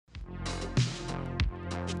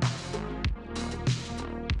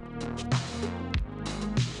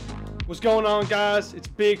What's going on, guys? It's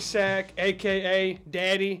Big Sack, a.k.a.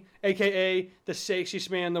 Daddy, a.k.a. the sexiest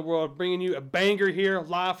man in the world, bringing you a banger here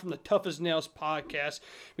live from the Tough as Nails podcast.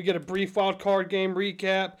 We got a brief wild card game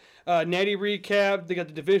recap, Natty recap. They got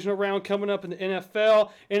the divisional round coming up in the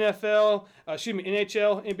NHL,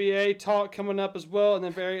 NBA talk coming up as well. And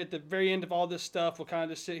then at the very end of all this stuff, we'll kind of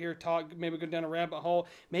just sit here, talk, maybe go down a rabbit hole,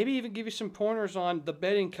 maybe even give you some pointers on the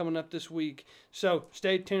betting coming up this week. So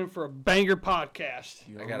stay tuned for a banger podcast.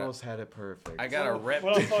 You almost had it perfect. I got a rep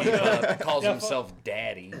calls himself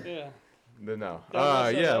Daddy. Yeah. No.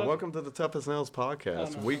 Yeah, welcome to the Tough as Nails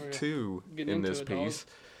podcast. Week 2 in this piece.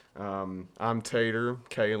 I'm Tater,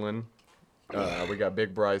 Kalen. We got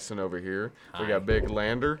Big Bryson over here. Hi. We got Big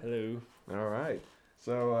Lander. Hello. All right.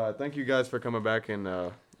 So thank you guys for coming back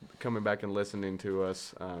and listening to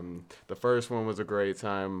us. The first one was a great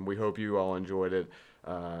time. We hope you all enjoyed it.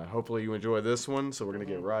 Hopefully you enjoy this one. So we're gonna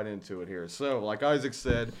get right into it here. So like Isaac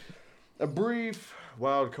said, a brief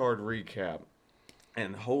wild card recap.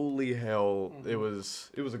 And holy hell, it was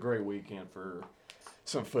a great weekend for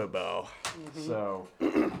some football. So,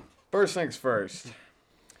 first things first.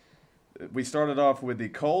 We started off with the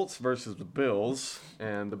Colts versus the Bills,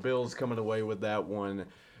 and the Bills coming away with that one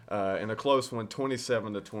in a close one,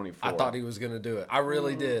 27-24. I thought he was going to do it. I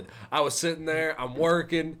really did. I was sitting there. I'm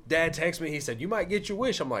working. Dad texted me. He said, "You might get your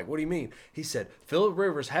wish." I'm like, "What do you mean?" He said, "Phillip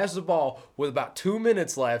Rivers has the ball with about 2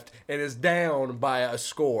 minutes left and is down by a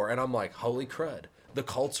score." And I'm like, holy crud. The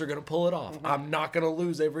Colts are going to pull it off. I'm not going to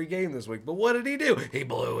lose every game this week. But what did he do? He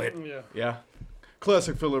blew it. Yeah.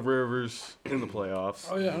 Classic Phillip Rivers in the playoffs.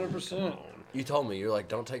 Oh, yeah, 100%. You told me, you're like,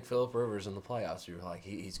 don't take Phillip Rivers in the playoffs. You're like,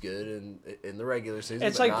 he's good in the regular season,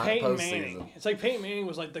 It's but like not Peyton postseason. Manning. It's like Peyton Manning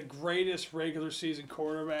was like the greatest regular season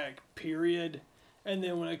quarterback, period. And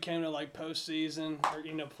then when it came to like postseason or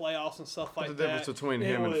playoffs and stuff like The that, difference between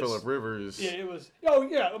him and Phillip Rivers. Yeah, it was. Oh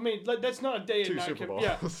yeah, I mean like, that's not a day and 2 night. Super Bowls.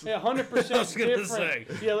 Yeah, 100% I was gonna different. say.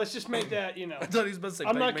 Yeah, let's just make that I thought he was about to say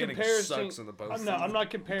I'm Peyton not Manning comparing. sucks in the postseason. I'm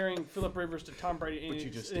not comparing Phillip Rivers to Tom Brady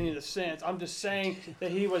in just any of the sense. I'm just saying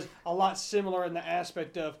that he was a lot similar in the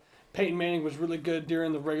aspect of Peyton Manning was really good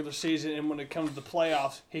during the regular season, and when it comes to the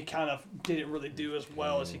playoffs, he kind of didn't really do as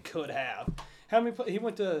well as he could have. How many? He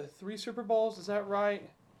went to 3 Super Bowls. Is that right?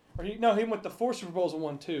 Or he went to 4 Super Bowls and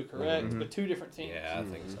won 2. Correct, but 2 different teams. Yeah, I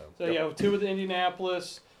think so. So yeah, 2 with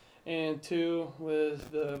Indianapolis and 2 with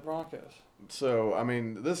the Broncos. So, I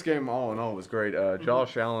mean, this game all in all was great.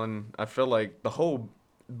 Josh Allen, I feel like the whole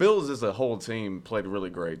Bills as a whole team played really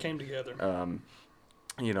great. Came together.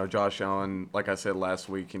 Josh Allen, like I said last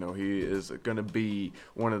week, he is going to be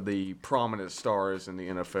one of the prominent stars in the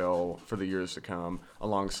NFL for the years to come,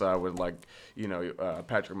 alongside with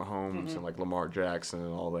Patrick Mahomes and like Lamar Jackson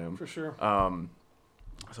and all them. For sure.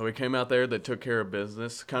 So he came out there, they took care of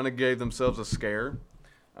business, kind of gave themselves a scare.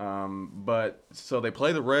 But so they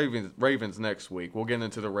play the Ravens next week. We'll get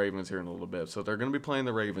into the Ravens here in a little bit. So they're going to be playing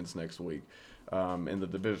the Ravens next week in the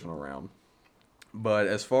divisional round. But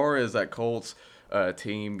as far as that Colts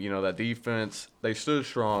team, that defense, they stood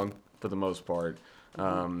strong for the most part.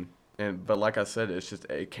 But like I said,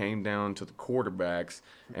 it came down to the quarterbacks,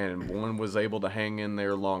 and one was able to hang in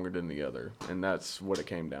there longer than the other, and that's what it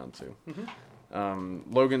came down to.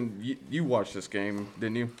 Logan, you watched this game,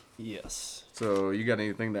 didn't you? Yes. So you got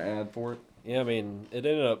anything to add for it? Yeah, I mean, it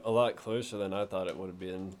ended up a lot closer than I thought it would have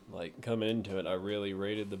been. Like, coming into it, I really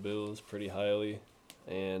rated the Bills pretty highly.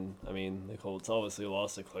 And, I mean, the Colts obviously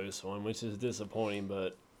lost a close one, which is disappointing,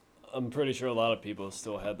 but I'm pretty sure a lot of people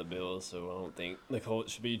still had the Bills, so I don't think the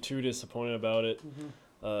Colts should be too disappointed about it.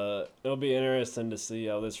 It'll be interesting to see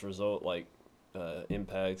how this result,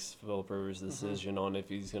 impacts Phillip Rivers' decision on if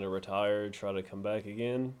he's going to retire, try to come back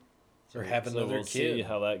again. Or have another we'll kid. see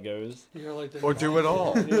how that goes. Or do it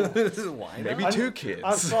all. Why Maybe not? 2 kids.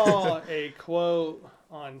 I saw a quote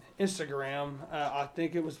on Instagram. I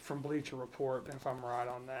think it was from Bleacher Report, if I'm right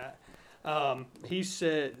on that. He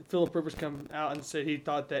said Phillip Rivers come out and said he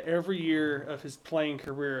thought that every year of his playing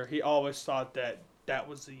career, he always thought that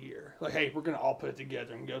was the year. Like, hey, we're going to all put it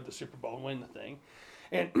together and go to the Super Bowl and win the thing.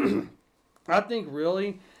 And I think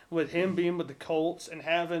really with him being with the Colts and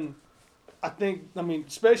having –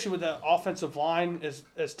 especially with that offensive line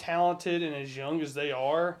as talented and as young as they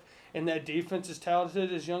are, and that defense is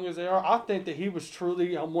talented as young as they are, I think that he was truly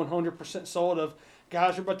 100% sold of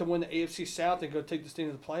guys are about to win the AFC South and go take this team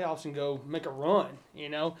to the playoffs and go make a run,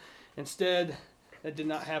 Instead, that did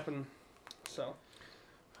not happen. So,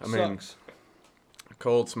 sucks.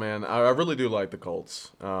 Colts, man. I really do like the Colts.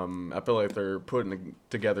 I feel like they're putting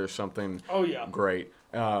together something great.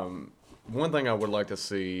 One thing I would like to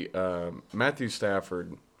see, Matthew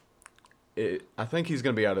Stafford I think he's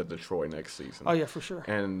going to be out of Detroit next season. Oh yeah, for sure.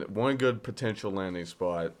 And one good potential landing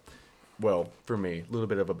spot, well, for me, a little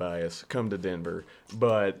bit of a bias, come to Denver.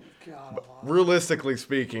 But God, realistically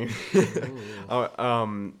speaking,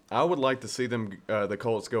 I would like to see them, the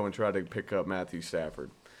Colts, go and try to pick up Matthew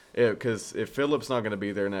Stafford. Because if Phillip's not going to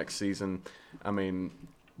be there next season, I mean,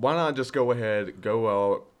 why not just go ahead,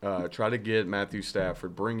 go out, try to get Matthew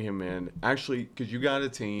Stafford, bring him in. Actually, because you got a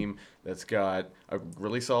team that's got a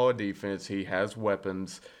really solid defense. He has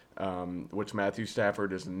weapons, which Matthew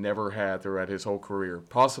Stafford has never had throughout his whole career.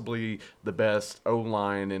 Possibly the best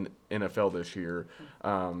O-line in NFL this year.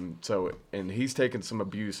 And he's taken some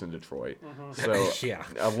abuse in Detroit. So Yeah.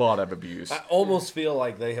 a lot of abuse. I almost feel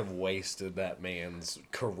like they have wasted that man's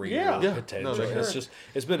career Yeah. potential. No, they have.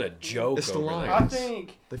 It's been a joke. It's the over Lions. there. I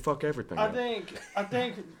think They fuck everything I up.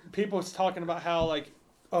 think people's talking about how like,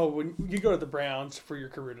 oh, when you go to the Browns for your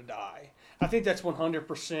career to die. I think that's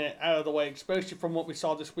 100% out of the way, especially from what we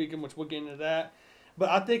saw this weekend, which we'll get into that. But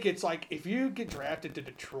I think it's like if you get drafted to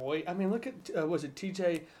Detroit, I mean, look at was it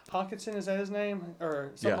T.J. Hawkinson? Is that his name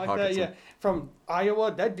or something like Hawkinson. that? Yeah, from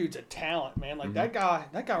Iowa. That dude's a talent, man. Like that guy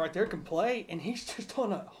right there can play, and he's just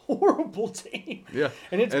on a horrible team. Yeah.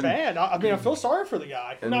 And it's bad. I mean, I feel sorry for the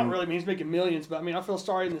guy. And- Not really. I mean, he's making millions, but I mean, I feel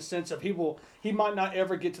sorry in the sense of he might not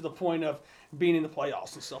ever get to the point of being in the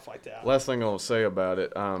playoffs and stuff like that. Last thing I'll say about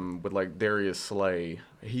it, with like Darius Slay,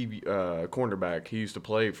 he cornerback, he used to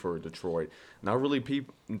play for Detroit. Not really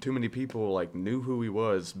too many people like knew who he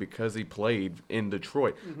was because he played in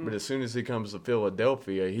Detroit. But as soon as he comes to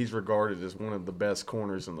Philadelphia, he's regarded as one of the best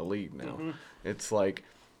corners in the league now. It's like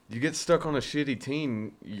you get stuck on a shitty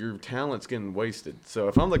team, your talent's getting wasted. So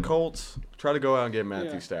if I'm the Colts, try to go out and get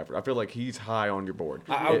Matthew Yeah. Stafford. I feel like he's high on your board.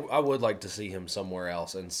 I would like to see him somewhere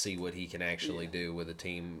else and see what he can actually do with a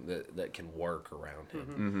team that can work around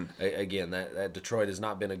him. Again, that Detroit has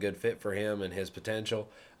not been a good fit for him and his potential.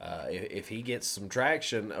 If he gets some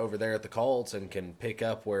traction over there at the Colts and can pick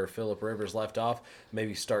up where Phillip Rivers left off,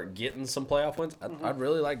 maybe start getting some playoff wins, I'd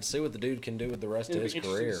really like to see what the dude can do with the rest It'll of his be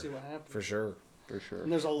interesting career. to see what happens. For sure. For sure.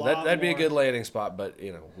 And there's a lot. That'd be a more. good landing spot, but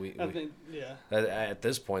I think, yeah. at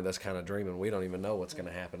this point, that's kind of dreaming. We don't even know what's going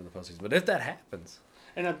to happen in the postseason. But if that happens,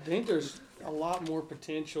 And I think there's a lot more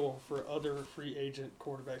potential for other free agent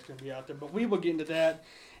quarterbacks going to be out there. But we will get into that,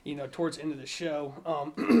 towards the end of the show.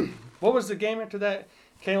 What was the game after that,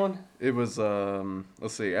 Kalen? It was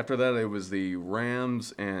let's see. After that, it was the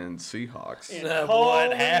Rams and Seahawks. And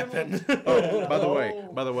what happened? Oh,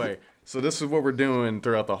 by the way. So this is what we're doing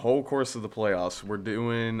throughout the whole course of the playoffs. We're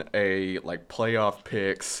doing a like playoff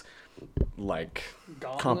picks, like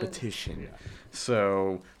Gauntlet? competition.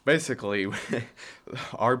 So basically,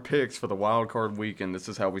 our picks for the wild card weekend. This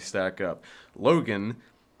is how we stack up. Logan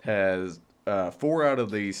has 4 out of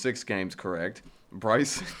the 6 games correct.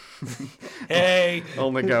 Bryce Hey.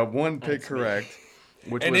 only got 1 pick correct,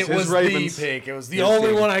 which And was it his was Ravens. the pick. It was the His only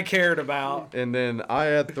team. one I cared about. And then I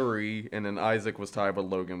had 3, and then Isaac was tied with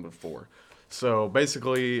Logan with 4. So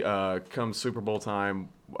basically, come Super Bowl time,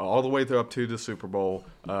 all the way up to the Super Bowl,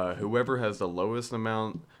 whoever has the lowest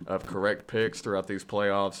amount of correct picks throughout these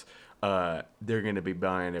playoffs, they're going to be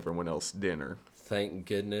buying everyone else dinner. Thank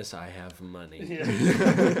goodness I have money.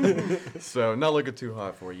 Yeah. So not looking too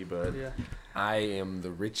hot for you, bud. Yeah. I am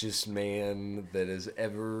the richest man that has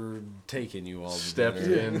ever taken you all to Stepped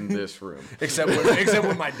dinner. in this room. Except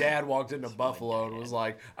when my dad walked into Buffalo and was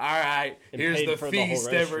like, "All right, And here's paid the for the whole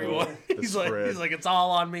feast, restaurant. everyone." The He's spread. like, "It's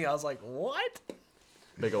all on me." I was like, "What?"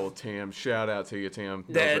 Big old Tim. Shout out to you, Tim.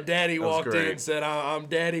 Daddy that was walked in great. and said, "I'm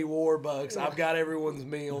Daddy Warbucks. I've got everyone's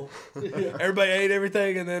meal." Everybody ate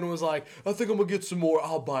everything and then was like, "I think I'm gonna get some more.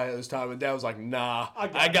 I'll buy it this time." And Dad was like, "Nah,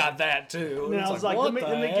 I got that too." And It's I was like, "What let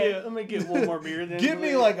the me heck?" let me get one more beer then. Give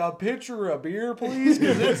me like a pitcher of beer, please,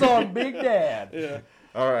 because it's on Big Dad. Yeah.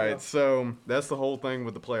 All right, so that's the whole thing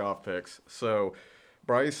with the playoff picks. So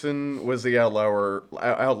Bryson was the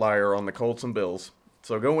outlier on the Colts and Bills.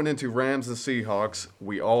 So going into Rams and Seahawks,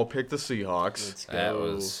 we all picked the Seahawks. That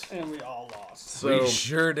was. And we all lost. So We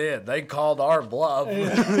sure did. They called our bluff.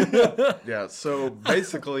 yeah, so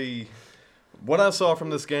basically what I saw from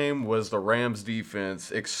this game was the Rams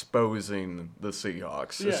defense exposing the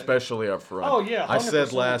Seahawks, Yeah. especially up front. Oh, yeah, I said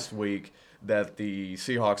 100%. last week that the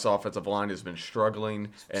Seahawks offensive line has been struggling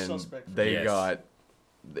and Suspect. they Yes. got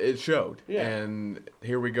it showed. Yeah. And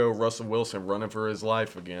here we go, Russell Wilson running for his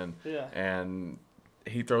life again. Yeah. And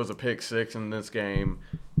he throws a pick 6 in this game,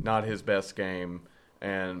 not his best game.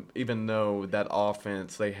 And even though that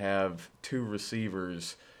offense, they have 2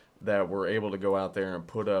 receivers that were able to go out there and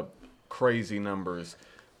put up crazy numbers.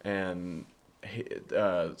 And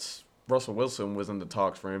Russell Wilson was in the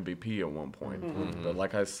talks for MVP at one point. But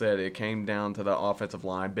like I said, it came down to the offensive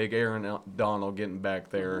line. Big Aaron Donald getting back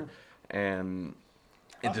there, and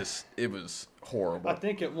it was horrible. I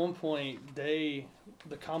think at one point the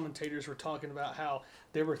commentators were talking about how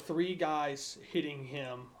there were 3 guys hitting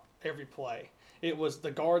him every play. It was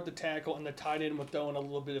the guard, the tackle, and the tight end would throw in a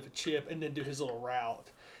little bit of a chip and then do his little route.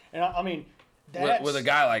 And I mean, that's, with a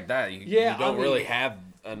guy like that, you don't really have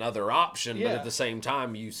another option. But at the same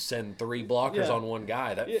time, you send 3 blockers on one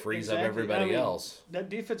guy. That frees up everybody else. That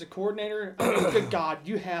defensive coordinator, good God,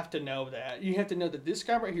 you have to know that. You have to know that this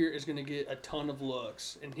guy right here is going to get a ton of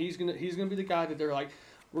looks, and he's gonna be the guy that they're like,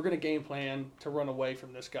 we're going to game plan to run away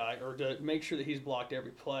from this guy or to make sure that he's blocked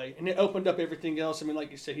every play. And it opened up everything else. I mean, like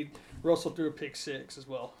you said, Russell threw a pick 6 as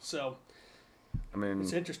well. So, I mean,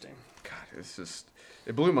 it's interesting. God, it's just,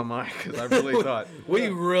 it blew my mind because I really thought. We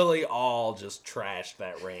really all just trashed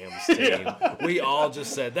that Rams team. We all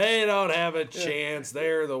just said, they don't have a chance.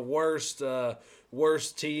 They're the worst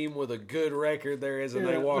team with a good record there is. And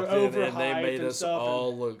they walked in and they made us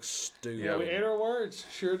all look stupid. Yeah, we ate our words.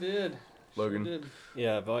 Sure did. Logan. Sure did.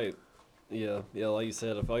 Yeah, like you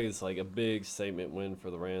said, I feel like it's like a big statement win for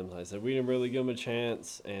the Rams. I said we didn't really give them a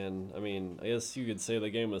chance, and I mean, I guess you could say the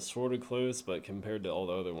game was sort of close, but compared to all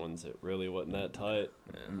the other ones, it really wasn't that tight.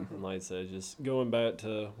 And like I said, just going back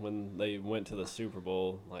to when they went to the Super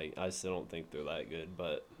Bowl, like I still don't think they're that good,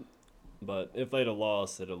 but if they'd have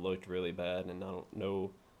lost, it'd have looked really bad, and I don't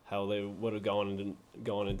know how they would have gone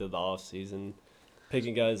into the off season.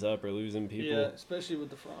 Picking guys up or losing people. Yeah, especially with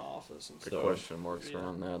the front office and Big stuff. question marks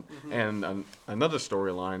around that. And another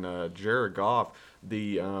storyline, Jared Goff,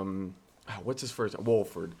 what's his first name?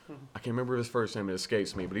 Wolford. I can't remember his first name. It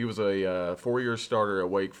escapes me. But he was a 4-year starter at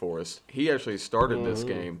Wake Forest. He actually started this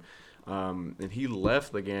game, and he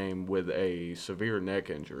left the game with a severe neck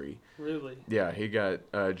injury. Really? Yeah, he got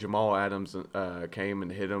Jamal Adams came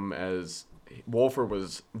and hit him as Wolford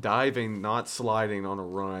was diving, not sliding on a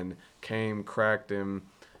run, came, cracked him.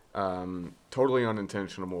 Totally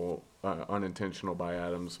unintentional by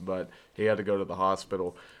Adams, but he had to go to the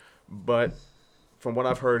hospital. But from what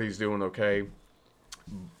I've heard, he's doing okay.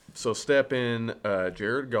 So step in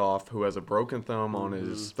Jared Goff, who has a broken thumb on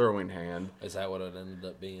his throwing hand. Is that what it ended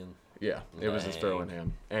up being? Yeah, it was his throwing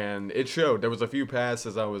hand. And it showed. There was a few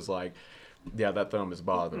passes I was like, yeah, that thumb is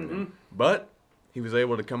bothering him. But he was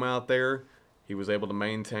able to come out there. He was able to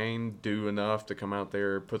maintain, do enough to come out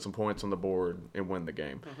there, put some points on the board, and win the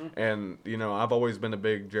game. And, I've always been a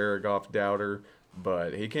big Jared Goff doubter,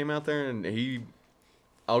 but he came out there and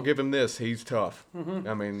I'll give him this. He's tough.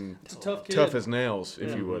 I mean, It's a tough kid. tough as nails,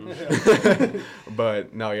 if you would.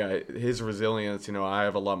 But, no, yeah, his resilience, I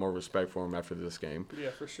have a lot more respect for him after this game.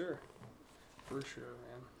 Yeah, for sure. For sure,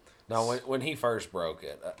 man. Now, when he first broke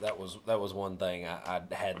it, that was one thing I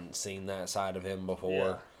hadn't seen that side of him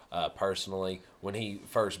before. Personally, when he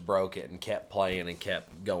first broke it and kept playing and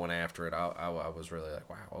kept going after it, I was really like,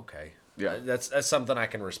 wow, okay. Yeah. That's something I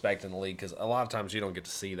can respect in the league because a lot of times you don't get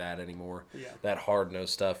to see that anymore. Yeah. That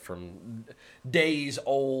hard-nosed stuff from days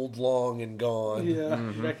old, long, and gone. Yeah,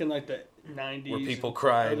 back in like the 90s. Where people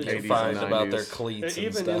cried and 80s and confined about 90s. their cleats and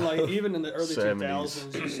even stuff. even in the early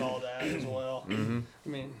 70s. 2000s, you saw that as well. I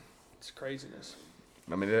mean, it's craziness.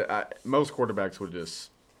 I mean, most quarterbacks would just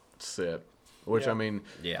sit. Which, Yeah. I mean,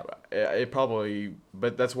 Yeah. it probably,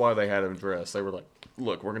 but that's why they had him dressed. They were like,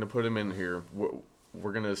 look, we're going to put him in here.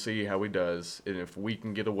 We're going to see how he does. And if we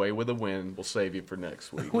can get away with a win, we'll save you for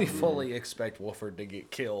next week. We fully expect Wolford to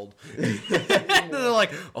get killed. They're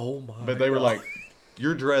like, oh my But they were God. like,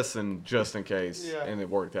 you're dressing just in case. Yeah. And it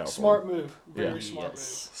worked out Smart for him. move. Very Yeah. smart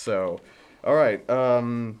So, all right.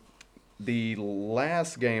 The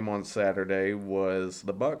last game on Saturday was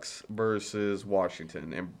the Bucks versus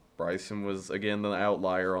Washington. And Bryson was, again, the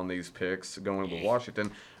outlier on these picks, going with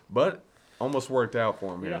Washington. But almost worked out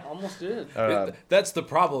for him move. here. Yeah, almost did. That's the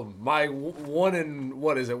problem. My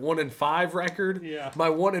 1-5 record. Yeah. My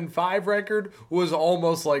 1-5 record was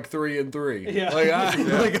almost like 3-3. Yeah. Like I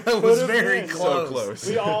was Could've very been. close. So close.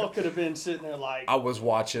 We all could have been sitting there like, I was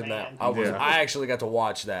watching that. Man. I actually got to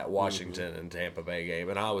watch that Washington and Tampa Bay game,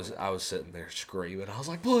 and I was sitting there screaming. I was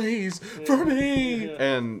like, "Please, for me!"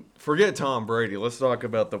 And forget Tom Brady. Let's talk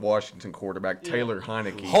about the Washington quarterback, Taylor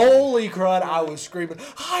Heineke. Holy crud! I was screaming,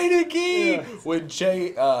 "Heineke!" Yeah. When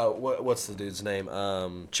Chase, what's the dude's name?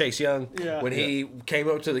 Chase Young. Yeah. When he came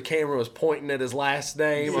up to the camera, was pointing at his last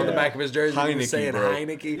name on the Yeah. back of his jersey, and he was Heineke, saying bro.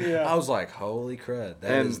 Heineke. Yeah. I was like, "Holy crud!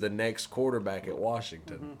 That is And- the next quarterback at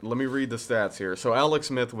Washington." Let me read the stats here. So Alex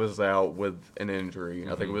Smith was out with an injury.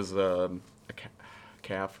 I think it was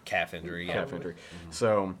calf injury. Yeah. Calf injury.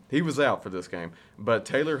 So he was out for this game. But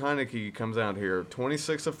Taylor Heineke comes out here,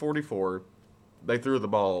 26 of 44. They threw the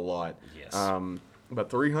ball a lot. Yes. But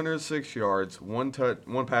 306 yards, one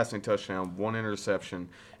passing touchdown, one interception,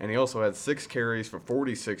 and he also had 6 carries for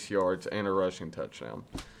 46 yards and a rushing touchdown.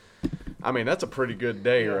 I mean, that's a pretty good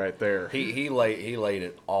day right there. He laid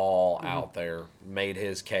it all out there, made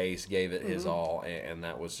his case, gave it his all, and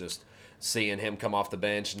that was just seeing him come off the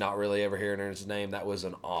bench, not really ever hearing his name. That was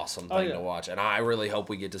an awesome thing to watch, and I really hope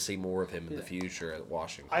we get to see more of him in the future at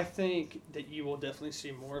Washington. I think that you will definitely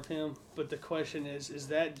see more of him, but the question is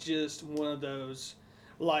that just one of those,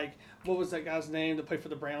 like, what was that guy's name that played for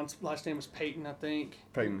the Browns? Last name was Peyton, I think.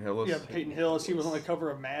 Peyton Hillis. Yeah, Peyton Hillis. He was on the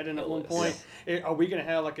cover of Madden at one point. Are we going to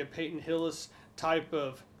have like a Peyton Hillis type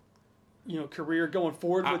of, career going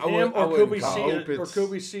forward with him, or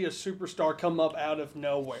could we see a superstar come up out of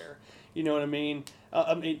nowhere? You know what I mean?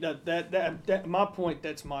 That my point.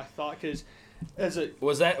 That's my thought. Because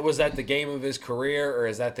was that the game of his career, or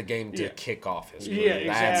is that the game to kick off his career? Yeah, exactly.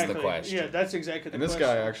 That's the question. Yeah, that's exactly the And this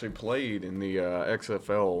question. guy actually played in the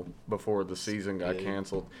XFL before the season got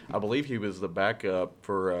canceled. I believe he was the backup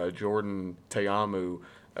for Jordan Teamu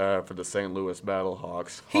for the St. Louis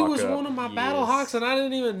Battlehawks. He was one of my Battlehawks, and I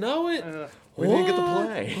didn't even know it. We didn't get to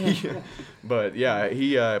play. But yeah,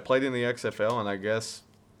 he played in the XFL, and I guess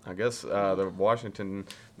the Washington,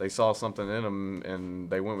 they saw something in him and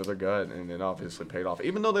they went with their gut, and it obviously paid off,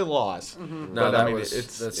 even though they lost. No, that's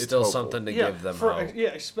still hopeful. something to give them hope. Yeah,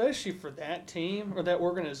 especially for that team or that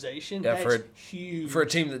organization. Yeah, that's huge. For a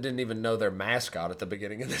team that didn't even know their mascot at the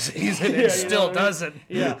beginning of the season, Yeah, it still doesn't.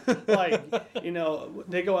 Yeah,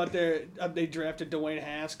 they go out there. They drafted Dwayne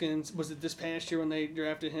Haskins. Was it this past year when they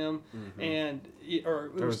drafted him? And it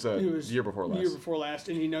was year before last. Year before last,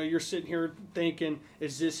 and you're sitting here thinking,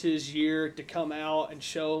 is this his year to come out and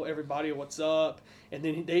show everybody what's up? And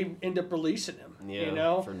then they end up releasing him.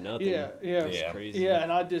 For nothing. Yeah. It's crazy. Yeah,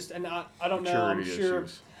 and I don't know. I'm Maturity sure.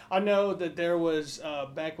 issues. I know that there was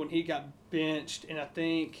back when he got benched, and I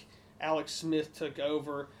think Alex Smith took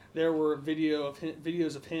over. There were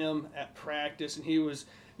videos of him at practice, and he was,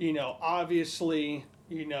 obviously,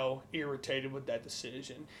 irritated with that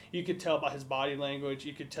decision. You could tell by his body language.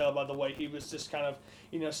 You could tell by the way he was just kind of,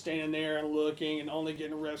 standing there and looking and only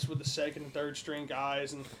getting reps with the second and third string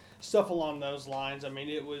guys and stuff along those lines. I mean,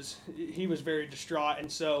 he was very distraught, and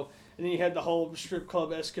then you had the whole strip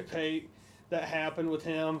club escapade that happened with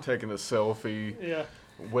him. Taking a selfie. Yeah.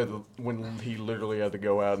 When he literally had to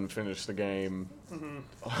go out and finish the game.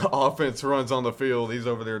 Offense runs on the field. He's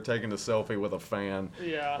over there taking a selfie with a fan.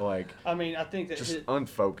 Yeah. I think that just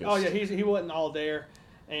unfocused. Oh yeah, he wasn't all there.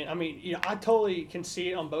 And I totally can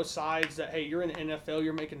see it on both sides that, hey, you're in the NFL,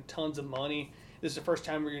 you're making tons of money. This is the first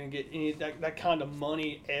time we're going to get any that kind of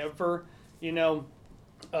money ever,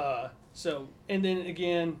 So, and then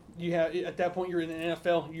again, you have at that point you're in the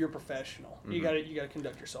NFL, you're a professional. You got to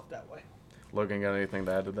conduct yourself that way. Logan, got anything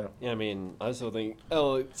to add to that? Yeah, I still think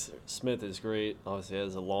Alex Smith is great. Obviously,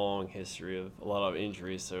 has a long history of a lot of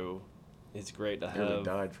injuries, so it's great to have. Nearly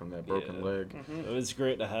died from that broken leg. It's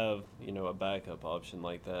great to have a backup option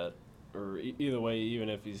like that, or either way, even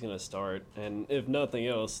if he's gonna start, and if nothing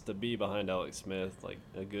else, to be behind Alex Smith, like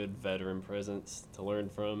a good veteran presence to learn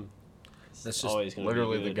from. That's just always gonna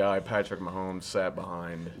Literally be the good. guy Patrick Mahomes sat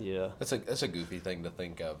behind. Yeah. That's a goofy thing to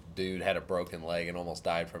think of. Dude had a broken leg and almost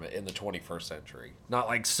died from it in the 21st century. Not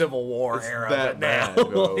like Civil War It's era, that but now. bad,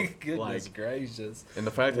 bro. Like, goodness Like, gracious. And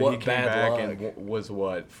the fact that What he came bad back luck. and was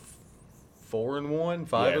what, 4-1,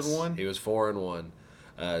 5-1. He was 4-1.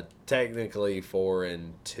 Technically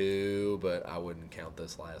 4-2, but I wouldn't count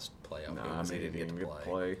this last playoff game because he didn't get to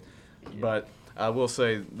play. But I will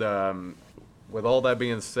say, with all that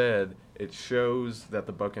being said, it shows that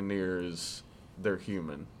the Buccaneers, they're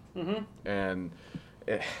human. And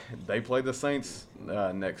they play the Saints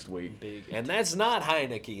next week. Big. And that's not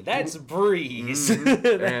Heineke. That's Breeze. And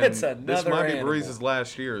That's another this might be animal. Breeze's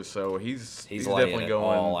last year, so he's He's definitely laying it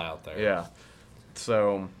going all out there. Yeah.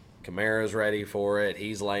 So Kamara's ready for it.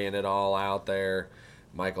 He's laying it all out there.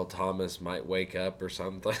 Michael Thomas might wake up or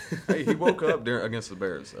something. hey, he woke up against the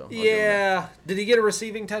Bears, though. I'll give him that. Yeah. Did he get a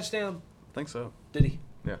receiving touchdown? I think so. Did he?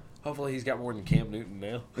 Yeah. Hopefully he's got more than Cam Newton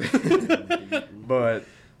now. But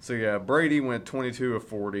so yeah, Brady went 22 of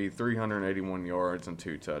 40, 381 yards and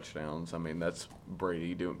 2 touchdowns. I mean, that's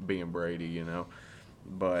Brady being Brady,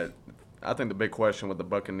 But I think the big question with the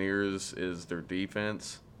Buccaneers is their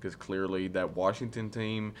defense, because clearly that Washington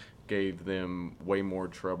team gave them way more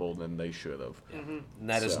trouble than they should have. And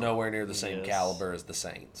that is nowhere near the same Yes. caliber as the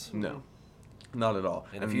Saints. No, not at all.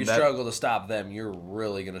 And if you struggle to stop them, you're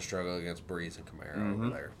really going to struggle against Breeze and Kamara over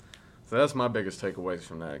there. So that's my biggest takeaways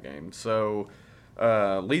from that game. So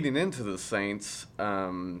leading into the Saints,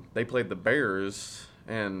 they played the Bears,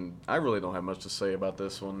 and I really don't have much to say about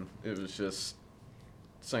this one. It was just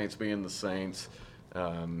Saints being the Saints.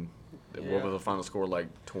 What was the final score, like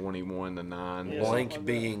 21-9? Yeah. Blank something like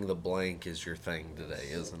being the blank is your thing today,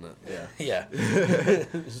 isn't it? Yeah. Yeah.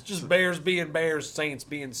 It's just Bears being Bears, Saints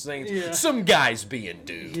being Saints, Yeah. some guys being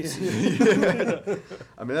dudes.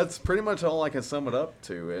 I mean, that's pretty much all I can sum it up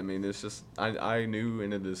to. I mean, it's just I knew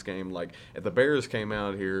into this game, like, if the Bears came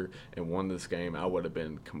out here and won this game, I would have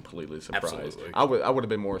been completely surprised. Absolutely. I would have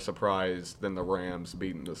been more surprised than the Rams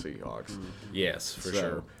beating the Seahawks. Yes, for So-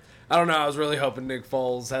 sure. I don't know. I was really hoping Nick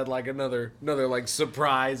Foles had like another like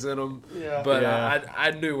surprise in him. Yeah. But Yeah.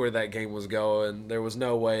 I knew where that game was going. There was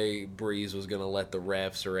no way Breeze was going to let the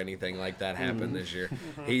refs or anything like that happen this year.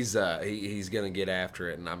 He's going to get after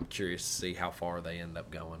it, and I'm curious to see how far they end up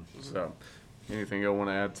going. So, anything you want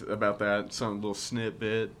to add about that? Some little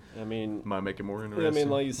snippet I mean, might make it more yeah, interesting. I mean,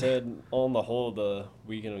 like you said, on the whole, the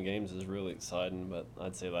weekend of games is really exciting, but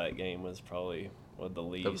I'd say that game was probably the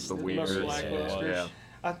least. the Most weirdest. lackluster. Yeah.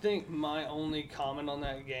 I think my only comment on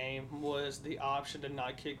that game was the option to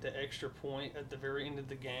not kick the extra point at the very end of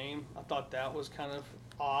the game. I thought that was kind of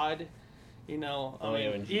odd. I Oh,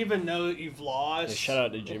 yeah, mean, when- even though you've lost. Yeah, shout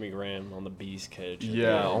out to Jimmy Graham on the beast catch.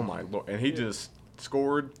 Yeah, oh my lord. And he just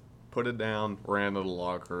scored, put it down, ran to the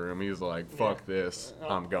locker room. He was like, fuck this,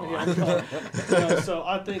 I'm gone. Yeah, I'm gone. So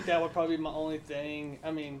I think that would probably be my only thing.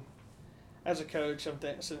 I mean, as a coach, I'm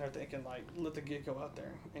sitting there thinking, like, let the kid go out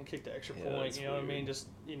there and kick the extra Yeah, point. that's You know what I weird. mean? Just,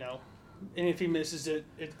 and if he misses it,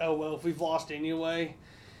 oh, well, if we've lost anyway,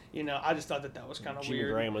 I just thought that was kind of Jimmy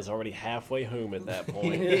weird. Graham was already halfway home at that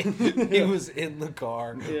point. He was in the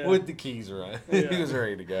car Yeah. with the keys right. Yeah. He was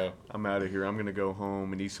ready to go. I'm out of here. I'm going to go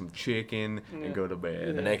home and eat some chicken Yeah. and go to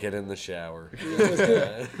bed. Yeah. Naked in the shower.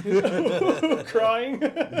 Crying.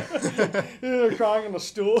 Crying on the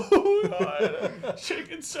stool.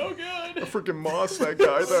 Chicken's so I good. freaking moss that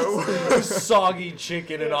guy, though. Soggy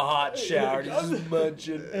chicken in a hot shower, just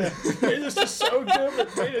munching. This is so good,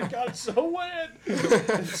 but man, it got so wet.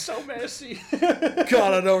 It's so messy.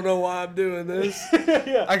 God, I don't know why I'm doing this.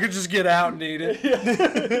 Yeah. I could just get out and eat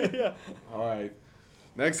it. Yeah. All right.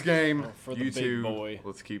 Next game, For the you big two, boy.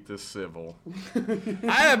 let's keep this civil.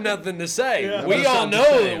 I have nothing to say. Yeah. We That's all not the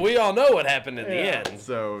know. same. We all know what happened in Yeah. the end.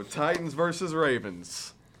 So, Titans versus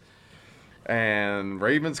Ravens. And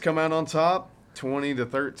Ravens come out on top,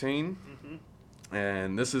 20-13.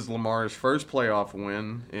 And this is Lamar's first playoff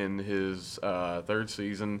win in his third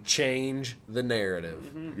season. Change the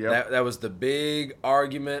narrative. Yep. That was the big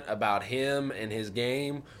argument about him and his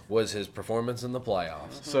game was his performance in the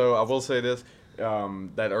playoffs. So I will say this,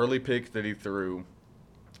 that early pick that he threw,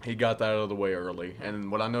 he got that out of the way early.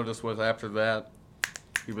 And what I noticed was after that,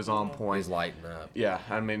 he was on point. He's lighting up. Yeah,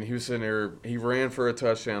 I mean, he was sitting there, he ran for a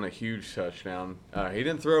touchdown, a huge touchdown. He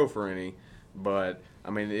didn't throw for any, but, I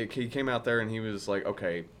mean, he came out there and he was like,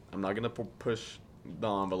 okay, I'm not going to push the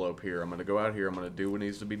envelope here. I'm going to go out here. I'm going to do what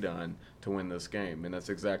needs to be done to win this game. And that's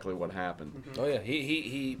exactly what happened. Oh yeah,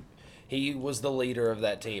 he was the leader of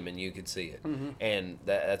that team, and you could see it. And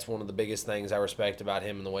that's one of the biggest things I respect about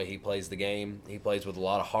him and the way he plays the game. He plays with a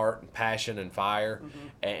lot of heart and passion and fire,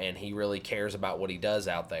 and he really cares about what he does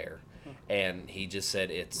out there. And he just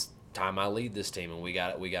said, "It's time I lead this team, and we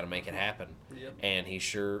got to make it happen." Yep. And he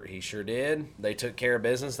sure did. They took care of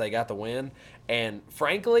business. They got the win, and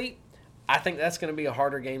frankly, I think that's going to be a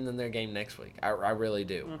harder game than their game next week. I really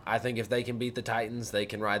do. I think if they can beat the Titans, they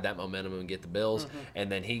can ride that momentum and get the Bills, and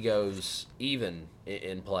then he goes even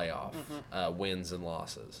in playoff wins and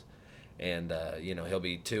losses, and he'll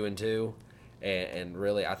be 2-2, and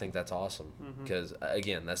really I think that's awesome because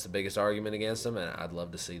again that's the biggest argument against him, and I'd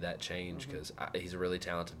love to see that change because he's a really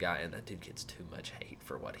talented guy, and that dude gets too much hate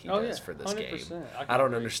for what he Oh, does yeah, for this 100%. game. I I don't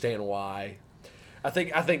agree. understand why. I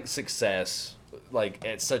think success, like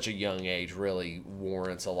at such a young age, really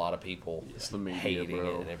warrants a lot of people It's the media, hating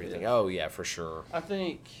bro. it and everything. Yeah. Oh yeah, for sure. I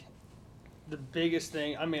think the biggest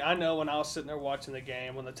thing. I mean, I know when I was sitting there watching the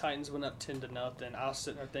game, when the Titans went up 10-0, I was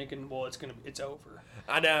sitting there thinking, well, it's over.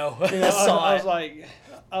 I know. You know, I saw I it.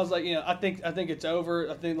 was like, I think it's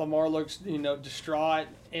over. I think Lamar looks, distraught,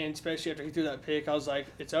 and especially after he threw that pick, I was like,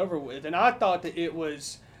 it's over with. And I thought that it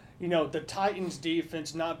was, the Titans'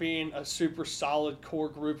 defense not being a super solid core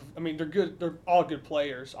group. I mean, they're good. They're all good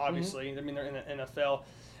players, obviously. I mean, they're in the NFL,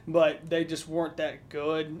 but they just weren't that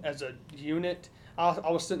good as a unit.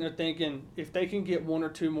 I was sitting there thinking, if they can get one or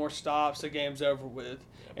two more stops, the game's over with.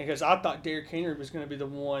 Because I thought Derrick Henry was going to be the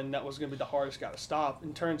one that was going to be the hardest guy to stop.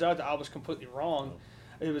 And turns out that I was completely wrong.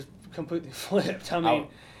 it was completely flipped. I mean,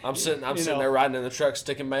 I'm sitting you know. there riding in the truck,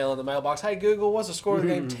 sticking mail in the mailbox. Hey Google, what's the score of the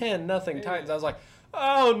game? 10-0 Titans. I was like,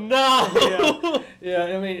 oh no. yeah.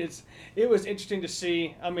 I mean, it was interesting to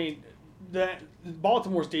see. I mean, that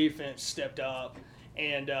Baltimore's defense stepped up,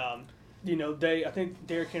 and I think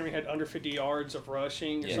Derrick Henry had under 50 yards of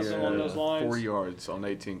rushing or something along those lines. 4 yards on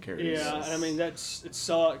 18 carries. Yeah, I mean it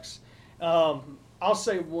sucks. I'll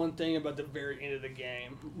say one thing about the very end of the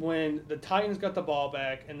game when the Titans got the ball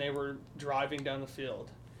back and they were driving down the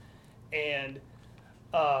field, and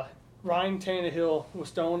Ryan Tannehill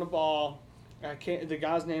was throwing the ball. The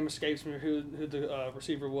guy's name escapes me who the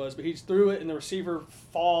receiver was, but he threw it and the receiver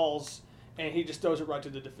falls and he just throws it right to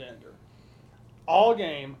the defender. All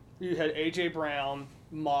game, you had A.J. Brown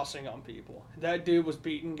mossing on people. That dude was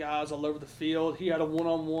beating guys all over the field. He had a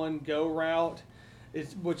one-on-one go route,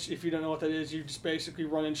 which if you don't know what that is, you're just basically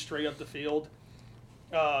running straight up the field.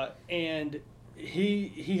 And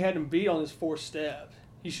he had him beat on his fourth step.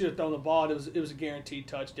 He should have thrown the ball. It was a guaranteed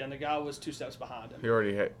touchdown. The guy was 2 steps behind him. He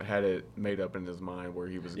already had it made up in his mind where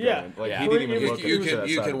he was going. Yeah. Like, Yeah. he didn't even look You at that can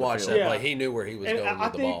side of the watch field. that Yeah. play. He knew where he was And going I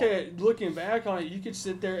with the ball. think that looking back on it, you could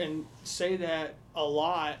sit there and say that a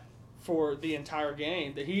lot for the entire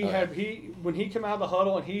game. That when he came out of the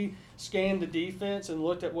huddle and he scanned the defense and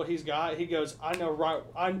looked at what he's got, he goes, I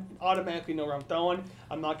automatically know where I'm throwing.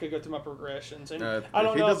 I'm not gonna go through my progressions. And I don't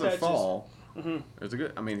if he know doesn't if that's fall,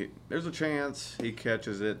 there's a chance he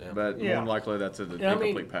catches it, but more than likely that's an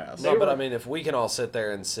incomplete pass. No, but I mean, if we can all sit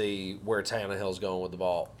there and see where Tannehill's going with the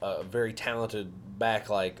ball, a very talented back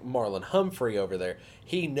like Marlon Humphrey over there,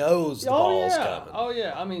 he knows the ball's coming. Oh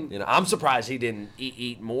yeah, I mean, I'm surprised he didn't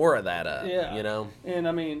eat more of that up. Yeah. And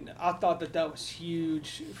I mean, I thought that was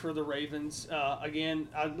huge for the Ravens. Again,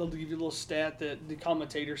 I'll give you a little stat that the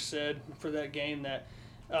commentator said for that game that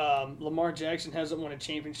Lamar Jackson hasn't won a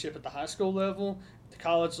championship at the high school level, the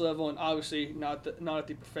college level, and obviously not at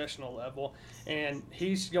the professional level. And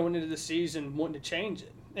he's going into the season wanting to change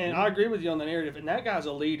it. And I agree with you on the narrative. And that guy's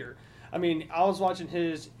a leader. I mean, I was watching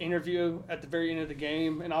his interview at the very end of the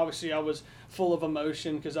game, and obviously I was full of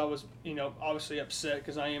emotion because I was, obviously upset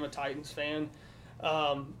because I am a Titans fan.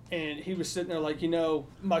 And he was sitting there like,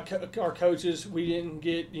 our coaches, we didn't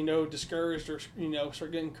get, discouraged or,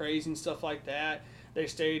 start getting crazy and stuff like that. They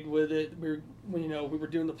stayed with it. We were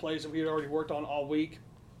doing the plays that we had already worked on all week,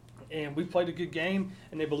 and we played a good game,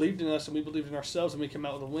 and they believed in us, and we believed in ourselves, and we came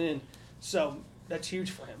out with a win. So that's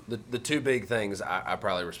huge for him. the two big things I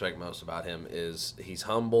probably respect most about him is he's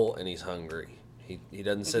humble and he's hungry. He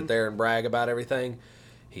doesn't sit there and brag about everything.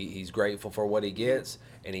 He's grateful for what he gets,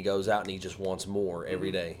 and he goes out and he just wants more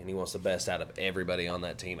every day, and he wants the best out of everybody on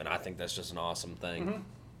that team, and I think that's just an awesome thing.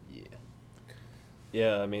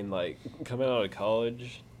 Yeah, I mean, like, coming out of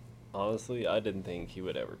college, honestly, I didn't think he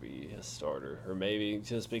would ever be a starter. Or maybe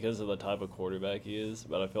just because of the type of quarterback he is.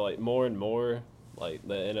 But I feel like more and more, like,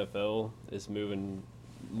 the NFL is moving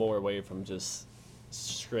more away from just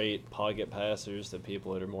straight pocket passers to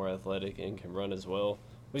people that are more athletic and can run as well.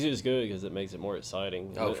 Which is good because it makes it more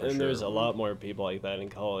exciting. Oh, for and sure. there's a lot more people like that in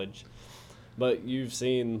college. But you've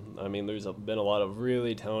seen, there's been a lot of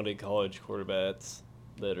really talented college quarterbacks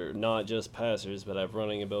that are not just passers but have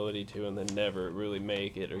running ability too, and then never really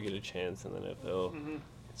make it or get a chance in the NFL.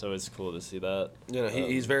 So it's cool to see that.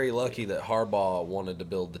 He's very lucky that Harbaugh wanted to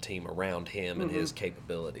build the team around him and his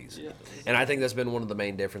capabilities. Yeah. And I think that's been one of the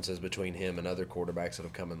main differences between him and other quarterbacks that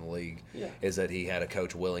have come in the league is that he had a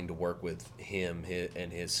coach willing to work with him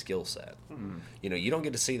and his skill set. You don't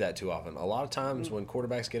get to see that too often. A lot of times when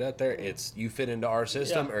quarterbacks get up there, it's you fit into our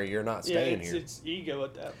system or you're not staying here. It's ego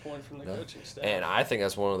at that point from the coaching staff. And I think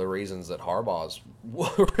that's one of the reasons that Harbaugh's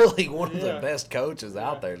really one of the best coaches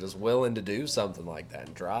out there, just willing to do something like that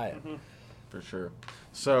and try it. For sure.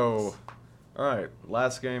 So, all right,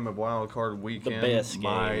 last game of Wild Card Weekend. The best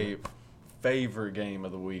My game. favorite game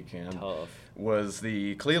of the weekend Tough. was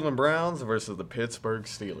the Cleveland Browns versus the Pittsburgh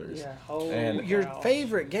Steelers. Yeah, holy And Your cow.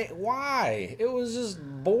 favorite game? Why? It was just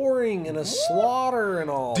boring and a slaughter and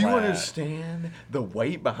all Do you that. understand the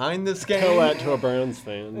weight behind this game? Tell that to a Browns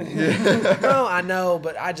fan. No, I know,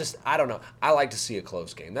 but I don't know. I like to see a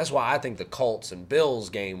close game. That's why I think the Colts and Bills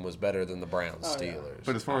game was better than the Browns Steelers.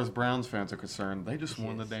 But as far as Browns fans are concerned, they just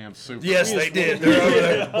won the damn Super Bowl. Yes, they did. They're over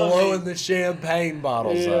there blowing the champagne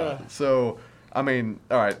bottles up. So, all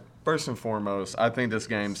right, first and foremost, I think this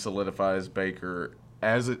game solidifies Baker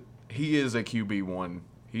he is a QB1.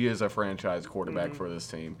 He is a franchise quarterback for this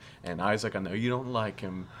team. And Isaac, I know you don't like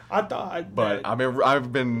him, I thought, but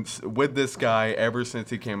I've been with this guy ever since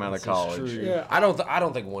he came out of This is college. true. yeah, I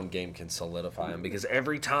don't think one game can solidify him because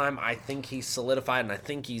every time I think he's solidified and I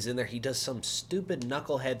think he's in there, he does some stupid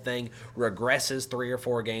knucklehead thing, regresses 3 or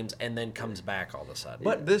 4 games, and then comes back all of a sudden.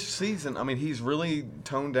 But this season, I mean, he's really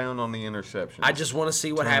toned down on the interceptions. I just want to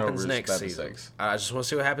see what happens Turnovers, next that season. mistakes. I just want to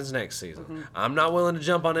see what happens next season. I'm not willing to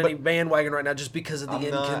jump on any bandwagon right now just because of the I'm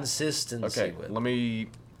not- inconsistency. Okay, with it.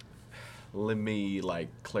 let me like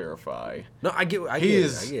clarify. No, I get He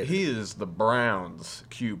it. is the Browns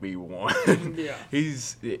QB1. Yeah.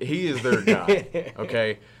 he is their guy.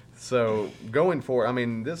 Okay. So going forward, I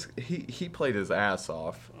mean, he played his ass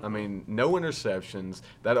off. I mean, no interceptions.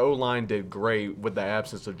 That O-line did great with the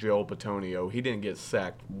absence of Joel Bitonio. He didn't get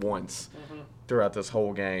sacked once throughout this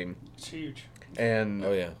whole game. it's huge. And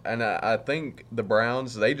Oh, yeah. and I think the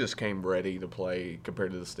Browns, they just came ready to play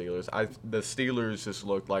compared to the Steelers. The Steelers just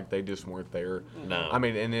looked like they just weren't there. No. I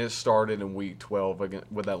mean, and it started in week 12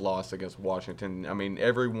 with that loss against Washington. I mean,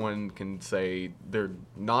 everyone can say they're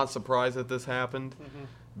not surprised that this happened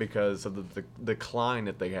because of the decline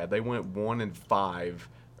that they had. They went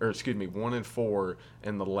 1-4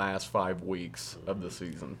 in the last 5 weeks of the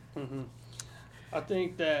season. I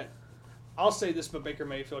think that I'll say this about Baker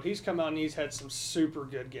Mayfield. He's come out and he's had some super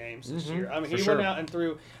good games this year. I mean, For he sure. went out and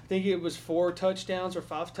threw, I think it was 4 touchdowns or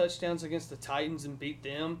 5 touchdowns against the Titans and beat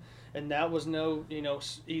them. And that was no,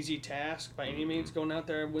 easy task by any means. Going out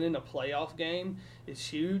there and winning a playoff game is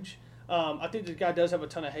huge. I think the guy does have a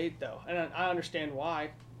ton of hate, though. And I understand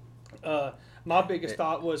why. My biggest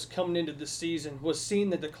thought was coming into the season was seeing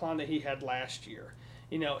the decline that he had last year.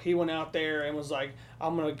 He went out there and was like,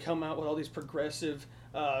 I'm going to come out with all these progressive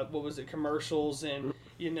commercials and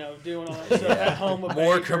doing all that stuff at home with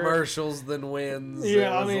More Baker. commercials than wins.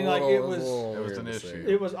 Yeah, It I mean, a like, little- it was- a little It was weird an to issue.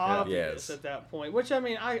 see. It was obvious Yes. at that point, which I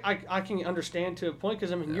mean, I can understand to a point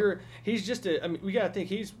because I mean, he's just I mean, we got to think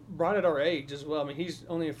he's right at our age as well. I mean, he's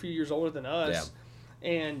only a few years older than us,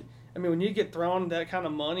 and I mean, when you get thrown that kind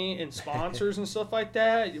of money and sponsors and stuff like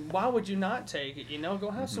that, why would you not take it?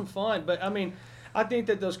 Go have some fun. But I mean, I think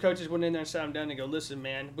that those coaches went in there and sat him down and go, listen,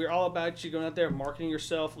 man, we're all about you going out there and marketing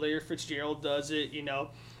yourself. Larry Fitzgerald does it.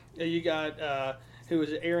 You got who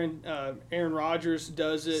is it? Aaron Rodgers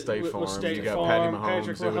does it State with Farm. State You got Farm. Patty Mahomes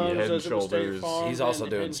Patrick doing Mahomes Head does and it with State Shoulders. Farm. He's also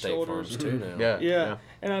and doing Head State Shoulders. Farms too now. Yeah. Yeah.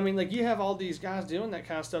 And I mean, like, you have all these guys doing that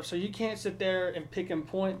kind of stuff, so you can't sit there and pick and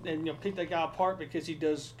point and pick that guy apart because he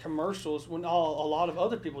does commercials when a lot of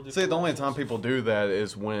other people do. See, the only commercials. time people do that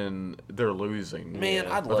is when they're losing. Man,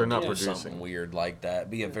 I'd or love they're to not do producing. something weird like that.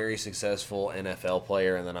 Be a very successful NFL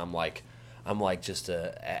player, and then I'm like just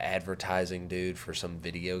a advertising dude for some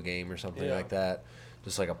video game or something Yeah. like that.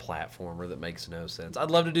 Just like a platformer that makes no sense. I'd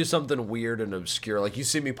love to do something weird and obscure. Like you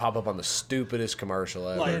see me pop up on the stupidest commercial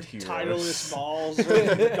ever. Like Heroes. Titleist balls,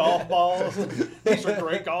 or golf balls. These are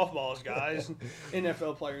great golf balls, guys.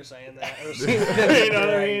 NFL players saying that. You know what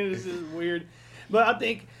I mean? This is weird. But I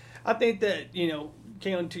think that,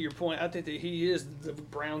 Kalen, to your point, I think that he is the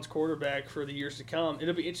Browns quarterback for the years to come.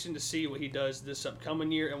 It'll be interesting to see what he does this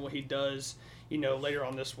upcoming year and what he does, later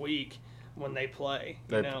on this week when they play.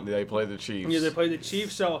 They play the Chiefs. Yeah, they play the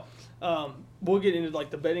Chiefs. So we'll get into like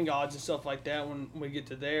the betting odds and stuff like that when we get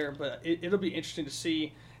to there. But it'll be interesting to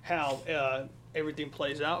see how everything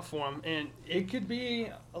plays out for them, and it could be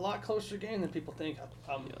a lot closer game than people think.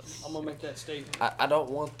 I'm gonna make that statement. I don't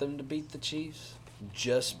want them to beat the Chiefs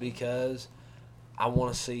just because I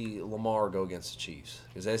want to see Lamar go against the Chiefs.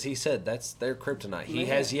 Because as he said, that's their kryptonite. He Man.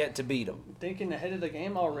 has yet to beat them. Thinking ahead of the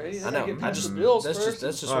game already. They I gotta know. Get I past just the Bills that's first.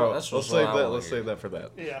 just All right, that's let's just what save I that. wanna Let's hear. save that for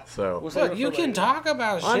that. Yeah. So We'll save it Look, for you can later. talk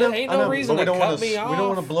about I shit. know, Ain't I no know, reason but to we don't cut wanna, me off. We don't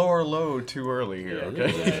want to blow our load too early here. Yeah,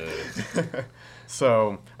 Okay.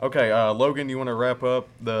 So Logan, you want to wrap up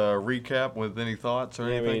the recap with any thoughts or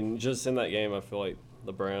Yeah, I anything? mean, just in that game, I feel like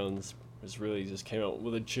the Browns just came out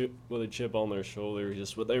with a chip on their shoulder,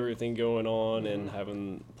 just with everything going on and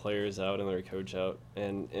having players out and their coach out,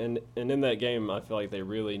 and in that game, I feel like they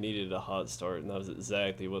really needed a hot start, and that was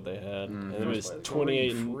exactly what they had. And it was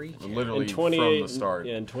 28 Literally and 28 from the start.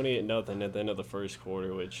 Yeah, and 28-0 at the end of the first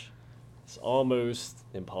quarter, which is almost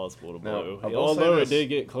impossible to Now, blow. I will say Although this. it did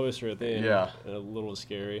get closer at the end, Yeah. and a little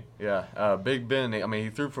scary. Yeah, Big Ben. I mean, he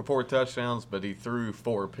threw for 4 touchdowns, but he threw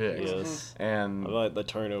 4 picks. Yes. And I feel like the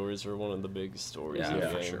turnovers are one of the big stories. Yeah, of the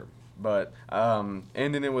for game. sure. But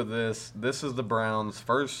ending it with this is the Browns'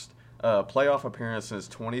 first playoff appearance since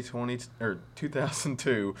 2020 or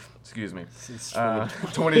 2002. Excuse me,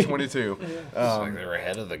 2022. It's like they were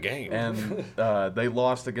ahead of the game. And they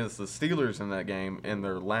lost against the Steelers in that game, and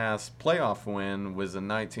their last playoff win was in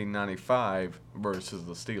 1995 versus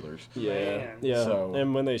the Steelers. Yeah, Man. yeah. So-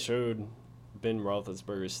 And when they showed Ben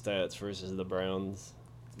Roethlisberger's stats versus the Browns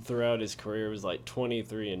throughout his career, it was like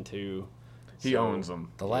 23-2. He owns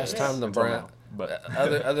them. The last Yeah. time the It's on Browns, now, but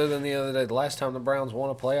other than the other day, the last time the Browns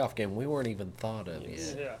won a playoff game, we weren't even thought of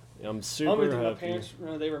Yes. yet. Yeah. I'm I super don't my happy. parents,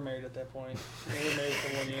 no, they were married at that point. They were married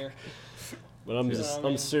for 1 year. But I'm Yeah. just I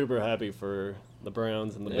mean- I'm super happy for the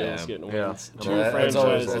Browns and the Yeah. Bills getting Yeah. wins. I Two mean,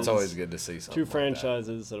 franchises. that's always good to see something. Two like that.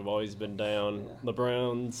 franchises that have always been down. Yeah. The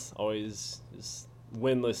Browns always just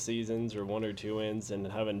winless seasons or 1 or 2 wins and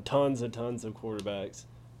having tons of quarterbacks.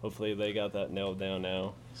 Hopefully they got that nailed down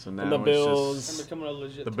now. so now And the it's Bills- And just becoming a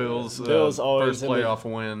legit the threat. Bills. Bills always first in the- playoff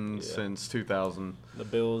win Yeah. since 2000. The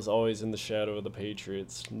Bills always in the shadow of the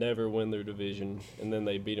Patriots, never win their division, and then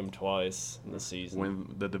they beat them twice in the season.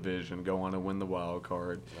 Win the division, go on and win the wild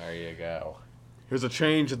card. There you go. There's a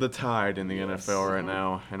change of the tide in the Yes. NFL right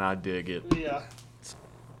now, and I dig it. Yeah.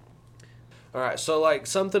 All right, so like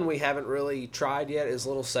something we haven't really tried yet is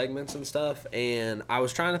little segments and stuff, and I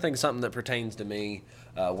was trying to think of something that pertains to me,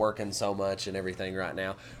 working so much and everything right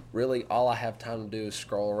now. Really, all I have time to do is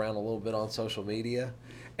scroll around a little bit on social media,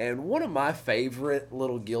 and one of my favorite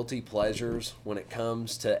little guilty pleasures when it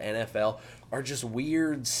comes to NFL are just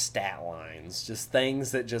weird stat lines, just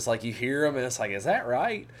things that just like you hear them and it's like, is that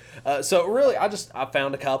right? So really, I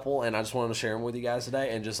found a couple and I just wanted to share them with you guys today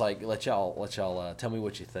and just like let y'all tell me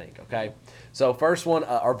what you think. Okay, so first one,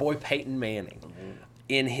 our boy Peyton Manning,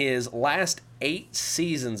 in his last 8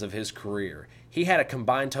 seasons of his career, he had a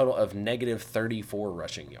combined total of negative 34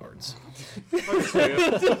 rushing yards.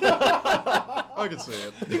 I can see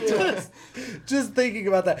it. Just thinking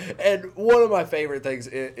about that. And one of my favorite things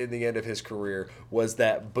in the end of his career was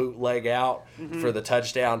that bootleg out for the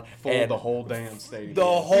touchdown. Full and the whole damn stadium. the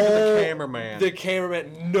whole the cameraman. The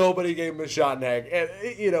cameraman, nobody gave him a shot in the neck. And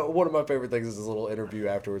you know, one of my favorite things is his little interview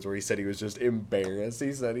afterwards where he said he was just embarrassed.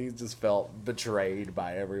 He said he just felt betrayed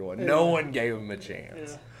by everyone. No one gave him a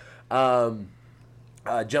chance. Yeah.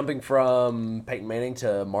 Jumping from Peyton Manning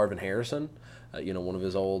to Marvin Harrison, one of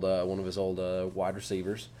his old wide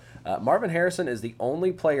receivers. Marvin Harrison is the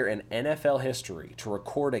only player in NFL history to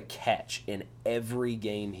record a catch in every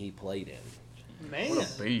game he played in. Man.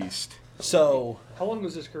 What a beast. So How long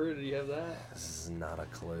was his career? Did he have that? this is not a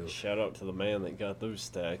clue. Shout out to the man that got those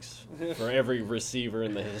stacks for every receiver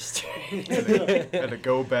in the history. Had to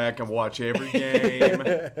go back and watch every game.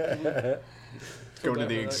 Go to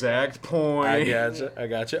the exact point. I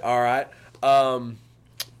gotcha. All right.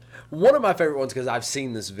 One of my favorite ones because I've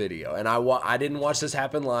seen this video and I didn't watch this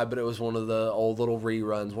happen live, but it was one of the old little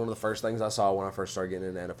reruns. One of the first things I saw when I first started getting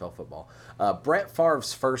into NFL football. Brett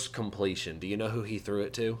Favre's first completion. Do you know who he threw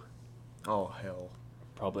it to? Oh, hell.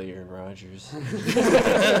 Probably Aaron Rodgers.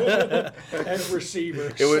 As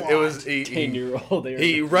receiver. It was 10-year-old Aaron.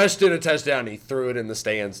 He rushed in a touchdown. He threw it in the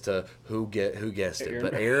stands to who guessed it,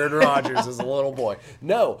 but Aaron Rodgers is a little boy.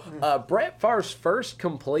 No, Brett Favre's first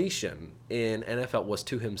completion in NFL was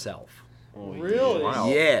to himself. Really? Wow.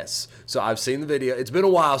 Yes. So I've seen the video. It's been a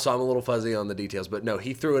while, so I'm a little fuzzy on the details. But no,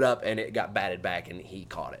 he threw it up and it got batted back and he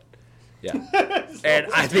caught it. Yeah. And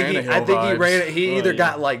I think he Tannehill ran it. vibes. He Oh, either yeah.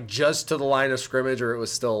 got like just to the line of scrimmage or it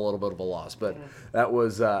was still a little bit of a loss. But that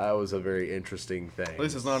was a very interesting thing. At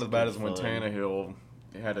least it's not as bad as when Fun. Tannehill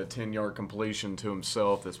had a 10-yard completion to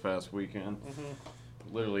himself this past weekend.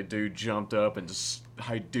 Literally, dude jumped up and just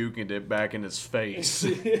Hadoukened it back in his face.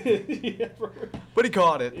 Yeah, bro. But he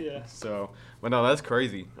caught it. Yeah. So, but no, that's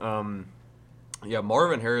crazy. Yeah,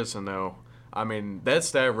 Marvin Harrison, though. I mean, that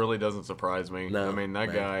stat really doesn't surprise me. No, I mean, that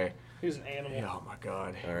man. guy. He was an animal. Yeah, oh my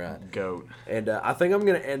God. All right. Goat. And I think I'm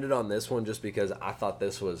going to end it on this one just because I thought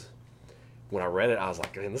this was, when I read it, I was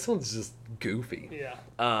like, man, this one's just goofy. Yeah.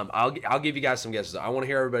 I'll give you guys some guesses. I want to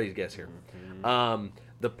hear everybody's guess here.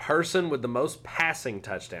 The person with the most passing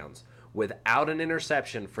touchdowns without an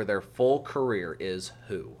interception for their full career is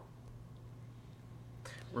who?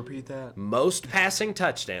 Repeat that. Most passing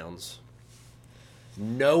touchdowns,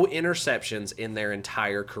 no interceptions in their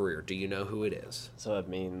entire career. Do you know who it is? So I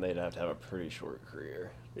mean, they'd have to have a pretty short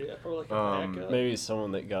career. Yeah, probably like a backup. Maybe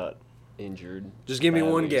someone that got injured. Just give me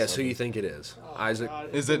badly one or guess who something. you think it is. Oh, Isaac.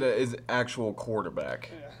 God. Is it is actual quarterback?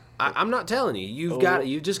 Yeah. I'm not telling you.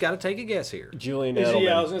 You've just got to take a guess here. Julian Is Edelman. he-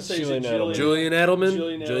 yeah, I was gonna say, is it Julian Edelman. Julian Edelman.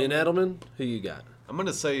 Julian Julian Edelman. Who you got? I'm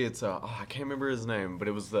gonna say it's I can't remember his name, but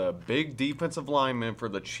it was the big defensive lineman for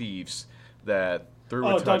the Chiefs that threw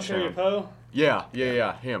a Oh, Doug touchdown. Poe?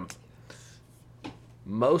 Yeah, him.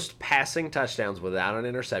 most passing touchdowns without an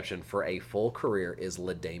interception for a full career is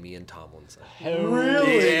LaDainian Tomlinson.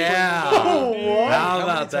 Really? Yeah. Oh, How How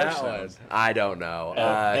about many that touchdowns? one? I don't know.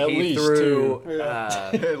 At he least threw two.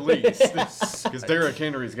 At least. Because Derrick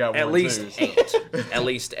Henry's got at one, least too. 8. At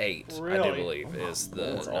least 8, I do Really? believe, is the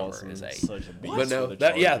That's number. awesome. Is 8. Such a beast But no, for the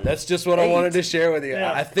that's Chargers. just what I wanted to share with you.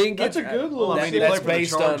 Yeah. I think That's a good little- Well, I mean, he that's played for the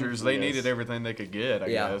based Chargers. on. They Yes. needed everything they could get, I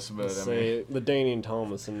Yeah. guess. But, I mean, Say LaDainian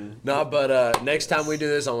Tomlinson. No, but next time we do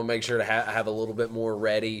this, I'm gonna make sure to have a little bit more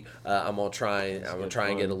ready. I'm gonna try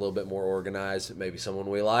and get a little bit more organized. Maybe someone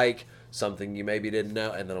we like, something you maybe didn't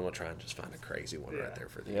know, and then I'm gonna try and just find a crazy one right there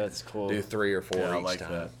for the Yeah, that's cool. Do 3 or 4 Yeah, I each like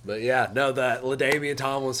time. that. But yeah, no, that LaDainian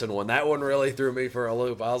Tomlinson one, that one really threw me for a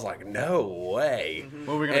loop. I was like, no way.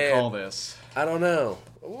 what are we going to And call this? I don't know.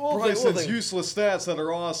 We'll Probably think- we'll says think- useless stats that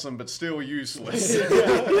are awesome, but still useless.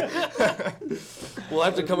 We'll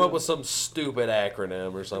have to come up with some stupid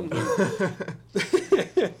acronym or something.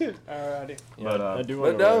 Alrighty. Yeah, But, I do But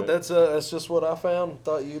want no, that's just what I found.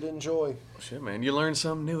 Thought you'd enjoy. Shit, man, you learn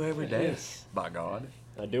something new every day. Yes. By God.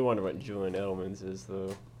 I do wonder what Julian Edelman's is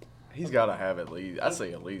though. He's got to have at least, I'd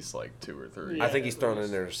say at least like 2 or 3. Yeah. I think he's thrown an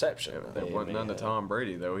interception. That He wasn't may none to have. Tom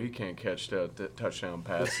Brady, though. He can't catch touchdown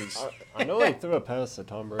passes. I know he threw a pass to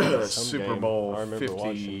Tom Brady at some Super game. Bowl I remember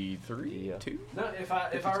watching. 53? Yeah. 2? No, if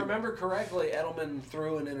I remember correctly, Edelman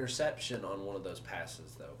threw an interception on one of those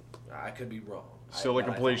passes, though. I could be wrong. Still a but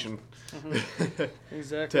I completion.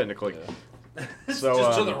 Exactly. Technically. thought- So,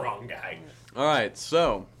 just to um, the wrong guy. all right,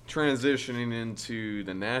 so transitioning into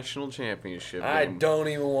the national championship I game. don't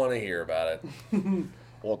even want to hear about it.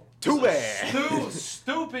 Well, too bad.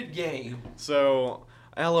 Stupid game. So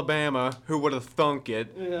Alabama, who would have thunk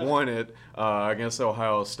it, Yeah. won it against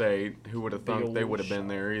Ohio State. Who would have thunk they old would have been shot.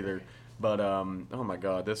 there either? But oh my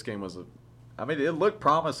God, this game was I mean, it looked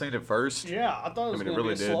promising at first. Yeah, I thought it was I mean, it going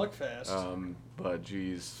really to be a did. slugfest. But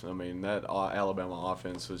geez, I mean that Alabama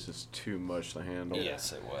offense was just too much to handle.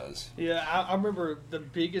 Yes, it was. Yeah, I remember the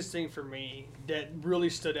biggest thing for me that really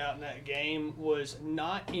stood out in that game was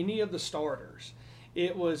not any of the starters.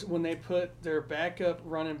 It was when they put their backup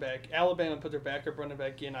running back, Alabama put their backup running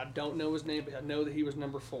back in. I don't know his name, but I know that he was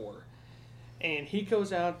number 4. And he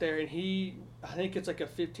goes out there and I think it's like a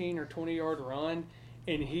 15 or 20-yard run,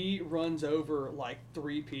 and he runs over like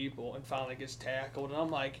 3 people and finally gets tackled. And I'm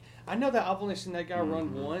like, I know that I've only seen that guy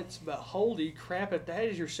run once, but holy crap, if that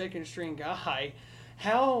is your second string guy,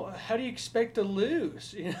 how do you expect to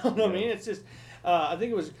lose? You know what I mean? It's just, I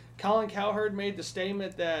think it was Colin Cowherd made the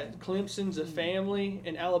statement that Clemson's a family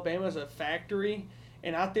and Alabama's a factory.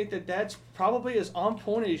 And I think that that's probably as on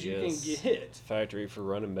point as you Yes. can get. Factory for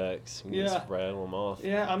running backs. You can Yeah. just rattle them off.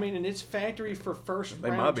 Yeah, I mean, and it's factory for first They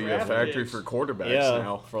round might be a draft factory picks. for quarterbacks Yeah,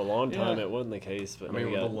 now. for a long time Yeah. it wasn't the case, but I mean,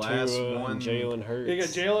 you with got the last Tua one- and Jalen Hurts. You got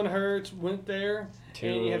Jalen Hurts went there,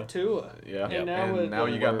 and you have Tua. Yeah, And now with now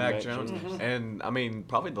the- you got Word Mac Mac Jones, Jones. and I mean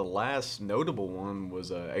probably the last notable one was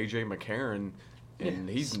AJ McCarron, and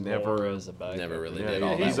he's never, More as a backup. Never really Yeah, did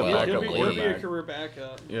all he's that a well. backup He'll be a quarterback. career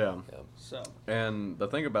backup. yeah. So And the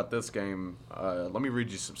thing about this game, let me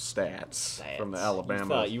read you some stats from the Stats. Alabama. You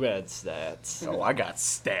thought you had stats. Oh, I got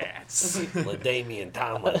stats. LaDainian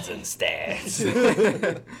Tomlinson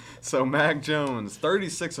stats. So Mac Jones,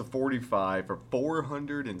 36 of 45 for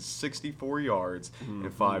 464 yards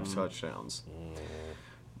and 5 touchdowns.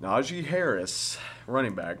 Najee Harris,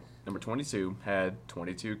 running back, number 22, had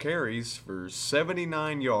 22 carries for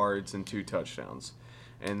 79 yards and 2 touchdowns.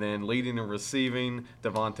 And then leading and receiving,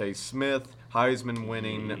 Devontae Smith, Heisman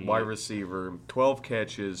winning wide receiver, 12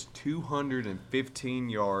 catches, 215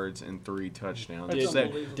 yards and 3 touchdowns. That's Set-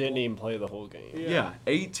 unbelievable. Didn't even play the whole game. yeah,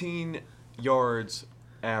 18 yards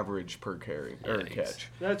average per carry or Yikes. catch.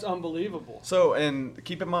 that's unbelievable. So, and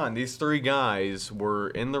keep in mind, these 3 guys were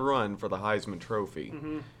in the run for the Heisman Trophy,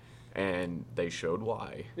 and they showed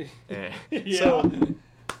why. And Yeah. So,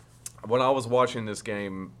 when I was watching this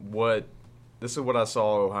game, this is what I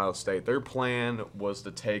saw at Ohio State. Their plan was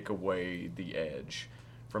to take away the edge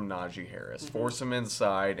from Najee Harris, force him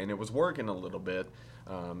inside, and it was working a little bit.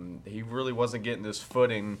 He really wasn't getting this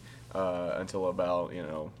footing until about,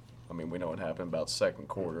 I mean, we know what happened about second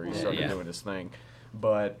quarter. He started Yeah. doing his thing.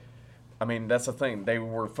 But, I mean, that's the thing. They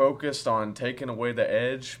were focused on taking away the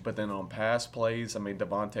edge, but then on pass plays, I mean,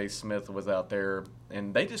 Devontae Smith was out there,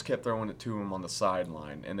 and they just kept throwing it to him on the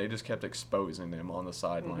sideline, and they just kept exposing him on the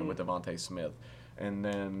sideline with Devontae Smith. And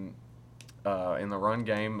then in the run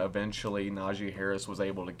game, eventually Najee Harris was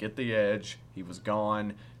able to get the edge. He was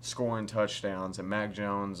gone, scoring touchdowns, and Mac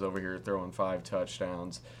Jones over here throwing 5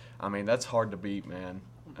 touchdowns. I mean, that's hard to beat, man.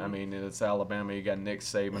 I mean, it's Alabama. You got Nick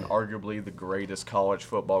Saban, arguably the greatest college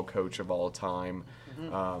football coach of all time.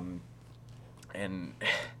 and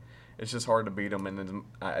it's just hard to beat them. And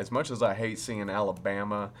as much as I hate seeing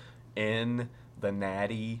Alabama in the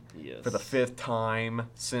Natty for the 5th time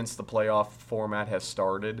since the playoff format has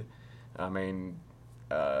started, I mean,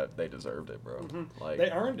 they deserved it, bro. Like,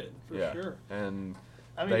 they earned it for sure. And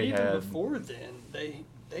I mean, they even had, before then,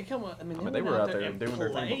 they come up. I mean, they were out there and doing their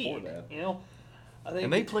thing played, before that. You know, I think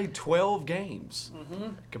and they played 12 games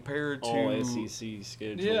compared to all SEC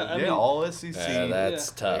schedule. Yeah, I mean, all SEC. Yeah,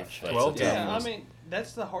 that's tough. That's 12 a tough yeah, games. I mean,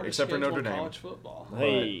 that's the hardest Except for schedule Notre in Dame. college football.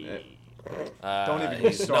 Hey, Don't even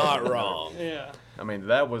get He's started. not wrong. Yeah, I mean,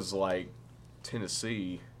 that was like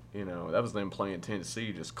Tennessee. You know, that was them playing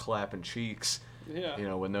Tennessee, just clapping cheeks. yeah. You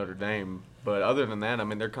know, with Notre Dame. But other than that, I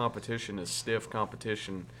mean, their competition is stiff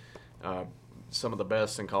competition. Some of the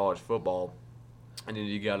best in college football. And then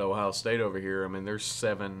you got Ohio State over here. I mean, they're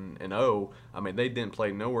 7-0. I mean, they didn't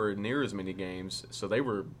play nowhere near as many games, so they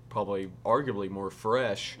were probably arguably more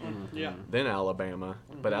fresh Yeah. than Alabama.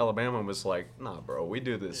 But Alabama was like, nah, bro, we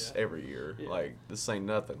do this every year. Yeah. Like, this ain't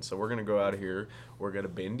nothing. So we're going to go out here, we're going to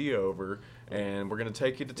bend you over, and we're going to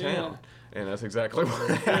take you to town. And that's exactly what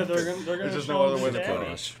Yeah, happened. they're gonna There's just show no other them way the to put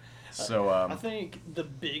daddy. it. So, I think the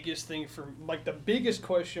biggest thing the biggest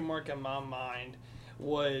question mark in my mind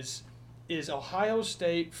was, is Ohio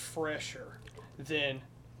State fresher than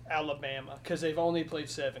Alabama? Because they've only played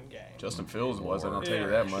 7 games. Justin Fields wasn't, I'll tell you Yeah.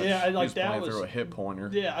 that much. Yeah, He like was that playing was- through a hip pointer.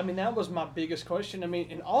 Yeah, I mean, that was my biggest question. I mean,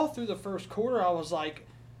 and all through the first quarter, I was like,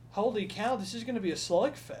 holy cow, this is going to be a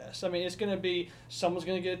slugfest. I mean, it's going to be someone's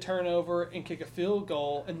going to get a turnover and kick a field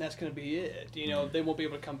goal, and that's going to be it. You know, they won't be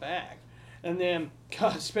able to come back. And then,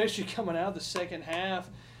 God, especially coming out of the second half,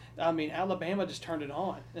 I mean, Alabama just turned it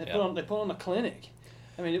on. They put on a clinic.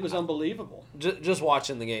 I mean, it was unbelievable. Just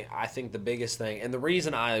watching the game, I think the biggest thing, and the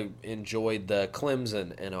reason I enjoyed the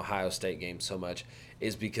Clemson and Ohio State game so much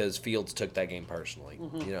is because Fields took that game personally.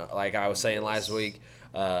 You know, like I was saying last week,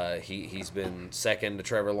 he's been second to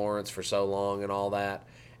Trevor Lawrence for so long and all that,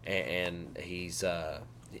 and he's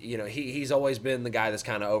you know, he's always been the guy that's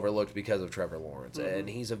kind of overlooked because of Trevor Lawrence, and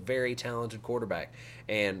he's a very talented quarterback.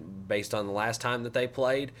 And based on the last time that they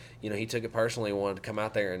played, you know, he took it personally, wanted to come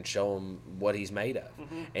out there and show him what he's made of.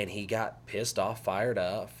 And he got pissed off, fired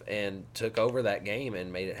up, and took over that game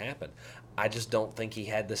and made it happen. I just don't think he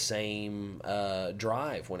had the same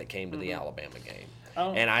drive when it came to the Alabama game.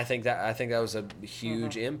 And I think that was a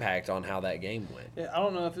huge impact on how that game went. Yeah, I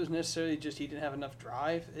don't know if it was necessarily just he didn't have enough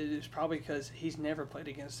drive. It is probably because he's never played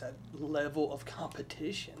against that level of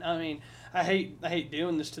competition. I mean, I hate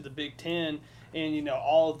doing this to the Big Ten, and you know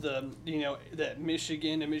all the that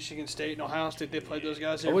Michigan and Michigan State and Ohio State, they play those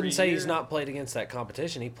guys. I Every wouldn't say year. he's not played against that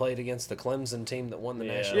competition. He played against the Clemson team that won the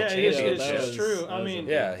national Yeah, championship. it's true. I mean,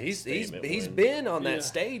 Yeah, he's been on that Yeah.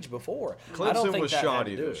 stage before. I Clemson don't think was that had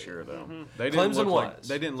shoddy to do this it. year, though. They didn't Clemson look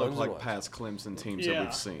they didn't look Clemson like was. past Clemson teams Yeah. that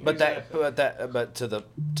we've seen. But but to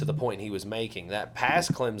the point he was making, that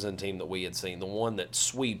past Clemson team that we had seen, the one that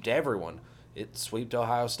sweeped everyone, it sweeped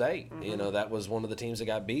Ohio State. You know, that was one of the teams that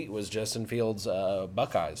got beat was Justin Fields'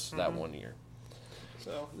 Buckeyes that one year.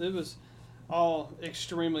 So it was all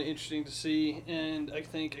extremely interesting to see, and I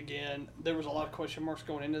think again there was a lot of question marks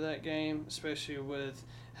going into that game, especially with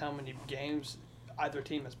how many games either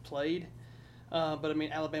team has played. But I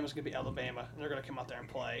mean, Alabama's going to be Alabama, and they're going to come out there and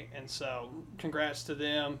play. And so, congrats to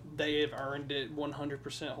them. They have earned it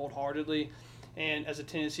 100% wholeheartedly. And as a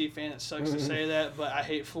Tennessee fan, it sucks to say that, but I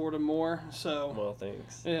hate Florida more. So well,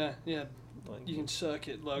 thanks. yeah, Thank you can suck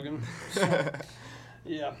it, Logan. So,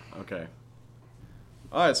 yeah. Okay.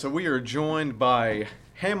 All right, so we are joined by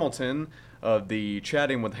Hamilton of the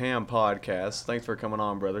Chatting with Ham podcast. Thanks for coming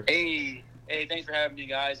on, brother. Hey, thanks for having me,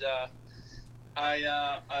 guys.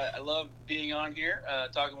 I love being on here,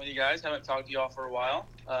 talking with you guys. Haven't talked to y'all for a while.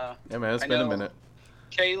 Yeah, man, it's I been a know minute.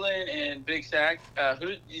 Kaylin and Big Sack.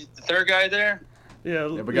 Who's the third guy there? Yeah,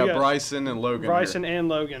 Yeah, we got Bryson and Logan. Bryson here. and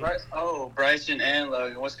Logan. Bryson and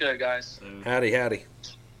Logan. What's good, guys? Howdy.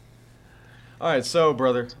 All right, so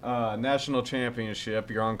brother, national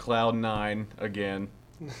championship. You're on cloud 9 again.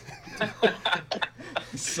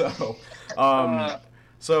 So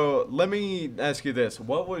let me ask you this: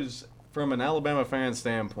 what was, from an Alabama fan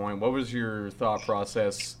standpoint, what was your thought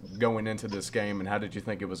process going into this game, and how did you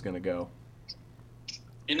think it was going to go?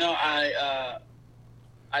 You know, I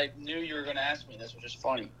knew you were going to ask me this, which is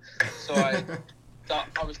funny. So I thought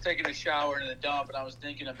I was taking a shower in the dump, and I was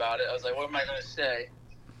thinking about it. I was like, what am I going to say?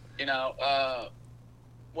 You know,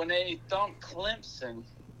 when they thumped Clemson,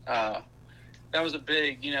 that was a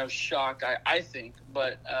big, shock, I think.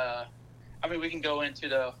 But, I mean, we can go into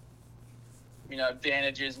the,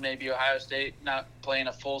 advantages, maybe Ohio State not playing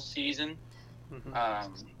a full season. I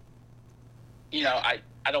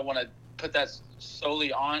don't want to put that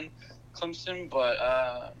solely on Clemson, but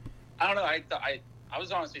I don't know. I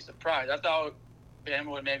was honestly surprised. I thought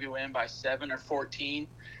Bama would maybe win by 7 or 14.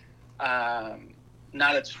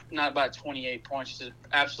 Not by 28 points. Just an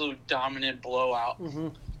absolute dominant blowout. Mm-hmm.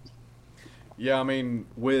 Yeah, I mean,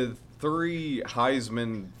 with 3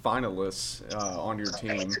 Heisman finalists on your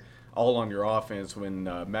team, all on your offense, when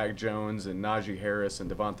Mac Jones and Najee Harris and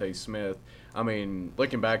Devontae Smith, I mean,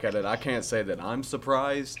 looking back at it, I can't say that I'm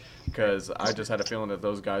surprised because I just had a feeling that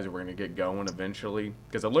those guys were going to get going eventually.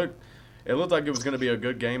 Because it looked like it was going to be a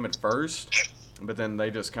good game at first, but then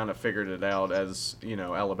they just kind of figured it out, as you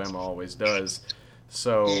know, Alabama always does.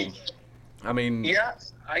 So, I mean, yeah,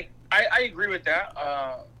 I agree with that.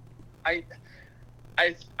 I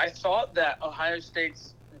thought that Ohio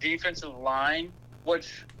State's defensive line,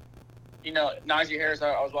 which, you know, Najee Harris,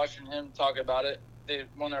 I was watching him talk about it.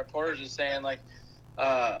 One of the reporters was saying, like,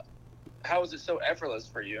 how was it so effortless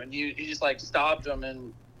for you? And he just, like, stopped him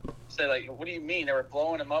and said, like, what do you mean? They were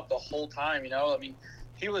blowing him up the whole time, you know? I mean,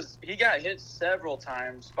 he got hit several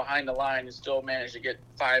times behind the line and still managed to get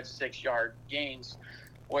 5-6 yard gains,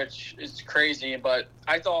 which is crazy. But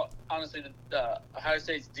I thought, honestly, that Ohio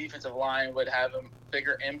State's defensive line would have a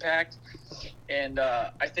bigger impact. And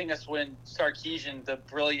I think that's when Sarkisian, the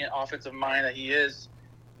brilliant offensive mind that he is,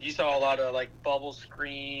 you saw a lot of, like, bubble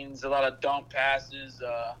screens, a lot of dump passes.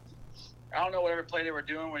 I don't know whatever play they were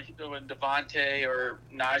doing when Devontae or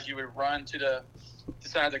Najee would run to the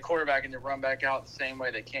side of the quarterback and then run back out the same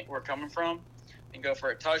way were coming from and go for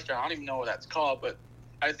a touchdown. I don't even know what that's called, but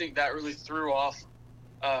I think that really threw off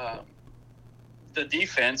the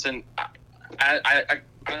defense, and I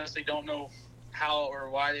honestly don't know how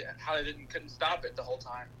they couldn't stop it the whole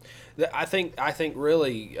time. I think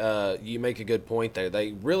really you make a good point there.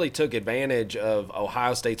 They really took advantage of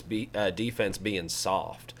Ohio State's defense being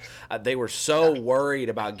soft. They were so worried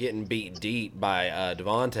about getting beat deep by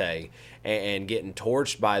Devontae and getting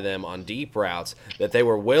torched by them on deep routes that they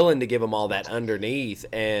were willing to give them all that underneath.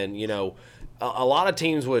 And, you know, a lot of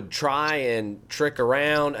teams would try and trick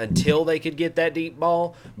around until they could get that deep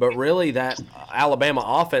ball, but really that Alabama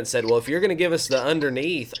offense said, well, if you're going to give us the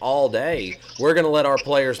underneath all day, we're going to let our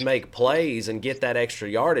players make plays and get that extra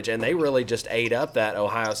yardage, and they really just ate up that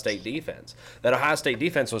Ohio State defense. That Ohio State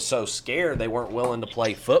defense was so scared they weren't willing to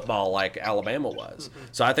play football like Alabama was.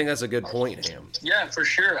 So I think that's a good point, Ham. Yeah, for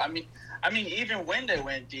sure. I mean, even when they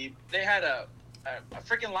went deep, they had a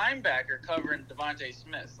freaking linebacker covering Devontae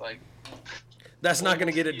Smith. Like, that's not going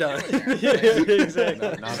to get it done.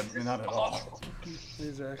 Exactly. Not at all.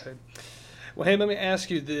 Exactly. Well, hey, let me ask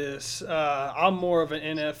you this. I'm more of an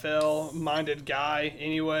NFL-minded guy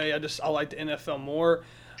anyway. I like the NFL more.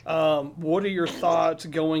 What are your thoughts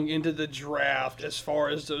going into the draft as far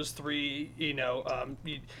as those 3,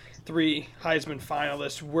 three Heisman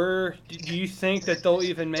finalists? Where do you think that they'll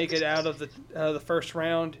even make it out of the first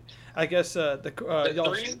round? I guess all 3 of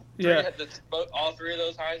those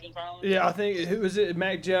Heisman finalists. Yeah, I think who was it?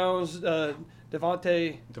 Mac Jones,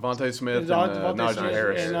 Devontae Smith, and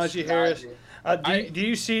Najee Harris. Do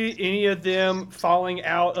you see any of them falling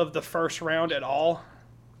out of the first round at all?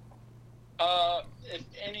 If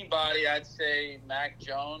anybody, I'd say Mac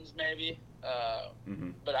Jones maybe.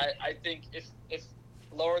 But I think if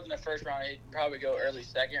lower than the first round, he'd probably go early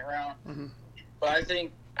second round. Mm-hmm. But I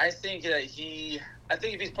think that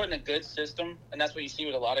if he's put in a good system, and that's what you see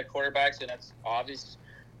with a lot of quarterbacks, and it's obvious.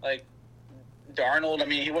 Like Darnold, I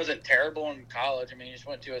mean, he wasn't terrible in college. I mean, he just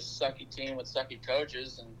went to a sucky team with sucky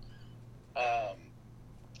coaches, and I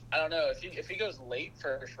don't know if he goes late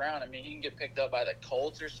first round. I mean, he can get picked up by the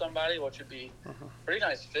Colts or somebody, which would be a pretty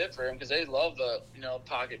nice fit for him because they love the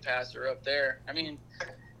pocket passer up there. I mean,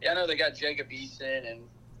 yeah, I know they got Jacob Eason, and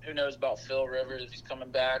who knows about Phil Rivers if he's coming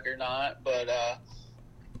back or not, but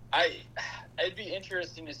it'd be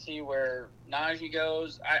interesting to see where Najee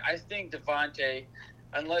goes. I think Devontae,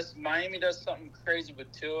 unless Miami does something crazy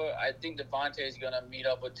with Tua, I think Devontae is going to meet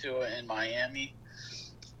up with Tua in Miami.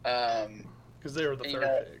 Because they were the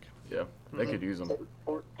third pick. Yeah, they could use them.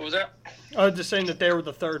 What was that? I was just saying that they were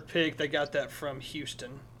the third pick. They got that from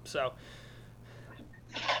Houston. So.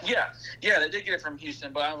 Yeah, they did get it from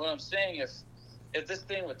Houston. But what I'm saying, if this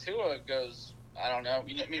thing with Tua goes, I don't know.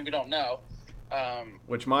 I mean, we don't know.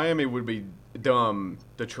 Which Miami would be dumb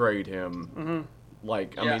to trade him. Mm-hmm.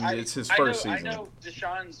 Like, I mean, it's his first season. I know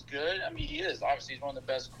Deshaun's good. I mean, he is. Obviously, he's one of the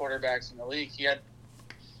best quarterbacks in the league. He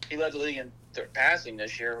led the league in passing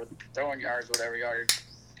this year with throwing yards, whatever yardage.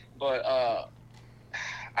 But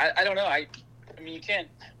I don't know. I mean, you can't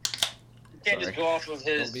just go off of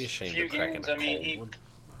his few games. I mean, he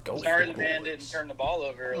started the man didn't turn the ball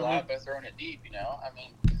over a lot by throwing it deep. I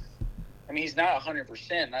mean, I mean, he's not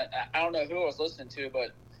 100%. I don't know who I was listening to,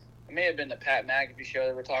 but it may have been the Pat McAfee show.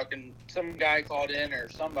 They were talking. Some guy called in, or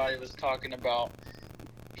somebody was talking about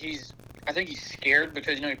I think he's scared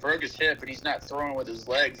because he broke his hip, but he's not throwing with his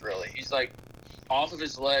legs really. He's like off of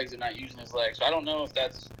his legs and not using his legs. So I don't know if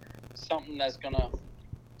that's something that's gonna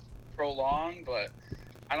prolong, but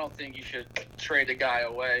I don't think you should trade a guy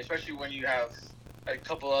away, especially when you have a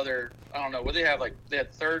couple other. I don't know what they have. Like they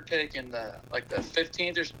had third pick in the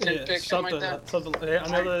 15th or 10th pick, something like that. I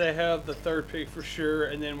know that they have the third pick for sure,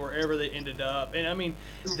 and then wherever they ended up. And I mean,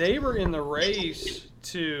 they were in the race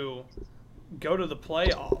to go to the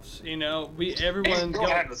playoffs. Everyone still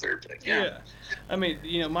had the third pick. Yeah. I mean,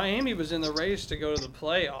 Miami was in the race to go to the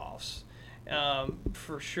playoffs,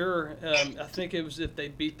 for sure. I think it was if they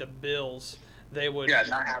beat the Bills, they would. Yeah,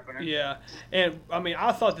 not happening. Yeah, and I mean,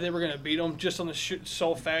 I thought that they were going to beat them just on the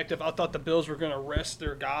sole fact of I thought the Bills were going to rest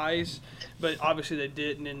their guys, but obviously they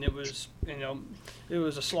didn't, and it was it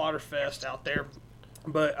was a slaughter fest out there.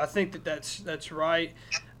 But I think that's right.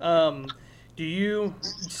 Do you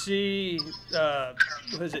see, is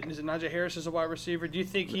it Najee Harris as a wide receiver? Do you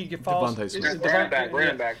think he falls? Devontae Smith.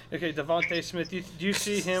 Running back. Okay, Devontae Smith. Do you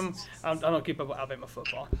see him? I don't keep up with Alabama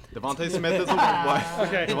football. Devontae Smith is a wide.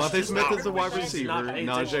 Okay. Devontae Smith is a wide receiver. Not paying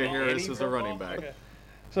attention Najee to Harris any is a running back. Okay.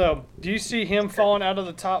 So, do you see him falling out of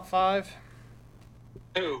the top 5?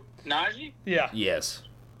 Who? Najee? Yeah. Yes.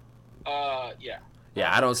 Yeah.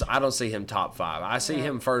 Yeah, I don't see him top 5. I see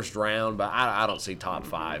him first round, but I don't see top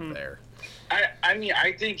 5 there. I mean,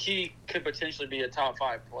 I think he could potentially be a top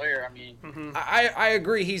 5 player. I mean, I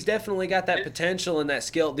agree. He's definitely got that potential and that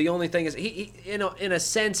skill. The only thing is, he in a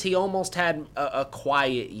sense, he almost had a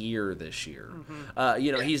quiet year this year.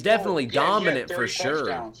 He's definitely dominant he had 30 for sure.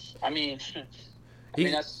 touchdowns. I mean,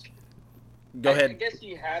 that's. Go ahead. I guess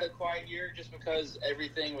he had a quiet year just because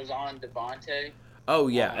everything was on Devontae. Oh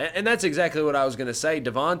yeah, and that's exactly what I was going to say.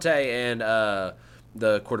 Devontae and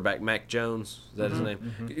the quarterback Mac Jones, is that his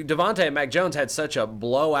name? Devontae and Mac Jones had such a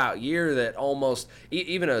blowout year that almost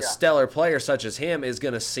even a stellar player such as him is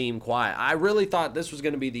going to seem quiet. I really thought this was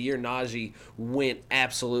going to be the year Najee went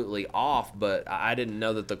absolutely off, but I didn't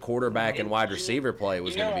know that the quarterback and wide receiver play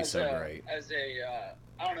was going to be so great.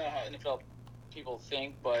 I don't know how NFL people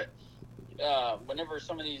think, but whenever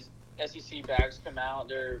some of these SEC backs come out,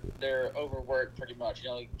 they're overworked pretty much.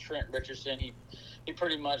 Like Trent Richardson, he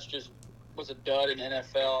pretty much just was a dud in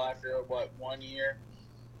NFL after 1 year,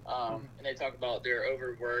 and they talk about they're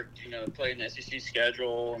overworked. Playing the SEC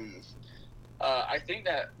schedule, and I think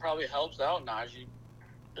that probably helps out Najee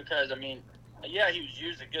because I mean, yeah, he was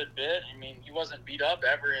used a good bit. I mean, he wasn't beat up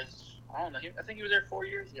ever. I don't know. I think he was there 4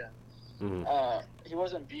 years. Yeah, he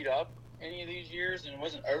wasn't beat up any of these years and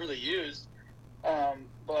wasn't overly used.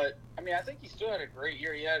 But I mean, I think he still had a great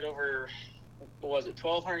year. He had over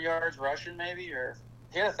 1,200 yards rushing, maybe, or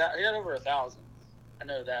he had over 1,000. I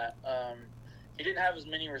know that. He didn't have as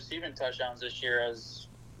many receiving touchdowns this year as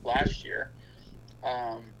last year.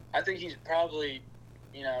 I think he's probably,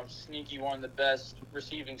 sneaky one of the best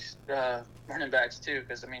receiving running backs too,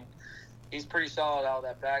 because I mean, he's pretty solid out of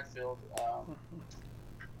that backfield.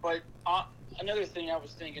 But another thing I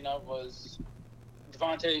was thinking of was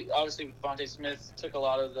Devontae Smith took a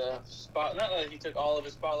lot of the spot. Not that he took all of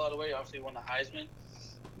his spotlight away. Obviously, he won the Heisman.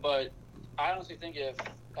 But I honestly think if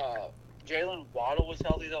Jalen Waddle was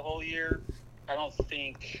healthy the whole year, I don't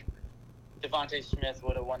think Devontae Smith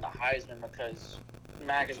would have won the Heisman because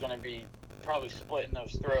Mac is going to be probably splitting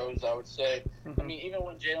those throws, I would say. I mean, even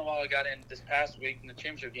when Jalen Waddle got in this past week in the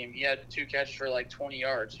championship game, he had 2 catches for like 20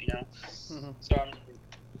 yards, So I mean,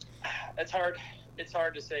 it's hard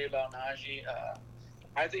to say about Najee.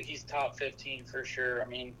 I think he's top 15 for sure. I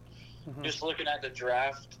mean, just looking at the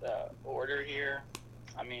draft order here,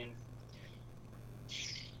 I mean,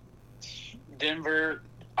 Denver,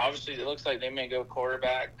 obviously, it looks like they may go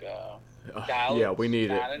quarterback. Dallas, yeah, we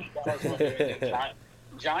need it.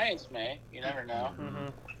 Giants may. You never know.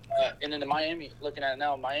 And then the Miami, looking at it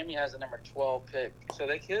now, Miami has the number 12 pick. So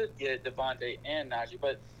they could get Devontae and Najee,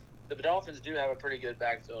 but the Dolphins do have a pretty good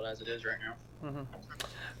backfield as it is right now.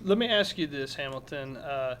 Let me ask you this, Hamilton.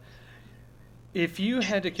 If you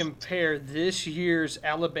had to compare this year's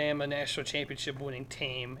Alabama National Championship winning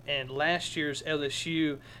team and last year's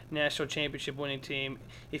LSU National Championship winning team,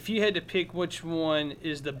 if you had to pick which one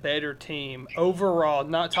is the better team overall,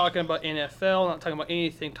 not talking about NFL, not talking about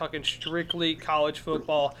anything, talking strictly college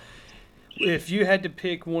football, if you had to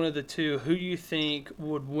pick one of the two, who do you think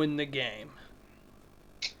would win the game?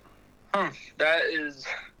 That is,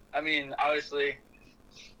 I mean, obviously,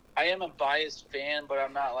 I am a biased fan, but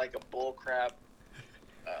I'm not like a bullcrap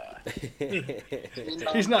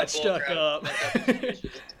He's not stuck up.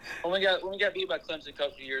 When we got beat by Clemson a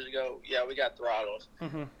couple of years ago, yeah, we got throttled.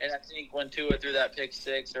 Mm-hmm. And I think when Tua threw that pick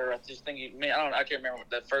six, or I just think I can't remember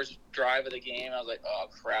the first drive of the game. I was like, oh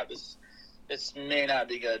crap, this may not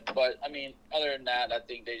be good. But I mean, other than that, I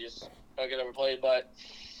think they just get overplayed. But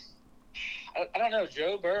I don't know.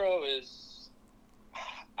 Joe Burrow is.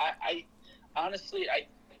 I honestly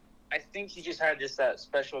I think he just had that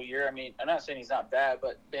special year. I mean, I'm not saying he's not bad,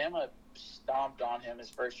 but Bama stomped on him his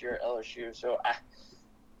first year at LSU. So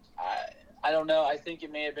I don't know. I think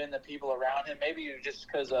it may have been the people around him. Maybe just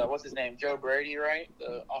because what's his name, Joe Brady, right,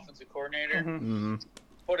 the offensive coordinator, Mm-hmm.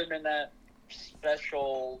 put him in that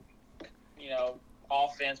special,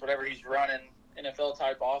 offense, whatever he's running, NFL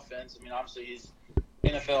type offense. I mean, obviously he's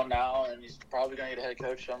NFL now, and he's probably going to get a head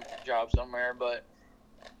coach job somewhere. But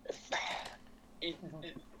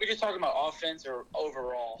we're just talking about offense or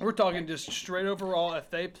overall. We're talking just straight overall. If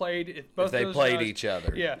they played, if they those played guys, each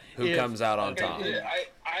other, yeah, who comes out on top?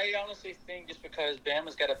 I honestly think just because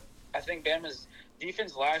I think Bama's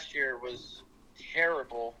defense last year was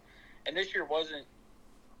terrible, and this year wasn't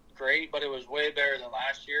great, but it was way better than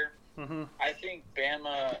last year. Mm-hmm. I think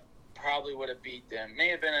Bama probably would have beat them. It may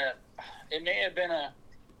have been a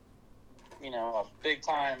big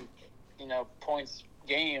time, points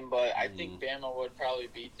game, but I think Bama would probably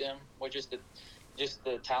beat them with just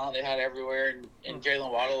the talent they had everywhere, and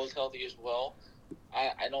Jalen Waddle was healthy as well.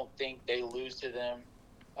 I don't think they lose to them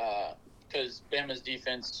because Bama's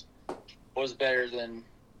defense was better than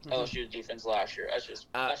LSU's defense last year. That's just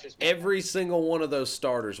every single one of those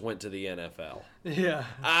starters went to the NFL. Yeah,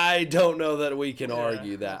 I don't know that we can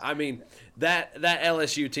argue that. I mean, that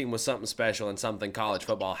LSU team was something special and something college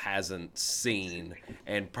football hasn't seen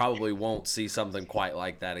and probably won't see something quite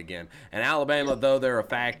like that again. And Alabama, though they're a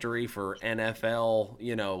factory for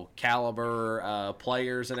NFL, caliber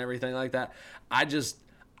players and everything like that,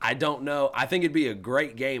 I don't know. I think it'd be a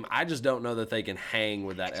great game. I just don't know that they can hang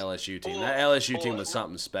with that LSU team. That LSU team was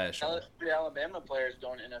something special. The Alabama players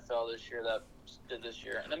going NFL this year that did this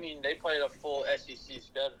year. And I mean, they played a full SEC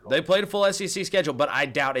schedule. They played a full SEC schedule, but I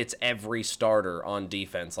doubt it's every starter on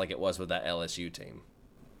defense like it was with that LSU team.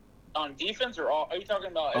 On defense or are you talking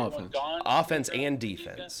about everyone gone? Offense and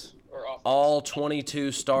defense. Or offense? All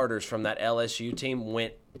 22 starters from that LSU team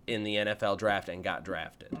went in the NFL draft and got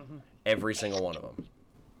drafted. Every single one of them.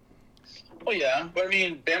 Well, yeah, but I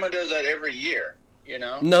mean, Bama does that every year,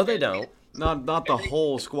 No, they don't. Not the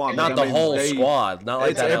whole squad. Not the whole squad. Not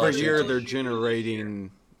like it's that every LSU year team. they're generating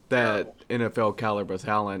that NFL caliber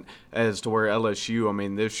talent as to where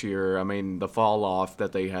LSU, this year, the fall off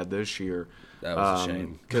that they had this year. That was a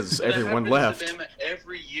shame. Because That everyone happens to left. Bama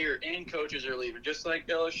every year, and coaches are leaving, just like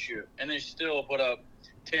LSU, and they still put up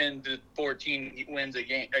 10 to 14 wins a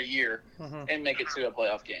year and make it to a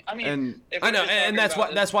playoff game. I mean, And if I know, we're just and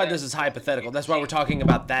talking that's why about this is hypothetical. That's why we're talking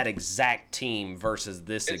about that exact team versus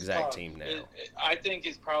this it's exact tough. team now. I think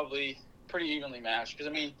it's probably pretty evenly matched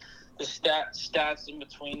because the stats in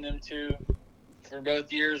between them two for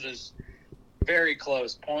both years is very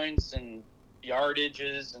close. Points and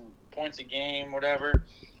yardages and points a game, whatever.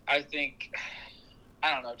 I think,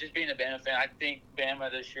 I don't know, just being a Bama fan, I think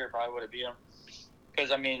Bama this year probably would have beat them. Because,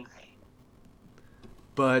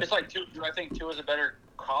 But it's like I think Tua's a better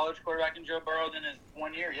college quarterback than Joe Burrow than his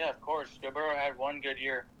 1 year. Yeah, of course. Joe Burrow had one good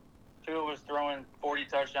year. Tua was throwing 40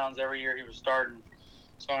 touchdowns every year he was starting.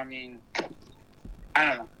 So, I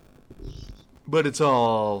don't know. But it's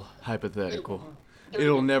all hypothetical.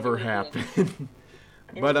 It'll never happen.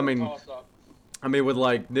 But with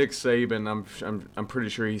like Nick Saban, I'm pretty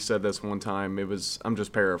sure he said this one time. I'm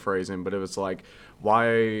just paraphrasing, but it was like,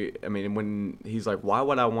 when he's like, why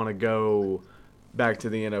would I want to go back to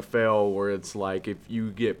the NFL where it's like if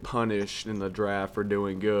you get punished in the draft for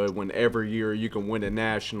doing good when every year you can win a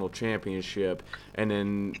national championship and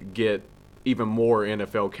then get even more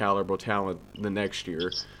NFL caliber talent the next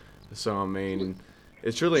year. So,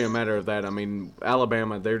 it's really a matter of that.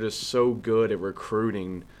 Alabama, they're just so good at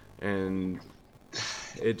recruiting, and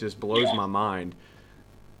it just blows my mind.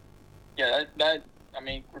 Yeah,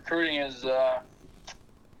 recruiting is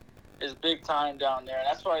big time down there. And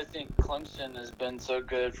that's why I think Clemson has been so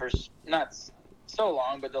good for not so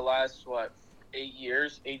long, but the last, 8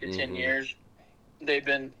 to 10 years. They've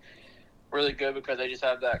been really good because they just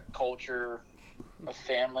have that culture of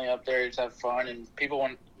family up there. Just have fun, and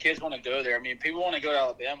kids want to go there. People want to go to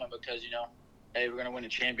Alabama because, hey, we're going to win a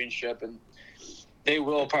championship, and they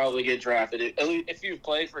will probably get drafted. At least if you've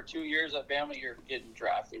played for 2 years at Bama, you're getting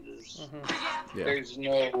drafted. There's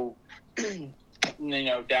no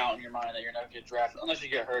doubt in your mind that you're not going to get drafted unless you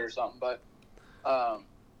get hurt or something. But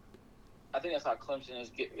I think that's how Clemson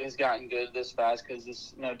has gotten good this fast because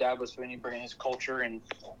this, Dabo Swinney bringing his culture and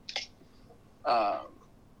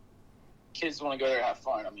kids want to go there and have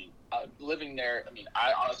fun. I mean, living there. I mean,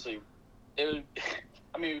 I honestly, it would.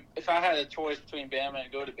 I mean, if I had a choice between Bama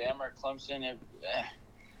and go to Bama or Clemson,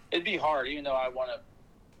 it'd be hard. Even though I want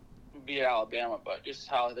to be at Alabama, but just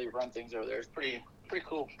how they run things over there is pretty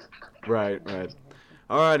cool. Right.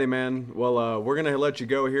 Alrighty, man. Well, we're gonna let you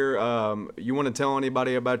go here. You want to tell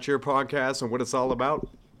anybody about your podcast and what it's all about?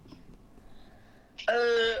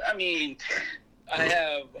 I mean, I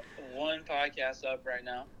have one podcast up right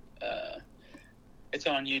now. It's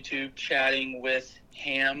on YouTube, Chatting with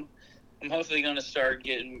Ham. I'm hopefully going to start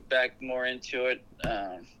getting back more into it.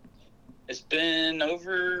 It's been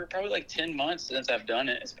over probably like 10 months since I've done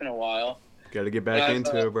it. It's been a while. Got to get back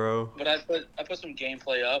into it, bro. But I put some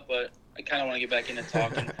gameplay up, but I kind of want to get back into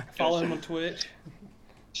talking. Follow him on Twitch.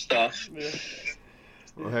 Stuff. Yeah.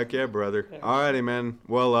 Well, heck yeah, brother. Alrighty, man.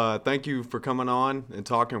 Well, thank you for coming on and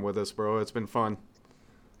talking with us, bro. It's been fun.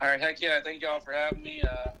 All right, heck yeah. Thank y'all for having me.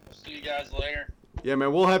 See you guys later. Yeah,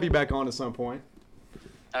 man. We'll have you back on at some point.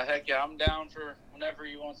 Heck yeah. I'm down for whenever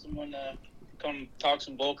you want someone to come talk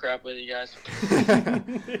some bull crap with you guys.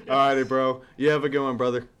 Alrighty, bro. You have a good one,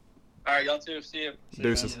 brother. All right, y'all too. See you.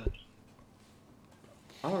 Deuces.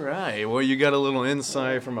 All right. Well, you got a little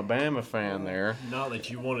insight from a Bama fan there. Not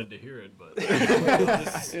that you wanted to hear it, but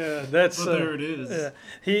Yeah, that's but there it is.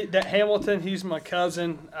 Yeah, Hamilton. He's my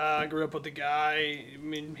cousin. I grew up with the guy. I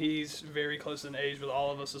mean, he's very close in age with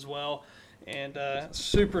all of us as well, and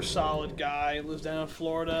super solid guy. Lives down in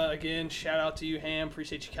Florida. Again, shout out to you, Ham.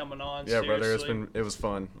 Appreciate you coming on. Yeah, brother. Seriously. It was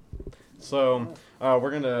fun. So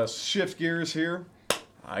we're gonna shift gears here.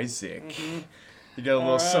 Isaac, you got a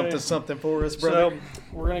little Alrighty. something for us, brother? So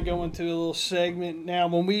we're gonna go into a little segment now.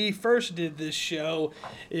 When we first did this show,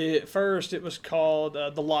 it was called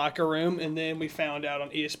The Locker Room, and then we found out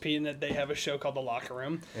on ESPN that they have a show called The Locker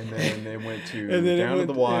Room. And then they went to And then it Down to went-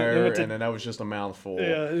 the Wire, went to- and then that was just a mouthful.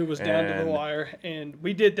 Yeah, it was Down to And- the Wire, and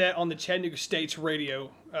we did that on the Chattanooga State's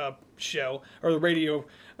radio show, or the radio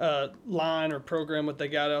line or program that they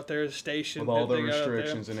got out there, the station. With all that the they got out there.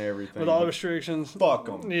 restrictions and everything. With all the restrictions. Fuck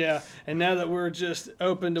 'em. Yeah, and now that we're just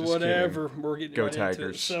open to Just whatever, we're getting Go right into it.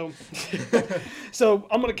 Tigers. So, so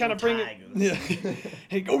I'm gonna kind of bring it. Yeah.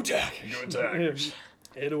 Hey, go Tigers! Go Tigers.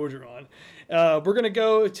 Ed Orgeron. We're gonna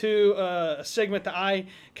go to a segment that I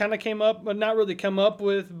kind of came up, but not really come up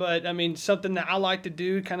with, but I mean something that I like to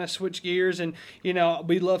do, kind of switch gears, and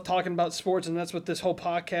we love talking about sports, and that's what this whole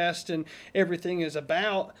podcast and everything is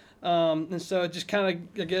about. And so it just kind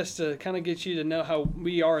of, I guess, to kind of get you to know how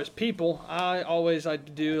we are as people, I always like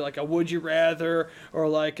to do like a would you rather or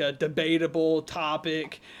like a debatable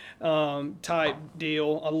topic type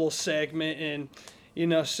deal, a little segment, and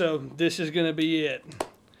so this is gonna be it.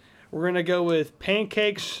 We're gonna go with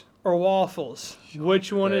pancakes or waffles.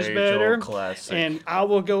 Which one is Age-old better? classic. And I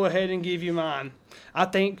will go ahead and give you mine. I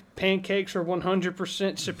think pancakes are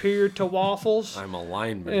 100% superior to waffles. I'm a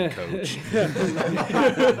lineman coach.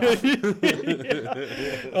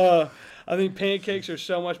 I think pancakes are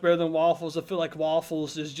so much better than waffles. I feel like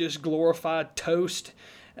waffles is just glorified toast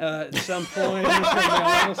at some point. I'm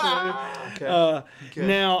just gonna be honest with you.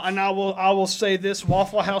 Now, and I will say this: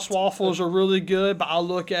 Waffle House waffles are really good, but I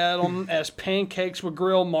look at them as pancakes with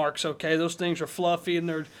grill marks. Okay, those things are fluffy and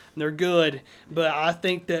they're good, but I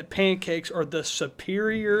think that pancakes are the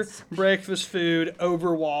superior breakfast food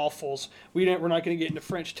over waffles. We're not going to get into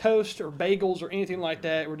French toast or bagels or anything like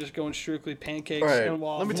that. We're just going strictly pancakes All right, and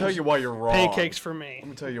waffles. let me tell you why you're wrong. Pancakes for me. Let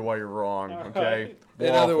me tell you why you're wrong, okay? In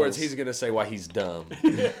other words, Waffles. he's gonna say why he's dumb.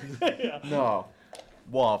 No.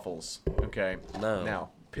 Waffles, okay? No. Now,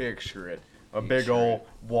 picture it. A big old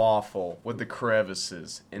waffle with the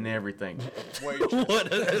crevices and everything. Wait,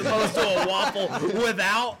 What as opposed to a waffle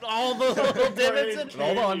without all the little divots in it?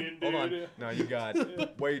 hold on. Now you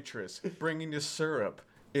got waitress bringing the syrup.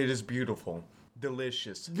 It is beautiful,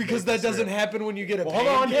 delicious. Because Make that the doesn't syrup. happen when you get a Hold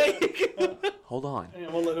on. pancake. Hold on.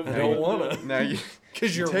 And we'll let them Now go. you- wanna. Now you,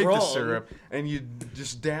 'Cause you you're take wrong. the syrup and you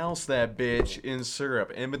just douse that bitch in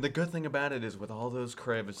syrup. And but the good thing about it is with all those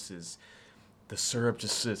crevices, the syrup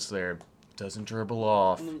just sits there, doesn't dribble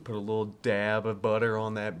off. Put a little dab of butter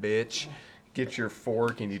on that bitch. Get your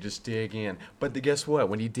fork and you just dig in. But guess what?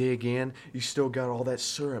 When you dig in, you still got all that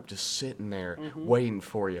syrup just sitting there waiting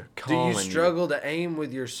for you. Do Calling you struggle to aim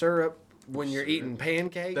with your syrup when you're eating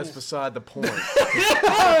pancakes? That's beside the point.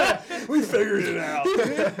 We figured it out.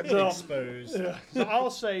 So, Exposed. so I'll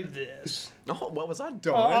say this. Oh, what was I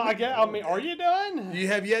doing? I mean, are you done? You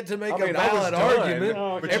have yet to make I mean, a I was valid done, argument.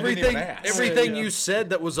 Oh, okay. but you didn't even ask. Everything Yeah. you said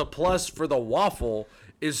that was a plus for the waffle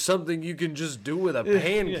is something you can just do with a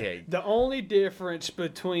pancake. The only difference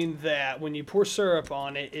between that, when you pour syrup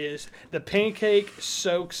on it, is the pancake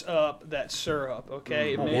soaks up that syrup.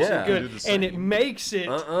 Okay, it makes yeah. it Do good, the same. and it makes it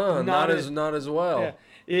Not as well.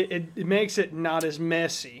 Yeah, it makes it not as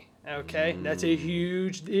messy. Okay, that's a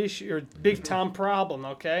huge issue or big time problem.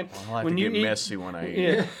 Okay, I like to get messy when I eat.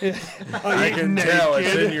 Yeah, I can tell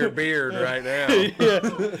it's in your beard right now.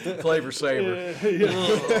 Flavor saver.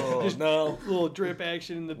 Oh, no. little drip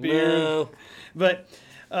action in the beer. No. But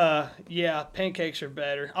yeah, pancakes are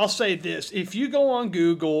better. I'll say this: if you go on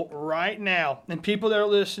Google right now, and people that are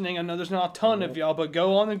listening, I know there's not a ton of y'all, but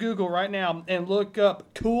go on the Google right now and look up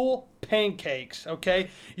cool pancakes. Okay,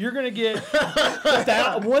 you're gonna get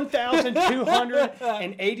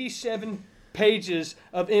 1,287 pages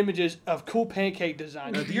of images of cool pancake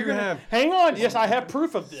designs. Do you have? Hang on, yes, I have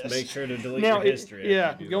proof of this. Make sure to delete Now, your history. yeah,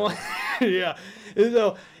 after you do go that. on. Yeah.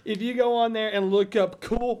 So if you go on there and look up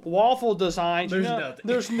cool waffle designs, There's you know, nothing.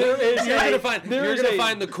 There's no. You're gonna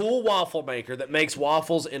find the cool waffle maker that makes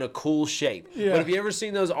waffles in a cool shape. Yeah. But have you ever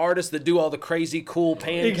seen those artists that do all the crazy cool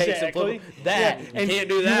pancakes? Exactly. And that Yeah. you can't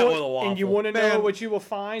do that with a waffle. And you want to know Man, what you will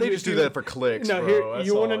find? They if just do you- that for clicks, No, bro. here That's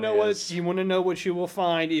you want to all know it what is. you want to know what you will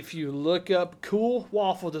find if you look up cool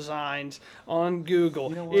waffle designs on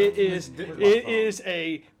Google. It is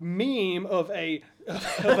a meme of an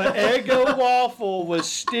Eggo waffle with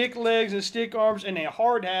stick legs and stick arms and a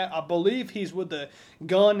hard hat. I believe he's with a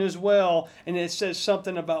gun as well, and it says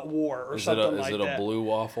something about war or something like that. Is it a blue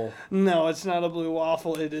waffle? No, it's not a blue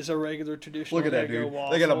waffle. It is a regular traditional Look at that, Eggo dude.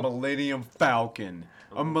 waffle. They got a Millennium Falcon.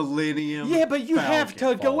 A Millennium. Yeah, but you have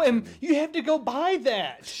to go Falcon. and you have to go buy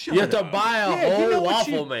that. You have to buy a Yeah, you whole know what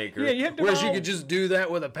waffle you- maker. yeah, you have to whereas buy- you could just do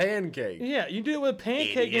that with a pancake. Yeah, you do it with a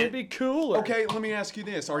pancake and it'd be cooler. Okay, let me ask you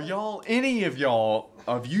this: are any of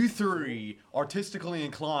you three, artistically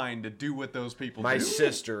inclined to do what those people My do?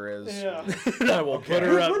 sister is. Yeah. I will put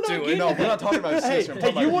her up to it. No, we're not talking about Hey, sister. I'm hey,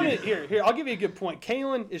 talking you about want to here? I'll give you a good point.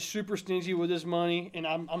 Kalen is super stingy with his money, and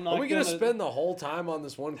I'm not. Are we gonna spend the whole time on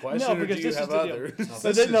this one question, No, or do because you this is have the others?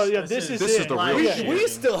 But this is this is it. the real Yeah. shit. We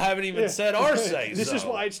still haven't even said our say. This is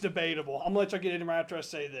why it's debatable. I'm gonna let y'all get in right after I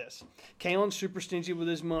say this. Kalen's super stingy with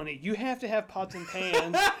his money. You have to have pots and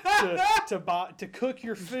pans to cook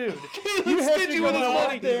your food. You have to stingy go with his out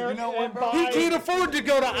money. there You know what, and bro? buy. He can't afford to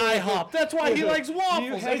go to IHOP. That's why he likes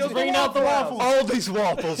waffles. have He goes to to bring out the Waffle waffles. House. All these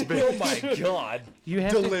waffles, Oh bitch. my god. You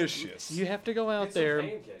have to. Delicious. You have to go out there.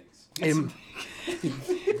 And,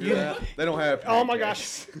 They don't have. oh my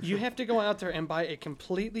pancakes. gosh! You have to go out there and buy a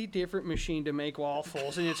completely different machine to make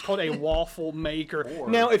waffles, and it's called a waffle maker.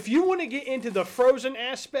 Now, if you want to get into the frozen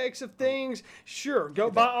aspects of things, sure, go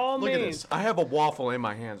by all Look at means. this. I have a waffle in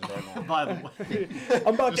my hands right now. By the way,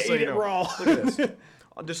 I'm about Just to so eat you it know. raw. Look at this.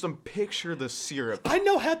 Just picture the syrup. I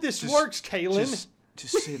know how this works, Kaylin.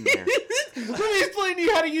 Just sitting there. Let me explain to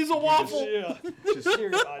you how to use a waffle. Yeah. Just, Dear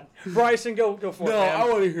God. Bryson, go for No, it. man. I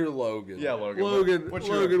want to hear Logan. Yeah, Logan. Logan, What's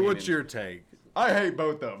your Logan, what's opinion? your take? I hate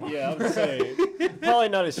both of them. yeah, I would say probably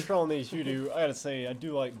not as strongly as you do. I gotta say I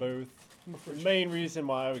do like both. The main reason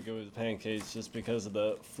why I would go with pancakes is just because of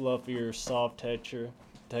the fluffier, soft texture.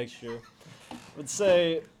 I would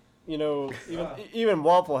say, you know, even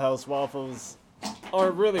Waffle House waffles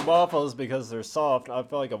aren't really waffles because they're soft. I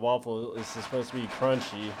feel like a waffle is supposed to be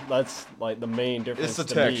crunchy. That's like the main difference. the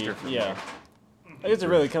to texture me. for me. Yeah. I guess it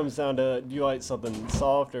really comes down to do you like something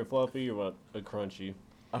soft or fluffy or what? But crunchy.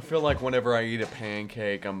 I feel like whenever I eat a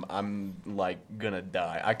pancake, I'm like gonna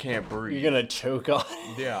die. I can't breathe. You're gonna choke on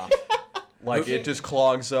it. Yeah. Like it just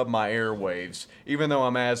clogs up my airwaves. Even though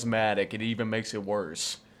I'm asthmatic, it even makes it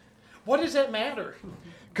worse. What does that matter?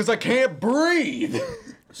 Cause I can't breathe.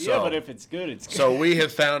 Yeah, but if it's good, it's good. So we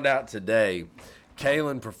have found out today,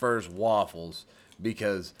 Kalen prefers waffles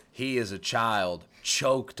because he as a child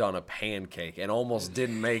choked on a pancake and almost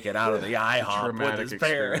didn't make it out of the IHOP with Traumatic his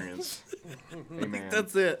parents. experience. Amen.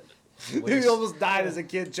 That's it. He almost died as a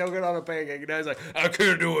kid choking on a pancake, and now he's like, I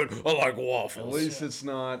can't do it. I like At waffles. least it's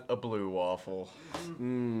not a blue waffle.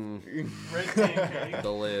 Red pancake.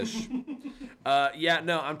 Delish. Yeah,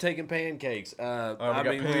 no, I'm taking pancakes. We got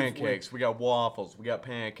pancakes. We got waffles. We got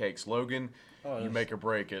pancakes. Logan, you make or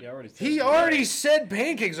break it. Yeah, I already said He that. already said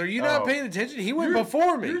pancakes. Are you not Oh. paying attention? He went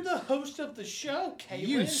before me. You're the host of the show, Kaylin.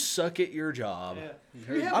 You suck at your job. Yeah.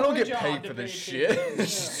 You have I don't one get job paid to for this pay attention.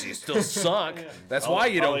 shit. You still suck. That's why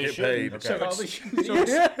you don't Probably get shouldn't. paid.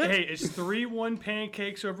 Okay. Hey, it's 3-1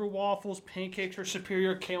 pancakes over waffles. Pancakes are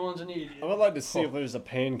superior. Kalen's an idiot. I would like to see if there's a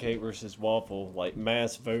pancake versus waffle, like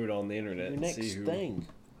mass vote on the internet. and see who,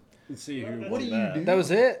 See who What won do you that. That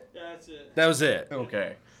was it? That's it. That was it.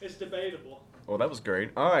 Okay. It's debatable. Well, that was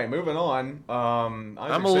great. All right, moving on. I'm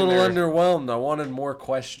a little underwhelmed. I wanted more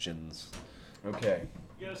questions. Okay.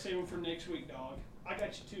 You gotta save them for next week, dog. I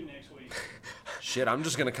got you 2 next week. Shit, I'm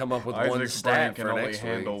just gonna come up with one Isaac's brain stat can for only next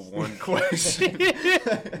handle week. one question.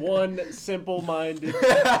 One simple-minded.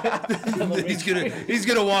 He's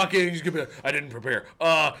gonna walk in. He's gonna be like, I didn't prepare.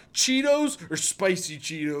 Cheetos or spicy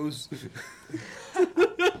Cheetos?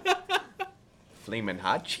 Flamin'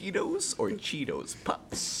 hot Cheetos or Cheetos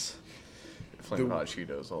puffs? Flamin' hot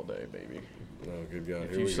Cheetos all day, baby. Oh, good God.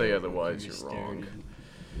 If you say otherwise, you're wrong.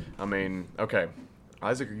 I mean, okay.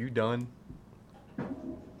 Isaac, are you done?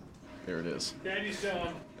 There it is. Daddy's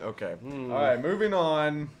done. Okay. All right, moving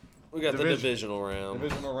on. We got the Division- divisional round.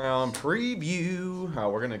 Divisional round preview.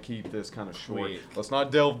 We're going to keep this kind of short. Wait. Let's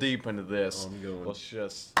not delve deep into this. I'm going. Let's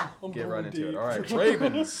just I'm get going right into it. deep. All right,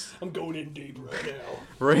 Ravens. I'm going in deep right now.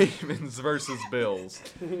 Ravens versus Bills.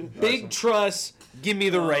 Big trust. Give me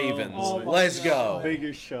the Ravens. oh my Let's God. go.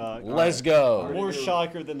 Bigger shock. Let's go. More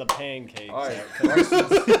shocker than the pancakes. All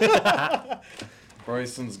right,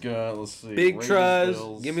 Bryson's got, let's see. Big Ravens, trust.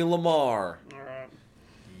 Bills. Give me Lamar. All right.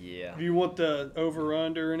 Yeah. Do you want the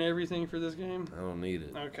over/under and everything for this game? I don't need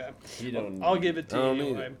it. Okay. You don't. I'll give it to I don't you need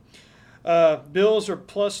anyway. Bills are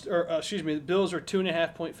the Bills are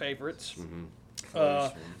 2.5-point favorites.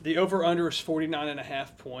 The over/under is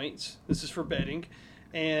 49.5 points. This is for betting.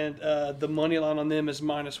 And the money line on them is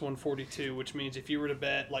 -142, which means if you were to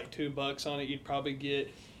bet like $2 on it, you'd probably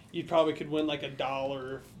could win like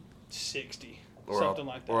 $1.60, something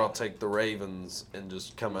like that. Or I'll take the Ravens and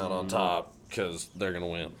just come out on top because they're gonna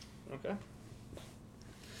win. Okay.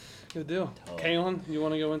 Good deal. Kalen, you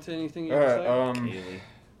want to go into anything you All want right, to say? Kaylee.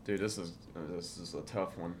 dude, this is a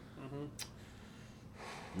tough one.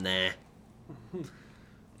 Nah.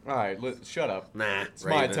 All right, shut up. Nah. It's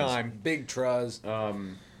my time. Big trust.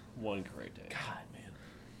 One correct answer.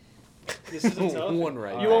 This is a tough One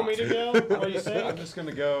right. You want me to go? What do you I'm think? just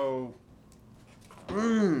gonna go. I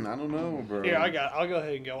don't know, bro. Here, I'll go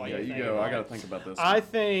ahead and go. While Yeah, you think go. about I it. gotta think about this. I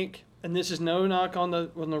think, and this is no knock on the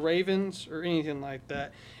Ravens or anything like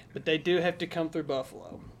that, but they do have to come through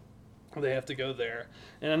Buffalo. They have to go there.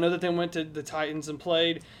 And I know that they went to the Titans and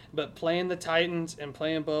played, but playing the Titans and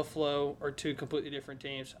playing Buffalo are two completely different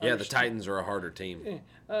teams. Yeah, the Titans are a harder team.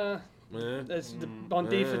 That's on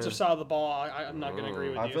defensive side of the ball. I'm not going to agree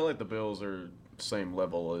with I you. feel like the Bills are same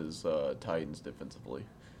level as Titans defensively.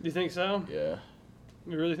 Do you think so? Yeah,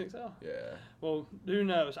 You really think so? yeah. Well, who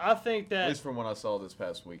knows? I think At that. least from what I saw this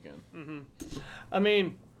past weekend. I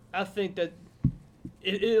mean, I think that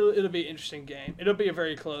it'll be an interesting game. It'll be a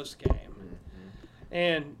very close game,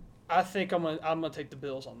 and I think I'm gonna take the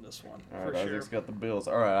Bills on this one All for right, sure. Isaac's got the Bills.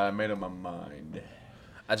 All right, I made up my mind.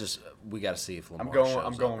 We got to see if Lamar. I'm going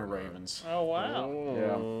shows up or not. Ravens. Oh wow!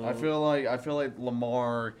 Yeah, I feel like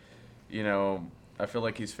Lamar, I feel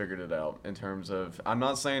like he's figured it out in terms of. I'm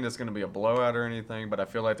not saying it's going to be a blowout or anything, but I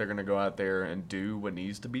feel like they're going to go out there and do what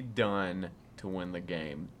needs to be done to win the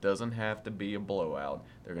game. Doesn't have to be a blowout.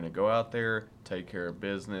 They're going to go out there, take care of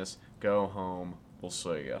business, go home. We'll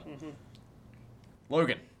see ya.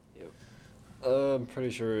 Logan. I'm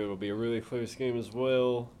pretty sure it'll be a really close game as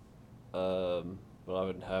well. But I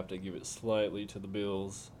would have to give it slightly to the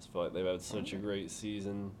Bills. I feel like they've had such a great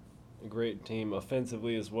season, a great team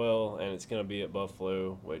offensively as well, and it's going to be at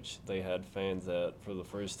Buffalo, which they had fans at for the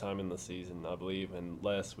first time in the season, I believe, in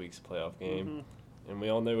last week's playoff game. And we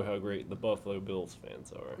all know how great the Buffalo Bills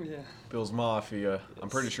fans are. Yeah. Bills Mafia. I'm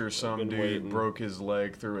pretty sure I've some been dude waiting. broke his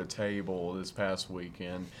leg through a table this past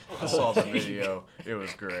weekend. I saw the video. It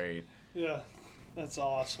was great. Yeah, that's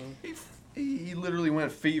awesome. He literally went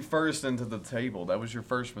feet first into the table. That was your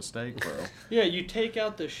first mistake, bro. Yeah, you take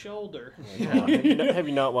out the shoulder. Have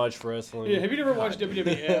you not watched wrestling? Yeah, have you never watched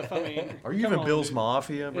WWF? I mean, Are you come even on, Bills dude.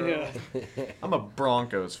 Mafia, bro? Yeah. I'm a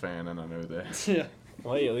Broncos fan, and I know that. Yeah.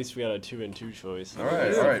 Well, hey, at least we got a 2-2 choice. All right,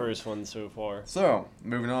 That's all the right. first one so far. So,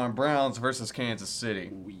 moving on. Browns versus Kansas City.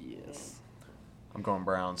 Yes. I'm going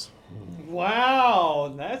Browns.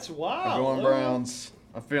 Wow, that's wow. I'm going Logan. Browns.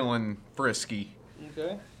 I'm feeling frisky.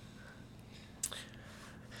 Okay.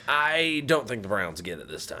 I don't think the Browns get it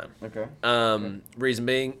this time. Okay. Reason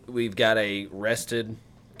being, we've got a rested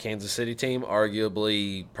Kansas City team,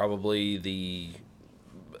 arguably probably the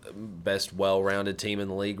best well-rounded team in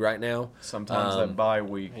the league right now. Sometimes that bye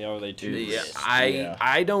week. Yeah, are they too? Yeah, risky?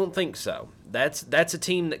 I don't think so. That's a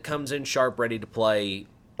team that comes in sharp, ready to play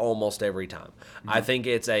almost every time. I think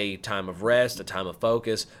it's a time of rest, a time of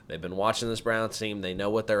focus. They've been watching this Browns team. They know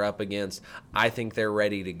what they're up against. I think they're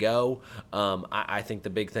ready to go. I think the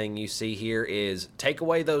big thing you see here is take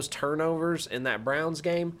away those turnovers in that Browns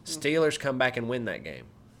game. Steelers come back and win that game.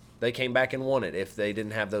 They came back and won it if they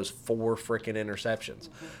didn't have those 4 freaking interceptions.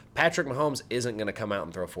 Patrick Mahomes isn't going to come out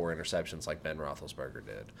and throw 4 interceptions like Ben Roethlisberger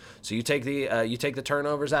did. So you take the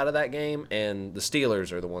turnovers out of that game, and the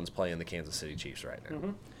Steelers are the ones playing the Kansas City Chiefs right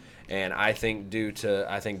now. And I think due to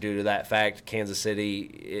that fact, Kansas City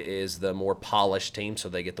is the more polished team, so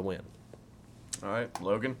they get the win. All right,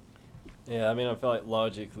 Logan. Yeah, I mean, I feel like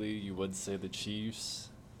logically you would say the Chiefs,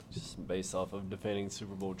 just based off of defending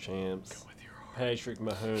Super Bowl champs. Patrick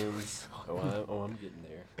Mahomes. I'm getting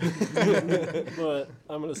there. But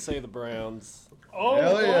I'm going to say the Browns. Oh,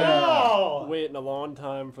 Hell yeah. wow. Waiting a long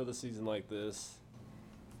time for the season like this.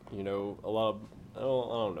 You know, I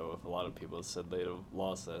don't know if a lot of people said they'd have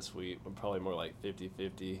lost last week, but probably more like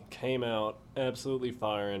 50-50. Came out absolutely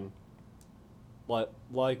firing.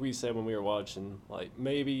 Like we said when we were watching, like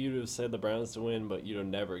maybe you'd have said the Browns to win, but you'd have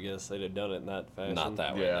never guessed they'd have done it in that fashion. Not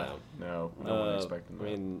that way. Yeah, no one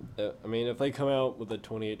expecting that. I mean, if they come out with a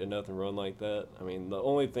 28-0 run like that, I mean, the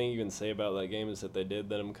only thing you can say about that game is that they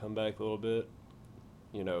did let them come back a little bit.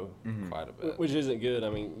 You know, Quite a bit. which isn't good. I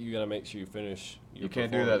mean, you got to make sure you finish. Your You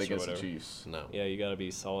can't do that performance or against the whatever. Chiefs. No. Yeah, you got to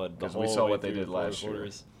be solid. Because the we whole saw way what they through did the four last year.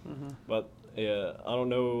 quarters. But yeah, I don't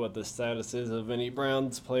know what the status is of any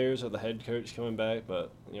Browns players or the head coach coming back,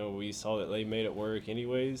 but you know we saw that they made it work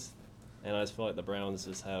anyways, and I just feel like the Browns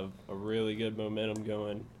just have a really good momentum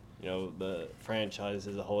going. You know, the franchise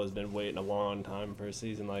as a whole has been waiting a long time for a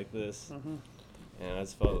season like this, and I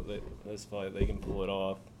just felt like they can pull it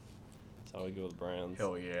off. So I would go with the Browns.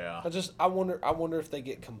 Hell yeah. I wonder if they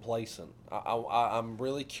get complacent. I'm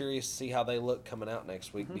really curious to see how they look coming out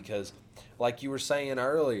next week because, like you were saying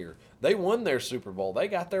earlier, they won their Super Bowl. They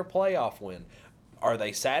got their playoff win. Are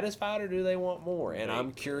they satisfied or do they want more? And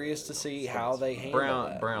I'm curious to see how they handle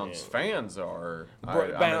that. Browns fans are. Br-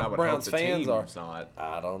 I would Browns hope the fans are. team's not.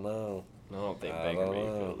 I don't know. I don't think I Baker don't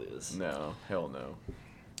know. Mayfield is. No, hell no.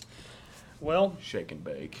 Well, Shake and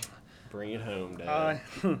bake. Bring it home, Dad.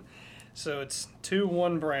 so it's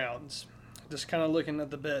 2-1 Browns. Just kind of looking at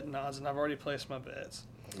the betting odds, and I've already placed my bets.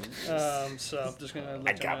 So I'm just gonna let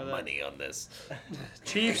I you know got that. money on this.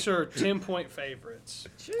 Chiefs are 10-point favorites.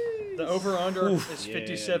 The over/under is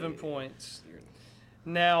 57 points.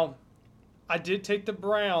 Now, I did take the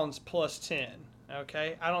Browns plus 10.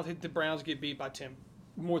 Okay, I don't think the Browns get beat by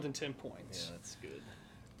more than 10 points. Yeah, that's good.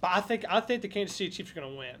 But I think the Kansas City Chiefs are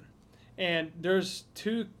going to win. And there's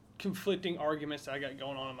two conflicting arguments that I got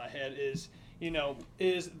going on in my head is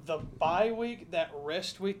the bye week, that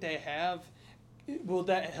rest week they have, will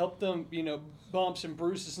that help them, bumps and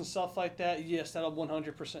bruises and stuff like that? Yes, that'll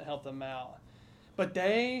 100% help them out. But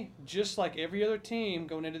they, just like every other team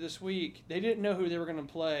going into this week, they didn't know who they were going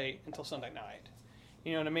to play until Sunday night.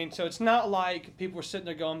 You know what I mean? So it's not like people were sitting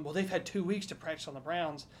there going, well, they've had 2 weeks to practice on the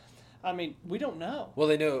Browns. I mean, we don't know. Well,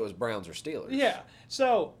 they knew it was Browns or Steelers. Yeah.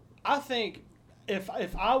 So I think if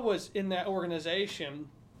I was in that organization,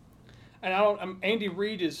 and Andy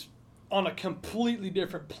Reid is on a completely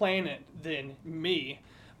different planet than me,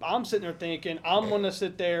 but I'm sitting there thinking I'm going to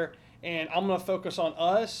sit there and I'm going to focus on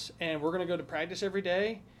us, and we're going to go to practice every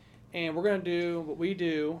day, and we're going to do what we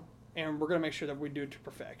do, and we're going to make sure that we do it to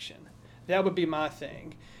perfection. That would be my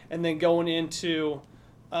thing. And then going into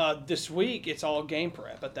this week, it's all game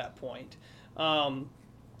prep at that point. I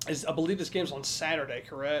believe this game's on Saturday,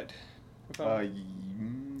 correct?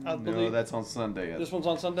 No, that's on Sunday. This one's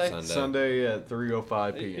on Sunday? Sunday at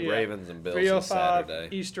 3:05 p.m. Yeah. Ravens and Bills 3:05 on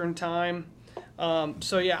Saturday. Eastern time.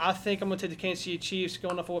 So, yeah, I think I'm going to take the Kansas City Chiefs,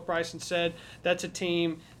 going off of what Bryson said. That's a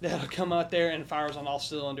team that'll come out there and fires on all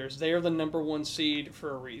cylinders. They are the number 1 seed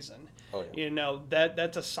for a reason. Oh, yeah.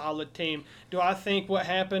 That's a solid team. Do I think what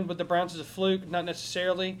happened with the Browns is a fluke? Not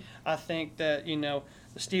necessarily. I think that,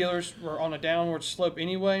 the Steelers were on a downward slope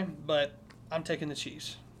anyway, but I'm taking the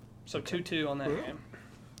Chiefs. So 2-2 on that game.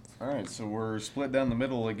 All right, so we're split down the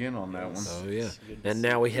middle again on that one. Oh, yeah. And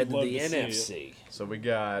now we head to Love the to see NFC. So we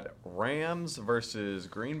got Rams versus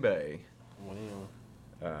Green Bay.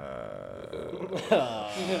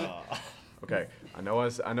 Okay, I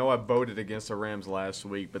know I voted against the Rams last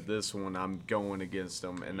week, but this one I'm going against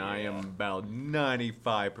them, and I am about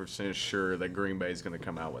 95% sure that Green Bay is going to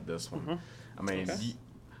come out with this one. I mean,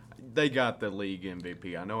 they got the league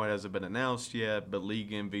MVP. I know it hasn't been announced yet, but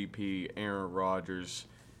league MVP Aaron Rodgers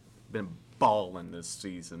been balling this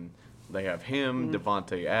season. They have him,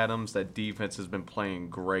 Devontae Adams. That defense has been playing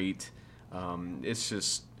great. It's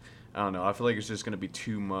just, I don't know. I feel like it's just going to be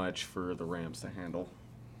too much for the Rams to handle.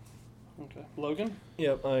 Okay. Logan?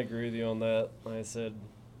 Yep, I agree with you on that. Like I said,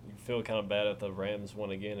 you feel kind of bad if the Rams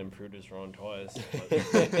won again and proved us wrong twice.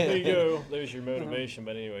 But there you go. There's your motivation.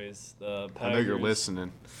 But anyways, the Packers, I know you're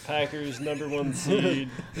listening. Packers #1 seed.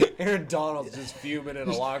 Aaron Donald's just fuming in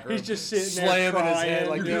a locker room. He's just sitting slamming there his head crying.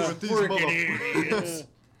 like You're these with these freaking idiots.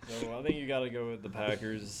 So I think you got to go with the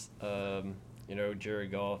Packers.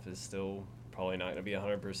 Jared Goff is still probably not going to be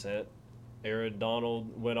 100%. Aaron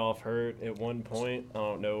Donald went off hurt at one point. I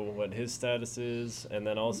don't know what his status is. And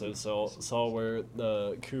then also saw where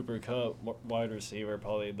the Cooper Kupp wide receiver,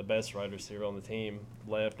 probably the best wide receiver on the team,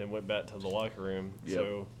 left and went back to the locker room. Yep.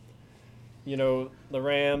 So, the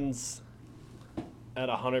Rams at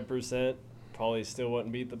 100% probably still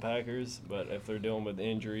wouldn't beat the Packers. But if they're dealing with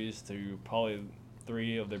injuries to probably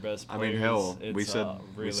 3 of their best I players, mean, hell, it's we said a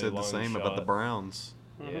really the long same shot. about the Browns.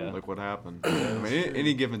 Yeah. Look what happened. I mean,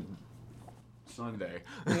 any given Sunday.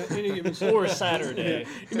 Any given Or Saturday.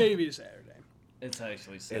 Maybe a Saturday. It's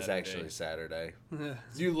actually Saturday. It's actually Saturday. Yeah.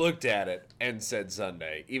 You looked at it and said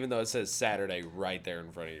Sunday, even though it says Saturday right there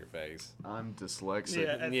in front of your face. I'm dyslexic.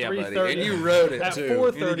 Yeah, at Yeah, buddy. 3:30. And you wrote it At too.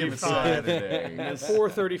 Any given 4:35. Saturday. At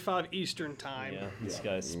 4:35 Eastern time. Yeah, this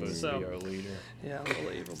guy's supposed to be our leader. Yeah,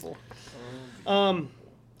 unbelievable.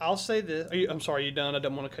 I'll say this. I'm sorry, you done? I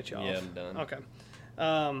don't want to cut you off. Yeah, I'm done. Okay.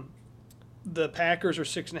 The Packers are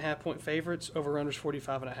 6.5-point favorites. Over/unders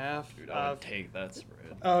 45.5. Dude, I would take that spread.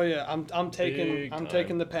 Oh yeah, I'm taking Big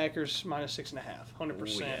time. the Packers -6.5,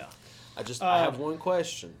 100%. Yeah. I have one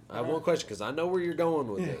question. I have one question because I know where you're going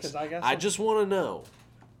with Yeah, this. 'cause I got I some. just want to know,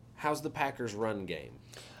 how's the Packers' run game?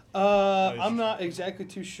 I'm not exactly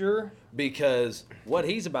too sure. Because what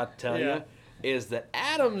he's about to tell Yeah. you is that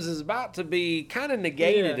Adams is about to be kind of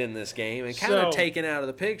negated Yeah. in this game and kind of So- taken out of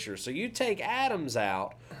the picture. So you take Adams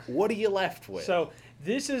out, what are you left with? So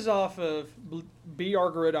this is off of BR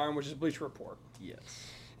Gridiron, which is Bleacher Report. Yes.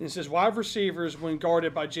 And it says wide receivers when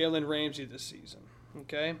guarded by Jalen Ramsey this season.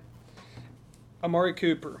 Okay. Amari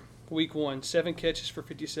Cooper, week 1, 7 catches for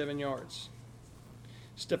 57 yards.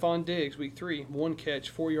 Stephon Diggs, week 3, 1 catch,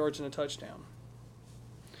 4 yards and a touchdown.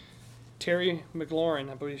 Terry McLaurin,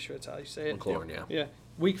 I believe that's how you say it. McLaurin, yeah. Yeah.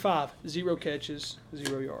 Week 5, 0 catches,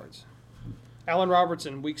 0 yards. Allen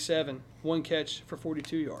Robertson, week 7, 1 catch for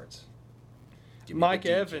 42 yards. Give me Mike the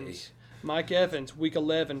DJ. Evans, week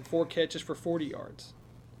 11, 4 catches for 40 yards.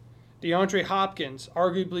 DeAndre Hopkins,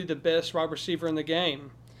 arguably the best wide receiver in the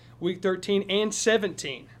game, week 13 and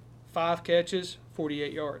 17, 5 catches,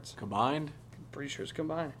 48 yards. Combined? Pretty sure it's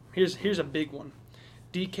combined. Here's a big one.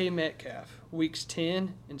 DK Metcalf, weeks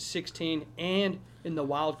 10 and 16 and in the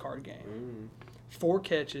wild card game. 4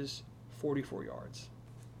 catches, 44 yards.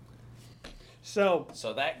 So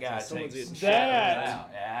So that guy someone's takes getting that- out.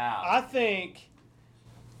 Yeah. I think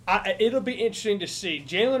it'll be interesting to see.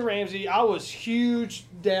 Jalen Ramsey, I was huge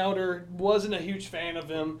doubter, wasn't a huge fan of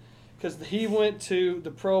him because he went to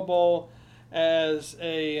the Pro Bowl as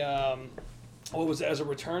a as a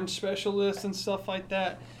return specialist and stuff like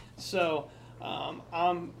that. So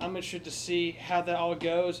I'm interested to see how that all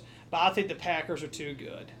goes. But I think the Packers are too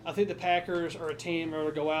good. I think the Packers are a team that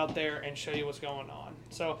will go out there and show you what's going on.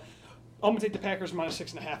 So I'm gonna take the Packers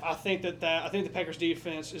 -6.5. I think the Packers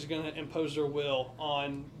defense is gonna impose their will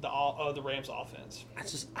on the Rams offense.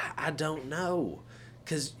 I don't know.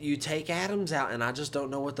 Because you take Adams out, and I just don't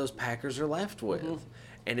know what those Packers are left with. Mm-hmm.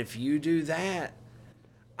 And if you do that,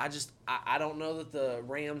 I don't know that the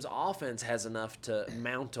Rams offense has enough to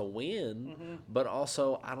mount a win, Mm-hmm. but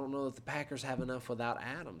also I don't know that the Packers have enough without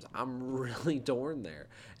Adams. I'm really torn there.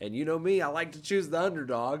 And you know me, I like to choose the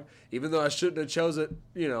underdog, even though I shouldn't have chose it,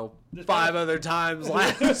 5 other times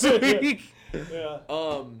last week. Yeah.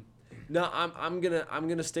 No, I'm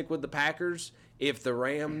gonna stick with the Packers. If the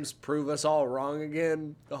Rams prove us all wrong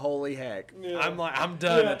again, holy heck, Yeah. I'm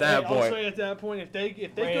done at that I'll point. say at that point, if they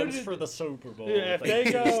go Rams to for the Super Bowl. yeah, if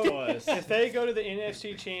they go twice. if they go to the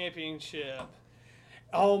NFC Championship,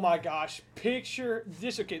 oh my gosh! Picture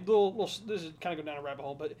this. Okay, this is kind of go down a rabbit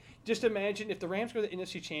hole, but just imagine if the Rams go to the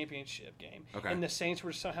NFC Championship game Okay. and the Saints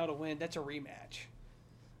were somehow to win. That's a rematch.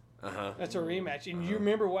 Uh-huh. That's a rematch. And you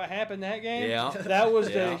remember what happened that game? Yeah. That was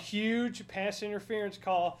Yeah. the huge pass interference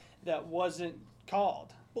call that wasn't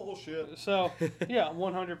called. Bullshit. So yeah,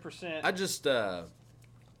 100%. I just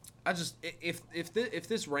if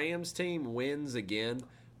this Rams team wins again,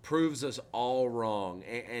 proves us all wrong,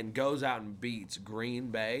 and goes out and beats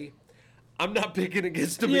Green Bay, I'm not picking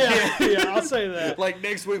against them yeah, again. yeah, I'll say that. Like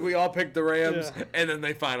next week we all pick the Rams, Yeah. and then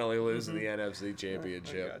they finally lose in the NFC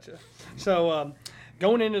Championship. Gotcha. So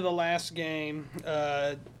going into the last game,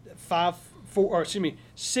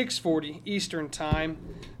 6:40 Eastern time.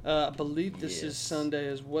 I believe this is Yes. Sunday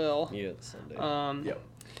as well. Yeah, it's Sunday. Yep.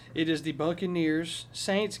 It is the Buccaneers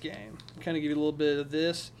Saints game. Kind of give you a little bit of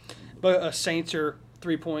this, but Saints are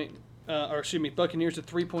Buccaneers are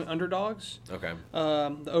 3-point underdogs. Okay.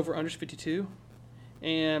 The over under is 52,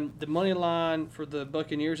 and the money line for the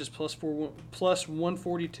Buccaneers is plus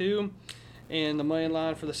 142, and the money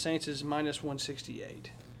line for the Saints is minus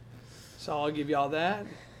 168. So I'll give you all that.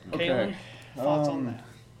 Okay. Kalen, thoughts on that?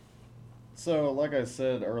 So, like I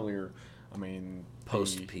said earlier, I mean,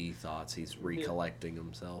 Post P thoughts. He's recollecting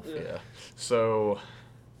himself. yeah. So,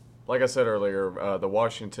 like I said earlier, the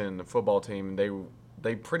Washington football team,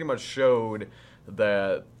 they pretty much showed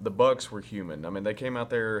that the Bucs were human. I mean, they came out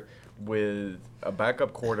there with a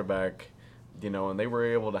backup quarterback, and they were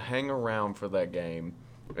able to hang around for that game.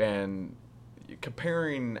 And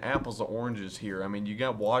comparing apples to oranges here, I mean, you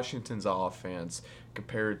got Washington's offense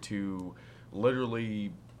compared to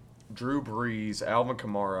literally Drew Brees, Alvin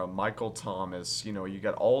Kamara, Michael Thomas. You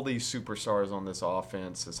got all these superstars on this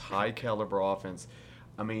offense, this high caliber offense.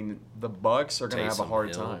 I mean, the Bucs are going to have a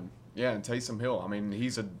hard time. Yeah, and Taysom Hill. I mean, he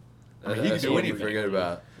can do what you anything. forget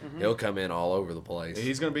about. He'll come in all over the place.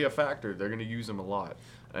 He's going to be a factor. They're going to use him a lot.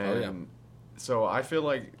 And so I feel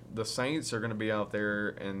like the Saints are going to be out there,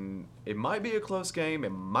 and it might be a close game.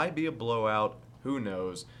 It might be a blowout. Who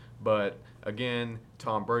knows? But, again,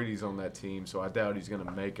 Tom Brady's on that team, so I doubt he's going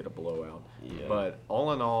to make it a blowout. Yeah. But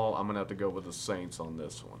all in all, I'm going to have to go with the Saints on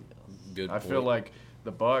this one. Good I feel like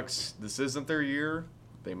the Bucs, this isn't their year.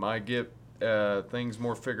 They might get things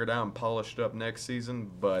more figured out and polished up next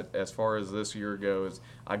season. But as far as this year goes,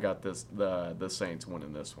 I got the Saints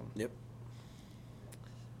winning this one. Yep.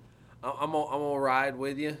 I'm gonna ride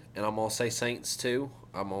with you, and I'm gonna say Saints too.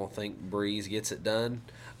 I'm gonna think Breeze gets it done.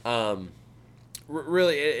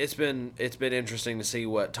 Really, it's been interesting to see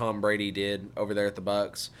what Tom Brady did over there at the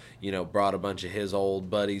Bucs. Brought a bunch of his old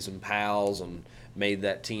buddies and pals and made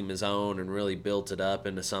that team his own, and really built it up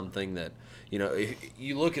into something that if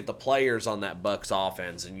you look at the players on that Bucs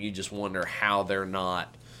offense, and you just wonder how they're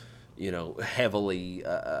not heavily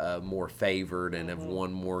more favored and have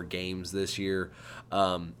won more games this year.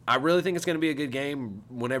 I really think it's going to be a good game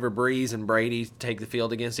whenever Breeze and Brady take the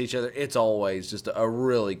field against each other. It's always just a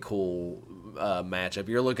really cool matchup.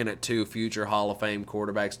 You're looking at two future Hall of Fame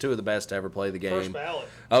quarterbacks, two of the best to ever play the game. First ballot.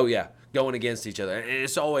 Oh, yeah, going against each other. And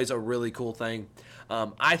it's always a really cool thing.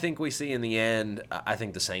 I think we see in the end, I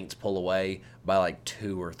think the Saints pull away by like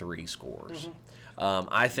 2 or 3 scores.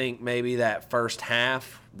 I think maybe that first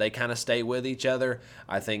half, they kind of stay with each other.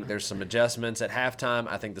 I think there's some adjustments at halftime.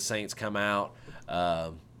 I think the Saints come out.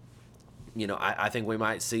 I think we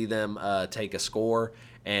might see them take a score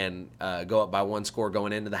and go up by 1 score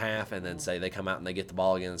going into the half, and then say they come out and they get the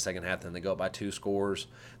ball again in the second half, then they go up by 2 scores.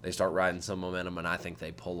 They start riding some momentum, and I think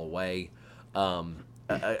they pull away.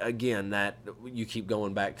 Again, that you keep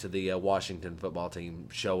going back to the Washington football team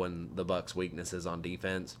showing the Bucs' weaknesses on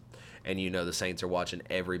defense, and the Saints are watching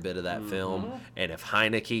every bit of that film. And if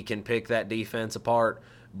Heineke can pick that defense apart,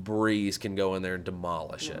 Breeze can go in there and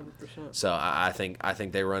demolish it. 100%. So I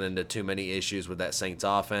think they run into too many issues with that Saints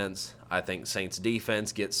offense. I think Saints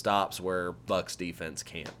defense gets stops where Bucs defense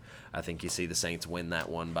can't. I think you see the Saints win that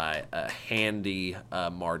one by a handy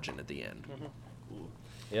margin at the end.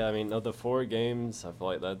 Yeah, I mean, of the 4 games, I feel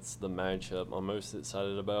like that's the matchup I'm most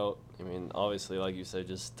excited about. I mean, obviously, like you said,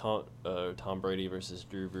 just Tom Brady versus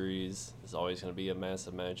Drew Brees is always going to be a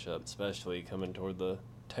massive matchup, especially coming toward the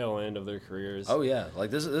tail end of their careers. Oh, yeah. Like,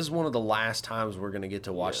 this is one of the last times we're going to get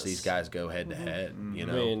to watch Yes. these guys go head-to-head, I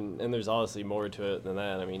mean, and there's obviously more to it than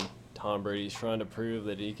that. I mean, Tom Brady's trying to prove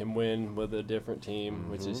that he can win with a different team,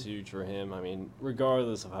 which is huge for him. I mean,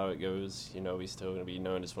 regardless of how it goes, he's still going to be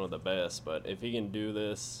known as one of the best. But if he can do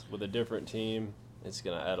this with a different team, it's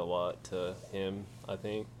going to add a lot to him, I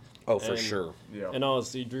think. Oh, for And- sure. Yeah. And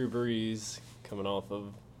honestly, Drew Brees coming off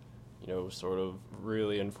of, sort of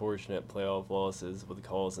really unfortunate playoff losses with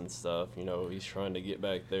calls and stuff. He's trying to get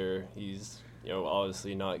back there. He's,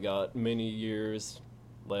 obviously not got many years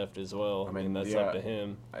left as well. I mean, that's up to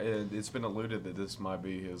him. It's been alluded that this might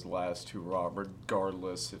be his last hurrah,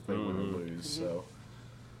 regardless if they win or lose. So,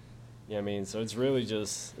 Yeah, I mean, so it's really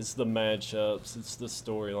just, it's the matchups, it's the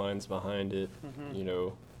storylines behind it,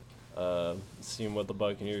 seeing what the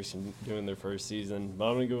Buccaneers can do in their first season. But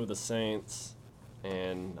I'm going to go with the Saints,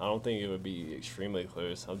 and I don't think it would be extremely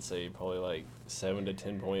close. I'd say probably like 7 to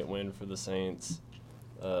 10 point win for the Saints.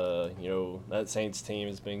 That Saints team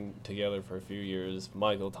has been together for a few years.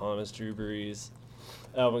 Michael Thomas, Drew Brees,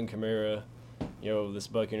 Alvin Kamara. This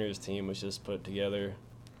Buccaneers team was just put together,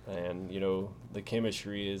 and the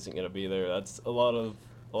chemistry isn't going to be there. That's a lot of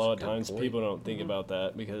good times point. people don't think about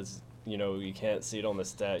that because you can't see it on the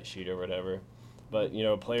stat sheet or whatever. But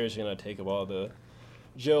players are going to take a while to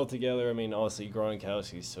gel together. I mean, obviously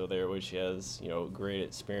Gronkowski's still there, which he has, great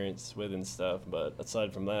experience with and stuff. But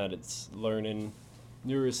aside from that, it's learning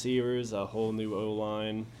new receivers, a whole new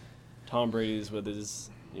O-line. Tom Brady's with his,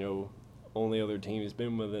 only other team he's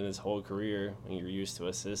been with in his whole career, and you're used to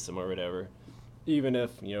a system or whatever. Even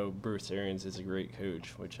if, Bruce Arians is a great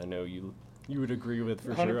coach, which I know you would agree with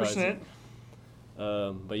for 100%. sure, Isaac.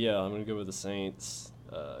 But yeah, I'm going to go with the Saints.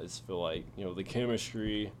 I just feel like, the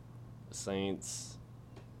chemistry, the Saints,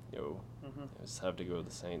 I just have to go with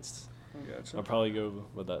the Saints. Gotcha. I'll probably go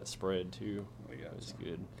with that spread too. Gotcha. It's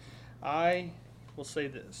good. I will say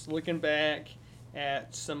this, looking back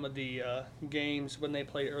at some of the games when they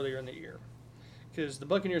played earlier in the year, because the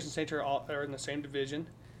Buccaneers and Saints are in the same division.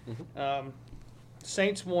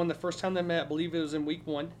 Saints won the first time they met. I believe it was in Week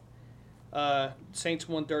 1. Saints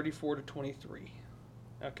won 34-23.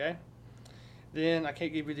 Okay. Then I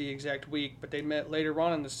can't give you the exact week, but they met later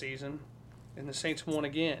on in the season, and the Saints won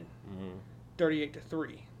again,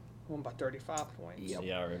 38-3, won by 35 points. Yep.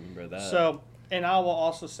 Yeah, I remember that. So, and I will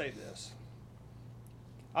also say this.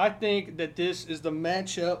 I think that this is the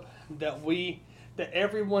matchup that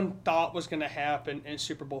everyone thought was going to happen in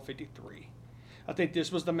Super Bowl 53. I think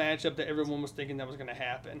this was the matchup that everyone was thinking that was going to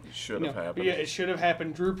happen. It should have happened. Yeah, it should have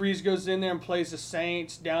happened. Drew Brees goes in there and plays the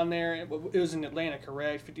Saints down there. It was in Atlanta,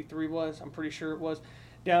 correct? 53 was. I'm pretty sure it was.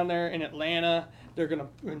 Down there in Atlanta,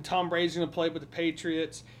 and Tom Brady's going to play with the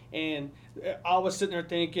Patriots. And I was sitting there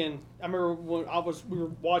thinking, I remember when we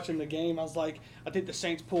were watching the game, I was like, I think the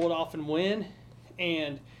Saints pull it off and win.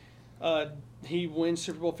 And he wins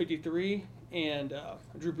Super Bowl 53. And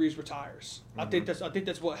Drew Brees retires. I think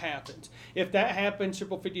that's what happens. If that happened, Super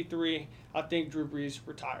Bowl 53, I think Drew Brees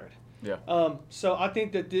retired. Yeah. So I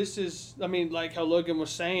think that this is, like how Logan was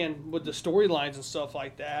saying with the storylines and stuff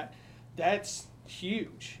like that, that's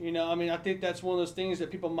huge. I think that's one of those things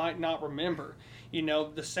that people might not remember.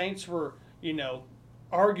 The Saints were,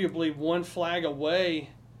 arguably one flag away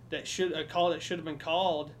a call that should have been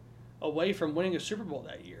called away from winning a Super Bowl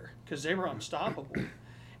that year because they were unstoppable.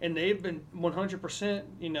 And they've been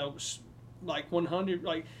 100%, like 100,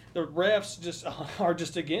 like the refs just are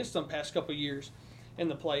just against them past couple of years in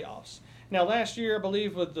the playoffs. Now, last year, I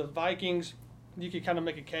believe with the Vikings, you could kind of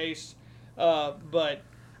make a case, but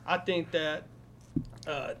I think that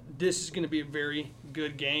this is going to be a very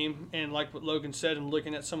good game. And like what Logan said, and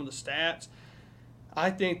looking at some of the stats, I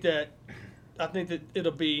think that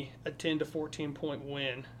it'll be a 10 to 14 point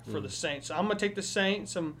win for the Saints. So I'm going to take the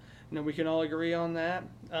Saints. We can all agree on that.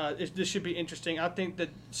 This should be interesting. I think that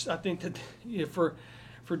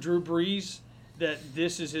for Drew Brees, that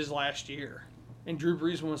this is his last year, and Drew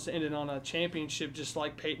Brees wants to end it on a championship, just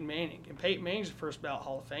like Peyton Manning. And Peyton Manning's the first ballot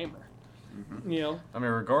Hall of Famer.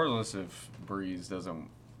 Regardless if Brees doesn't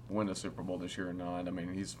win a Super Bowl this year or not,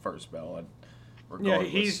 he's first ballot.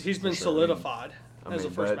 Regardless, yeah, he's been solidified as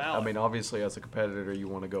a first but, ballot. Obviously, as a competitor, you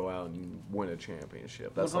want to go out and win a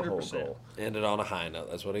championship. That's the whole 100%. goal. End it on a high note.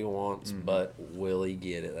 That's what he wants, but will he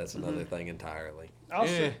get it? That's another thing entirely. I'll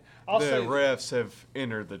The say refs have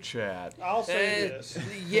entered the chat. I'll say this.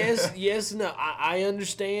 Yes, no. I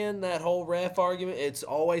understand that whole ref argument. It's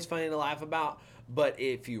always funny to laugh about. But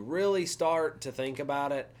if you really start to think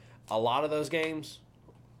about it, a lot of those games,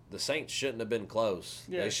 the Saints shouldn't have been close.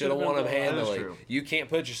 Yeah, they it should have won them been close. That is handily. true. You can't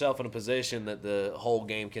put yourself in a position that the whole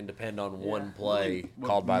game can depend on one play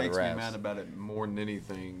called by the refs. What makes me mad about it more than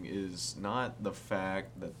anything is not the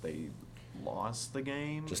fact that they lost the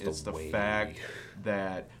game. Just it's the the way. fact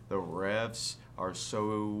that the refs are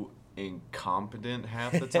so incompetent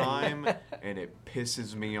half the time, and it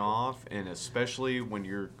pisses me off. And especially when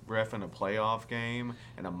you're reffing a playoff game,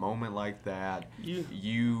 and a moment like that,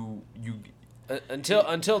 you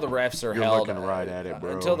Until the refs are You're held looking right at it,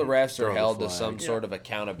 bro. Until the refs are Throw the held to flag. some sort of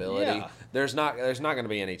accountability, Yeah. there's not going to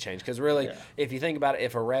be any change. Because really, if you think about it,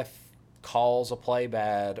 if a ref calls a play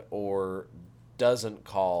bad or doesn't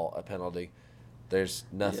call a penalty, there's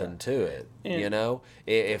nothing to it. And-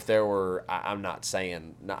 If there were, I'm not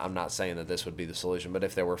saying that this would be the solution, but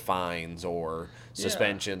if there were fines or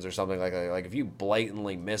suspensions or something like that, like if you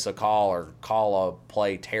blatantly miss a call or call a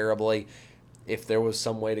play terribly, if there was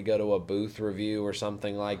some way to go to a booth review or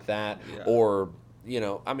something like that, or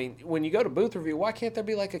when you go to booth review, why can't there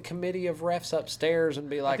be like a committee of refs upstairs and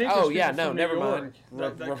be like, think oh there's yeah, people no, from never New mind,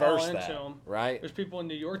 York that reverse call into that, 'em. right? There's people in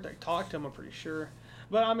New York that talk to him, I'm pretty sure.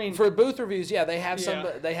 But For booth reviews, they have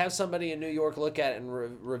Yeah. they have somebody in New York look at it and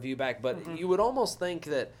review back. But you would almost think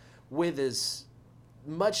that with as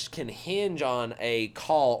much can hinge on a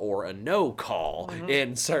call or a no call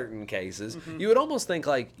in certain cases. You would almost think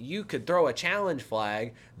like you could throw a challenge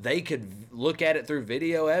flag, they could look at it through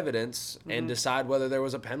video evidence and decide whether there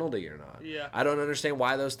was a penalty or not. Yeah. I don't understand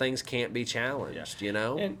why those things can't be challenged, you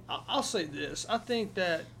know? And I'll say this. I think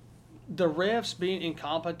that the refs being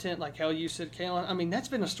incompetent, like how you said, Kalen, I mean, that's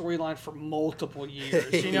been a storyline for multiple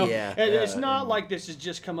years. You know, Yeah. It's not like this has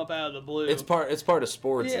just come up out of the blue. It's part of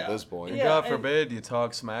sports Yeah. at this point. Yeah. God and- forbid you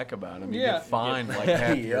talk smack about him. You Yeah. get fined like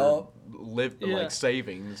half your Yeah. like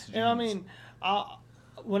savings. And I Jeez. mean,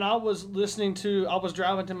 when I was I was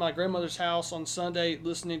driving to my grandmother's house on Sunday,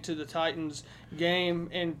 listening to the Titans game,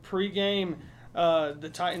 and pregame, the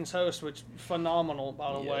Titans host, which phenomenal,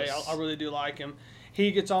 by the way. Yes. I really do like him.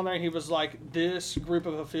 He gets on there and he was like, this group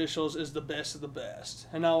of officials is the best of the best.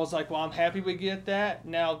 And I was like, well, I'm happy we get that.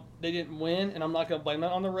 Now, they didn't win, and I'm not going to blame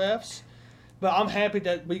that on the refs. But I'm happy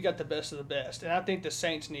that we got the best of the best. And I think the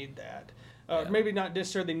Saints need that. Maybe not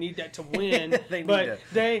necessarily need that to win, They need but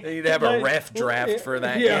they need to have a ref draft for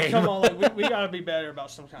that yeah, game. come on, like, we got to be better about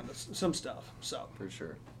some stuff. So For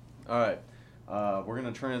sure. All right. We're going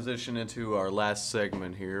to transition into our last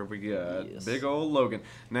segment here. We got Yes. big old Logan.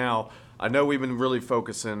 Now, I know we've been really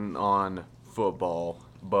focusing on football,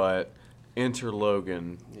 but enter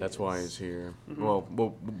Logan. That's why he's here. Well,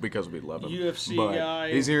 because we love him. UFC but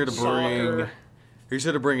guy, He's here to bring. soccer. He's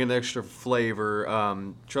here to bring an extra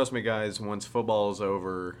flavor. Trust me, guys. Once football is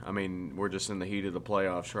over, I mean, we're just in the heat of the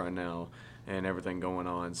playoffs right now, and everything going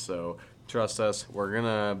on. So trust us. We're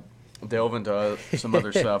gonna delve into some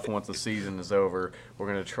other stuff once the season is over. We're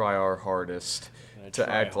gonna try our hardest to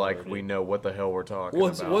try act like hard. we know what the hell we're talking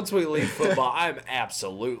Once about. once we leave football, I'm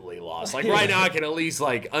absolutely lost. Like right now, I can at least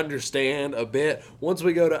like understand a bit. Once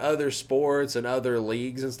we go to other sports and other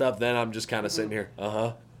leagues and stuff, then I'm just kind of sitting here.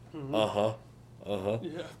 Yeah.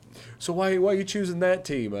 So why are you choosing that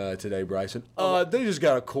team today, Bryson? They just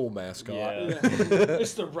got a cool mascot. Yeah.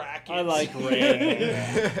 It's the Rackets. I like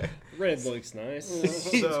red. Red looks nice.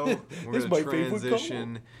 So we're This gonna my favorite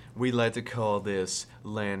transition. We like to call this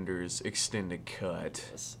Landers Extended Cut.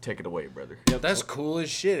 Yes. Take it away, brother. That's cool as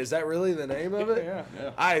shit. Is that really the name of it?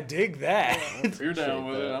 Yeah. I dig that. If you're down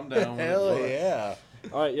with it, I'm down with Hell it. yeah.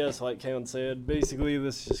 All right, yes, like Kalen said, basically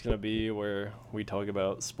this is just going to be where we talk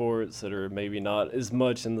about sports that are maybe not as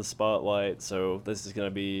much in the spotlight. So this is going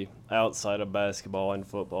to be outside of basketball and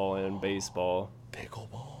football and baseball.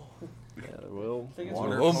 Pickleball. Yeah, well, Think it's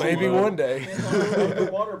Water Well, maybe polo. one day.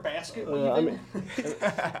 underwater basket. What I you mean, think?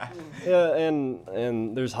 yeah,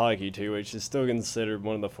 and there's hockey too, which is still considered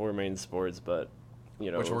one of the four main sports, but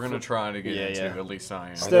you know, Which we're gonna try to get Yeah, into. yeah. At least I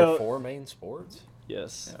am. Are Still- there four main sports?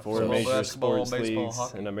 yes, Yeah, four football, major basketball, sports baseball, leagues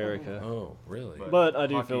hockey. in America. Oh, really? But I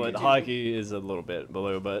do Hockey feel like is- hockey is a little bit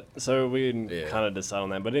below, but so we can Yeah. kind of decide on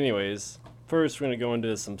that. But anyways, first we're gonna go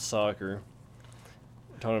into some soccer.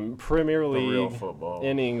 We're talking Premier The real League football.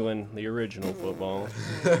 in England, the original football.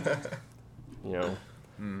 You know,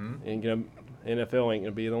 ain't gonna, NFL ain't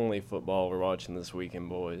gonna be the only football we're watching this weekend,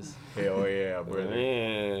 boys. Hell yeah, brother.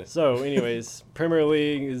 Yeah. So, anyways, Premier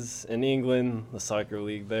League is in England, the soccer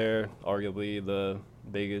league there, arguably the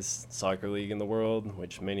biggest soccer league in the world,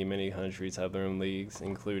 which many countries have their own leagues,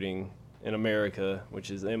 including in America,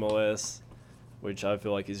 which is MLS, which I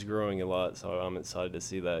feel like is growing a lot, so I'm excited to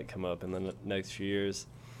see that come up in the next few years.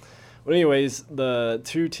 But anyways, the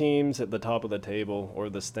two teams at the top of the table, or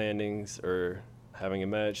the standings, are having a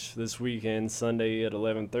match this weekend, Sunday at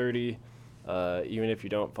 11:30. Even if you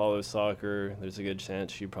don't follow soccer, there's a good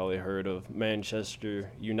chance you probably heard of Manchester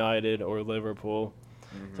United or Liverpool.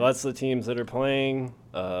 So that's the teams that are playing.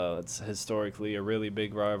 It's historically a really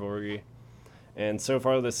big rivalry. And so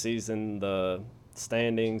far this season, the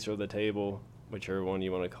standings or the table, whichever one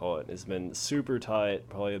you want to call it, has been super tight,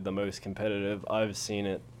 probably the most competitive I've seen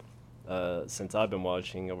it since I've been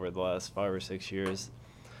watching over the last 5 or 6 years.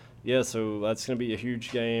 Yeah, so that's going to be a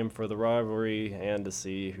huge game for the rivalry and to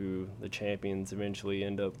see who the champions eventually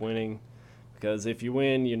end up winning. Because if you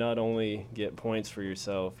win, you not only get points for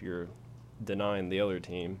yourself, you're denying the other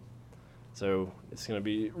team. So it's going to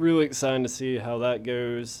be really exciting to see how that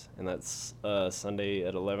goes. And that's Sunday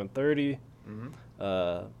at 11:30.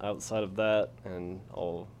 Outside of that, and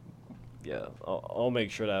I'll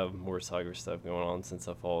make sure to have more soccer stuff going on since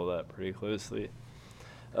I follow that pretty closely.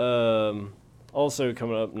 Also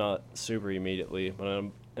coming up, not super immediately, but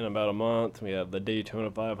in about a month, we have the Daytona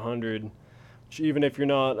 500, which even if you're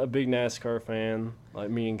not a big NASCAR fan, like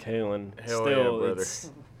me and Kalen, Hell yeah, still, brother.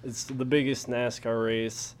 it's the biggest NASCAR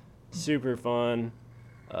race, super fun.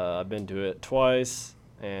 I've been to it twice,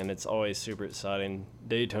 and it's always super exciting.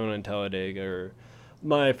 Daytona and Talladega are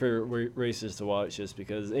my favorite races to watch just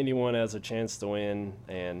because anyone has a chance to win,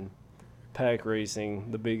 and pack racing,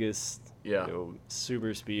 the biggest Yeah.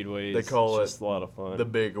 super speedways. They call it's just it a lot of fun. the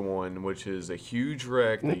big one, which is a huge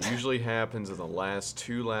wreck that usually happens in the last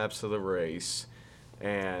 2 laps of the race.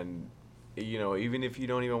 And, even if you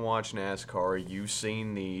don't even watch NASCAR, you've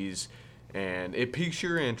seen these, and it piques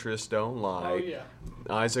your interest, don't lie. Oh yeah.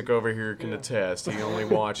 Isaac over here can Yeah. attest. He only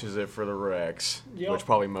watches it for the wrecks, Yep. which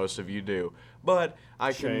probably most of you do. But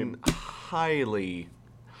I Shame. can highly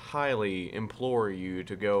implore you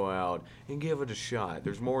to go out and give it a shot.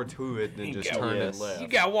 There's more to it than just turning Yes. left. You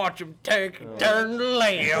gotta watch them turn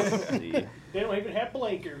left. See, They don't even have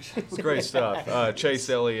blinkers. It's great stuff. Chase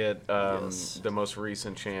Elliott, Yes. the most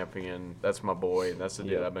recent champion. That's my boy. That's the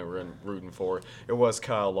dude Yep. I've been rooting for. It was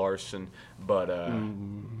Kyle Larson, but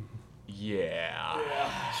yeah.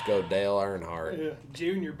 Let's go Dale Earnhardt. Yeah.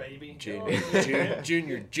 Junior baby. Junior.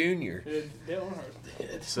 Dale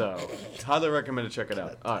Earnhardt. So, highly recommend to check it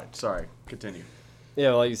out. All right, sorry. Continue.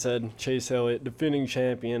 yeah, like you said, Chase Elliott, defending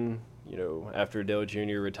champion. After Dale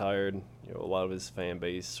Jr. retired, a lot of his fan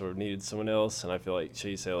base sort of needed someone else, and I feel like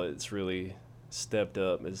Chase Elliott's really stepped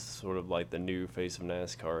up as sort of like the new face of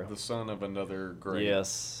NASCAR. The son of another great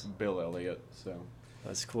Yes, Bill Elliott. So,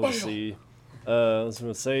 that's cool to see. I was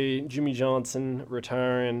going to say Jimmy Johnson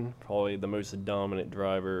retiring, probably the most dominant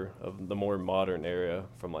driver of the more modern era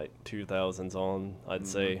from like 2000s on, I'd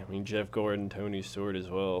say. I mean, Jeff Gordon, Tony Stewart as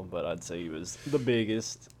well, but I'd say he was the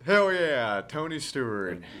biggest. hell yeah, Tony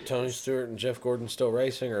Stewart. Tony Stewart and Jeff Gordon still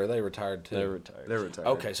racing, or are they retired too? They're retired. They're retired.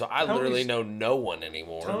 Okay, so I literally know no one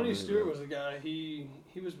anymore. Tony Stewart was the guy. He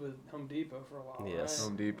was with Home Depot for a while. Yes.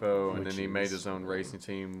 Home Depot, and Which then he made is- his own racing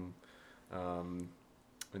team.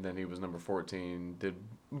 And then he was number 14. Did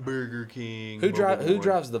Burger King. Who Bubba Boy.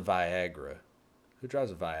 drives the Viagra? Who drives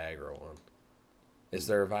the Viagra one? Is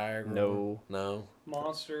there a Viagra? No. No. Right?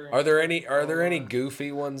 Monster. Are there any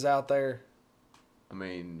goofy ones out there? I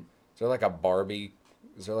mean, Is there like a Barbie?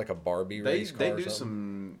 Is there like a Barbie they race car? do or something?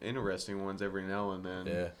 some interesting ones every now and then.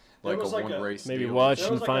 Yeah. Like There was a like one a- race. Maybe deal. watch There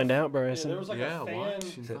and was like find a- out, Yeah, Bryson. there was like Yeah, a fan.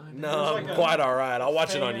 watch and find out. No, There's I'm like a- quite all right. I'll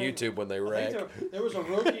watch it on fan- YouTube when they I wreck. think there was a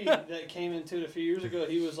rookie that came into it a few years ago.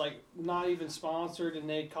 He was like not even sponsored, and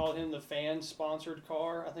they called him the fan sponsored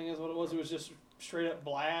car. I think is what it was. It was just straight up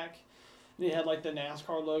black, and he had like the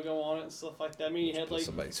NASCAR logo on it and stuff like that. I mean, he had Put like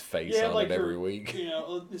somebody's face yeah, on like it every your- week.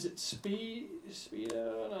 is it Speedo?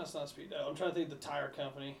 No, it's not Speedo. I'm trying to think of the tire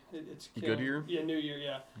company. It's Goodyear? Yeah, New Year.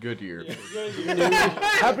 Yeah. Goodyear. Yeah, Goodyear.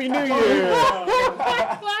 Happy New Year!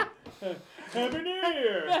 Happy New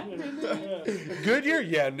Year. Yeah. Goodyear?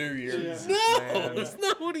 Yeah, New Year's. Yeah. No, that's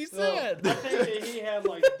not what he said. I think that he had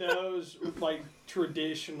like those like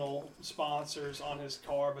traditional sponsors on his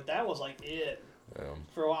car, but that was like it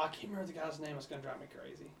for a while. I can't remember the guy's name. It's gonna drive me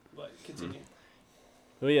crazy. But continue.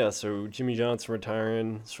 Well, yeah, so Jimmy Johnson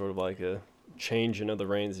retiring, sort of like a changing of the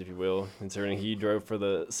reins, if you will, considering he drove for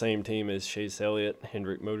the same team as Chase Elliott,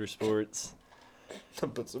 Hendrick Motorsports.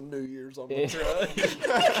 Put some New Year's on my truck.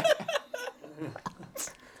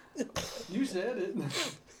 You said it.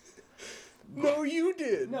 No, you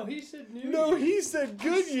did. No, he said New No, Year. he said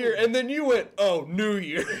Goodyear, and then you went, "Oh, New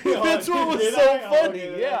Year." Oh, That's what was did so I? Oh, funny.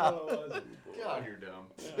 that's Yeah. what it was. God, you're dumb.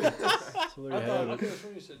 So there I you thought have I it. could have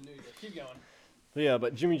sworn you said New Year. Keep going. But yeah,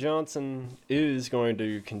 but Jimmy Johnson is going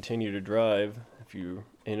to continue to drive, if you're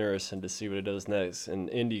interested to see what it does next, in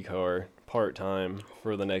IndyCar part-time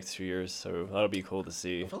for the next few years, so that'll be cool to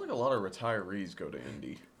see. I feel like a lot of retirees go to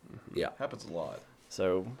Indy. Yeah. Happens a lot.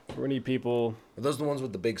 So for any people Are those the ones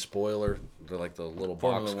with the big spoiler? They're like the little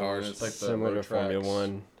box Formula One, cars. it's like the similar to road Formula tracks.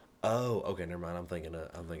 One, Oh, okay, never mind. I'm thinking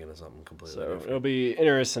of something completely so different. it'll be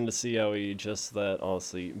interesting to see how he adjusts that.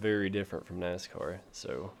 Obviously, very different from NASCAR.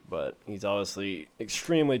 So, but he's obviously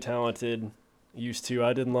extremely talented.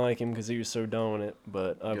 I didn't like him because he was so dominant,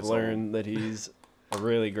 but I've Gets learned that he's a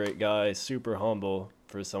really great guy, super humble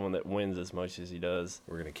for someone that wins as much as he does.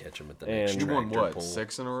 We're gonna catch him at the And- next You won tractor what? pull.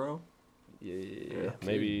 6 in a row? Yeah,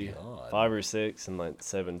 maybe Good God. 5 or 6 and like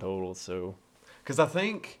 7 total. So Because I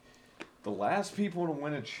think the last people to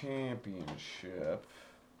win a championship,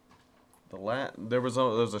 there was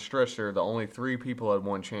a stretch there. The only 3 people had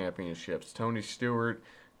won championships: Tony Stewart,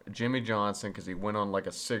 Jimmy Johnson, because he went on like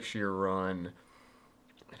a 6-year run.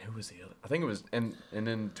 And who was the other? I think it was, and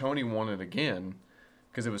then Tony won it again,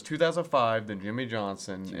 because it was 2005, then Jimmy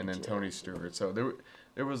Johnson, and then Tony Stewart. So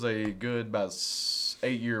there was a good about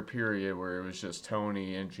 8-year period where it was just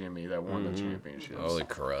Tony and Jimmy that won the championships. Holy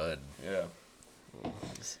crud! Yeah.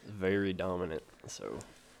 he's very dominant. So,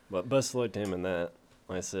 but best of luck to him in that.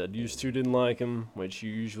 Like I said, used to didn't like him, which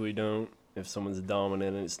you usually don't. if someone's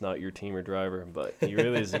dominant and it's not your team or driver. But he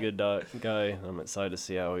really is a good guy. I'm excited to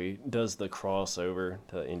see how he does the crossover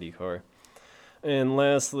to IndyCar. And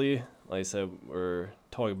lastly, like I said, we're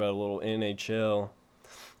talking about a little NHL.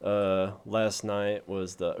 Last night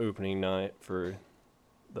was the opening night for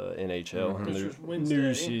the NHL and Which the was Wednesday.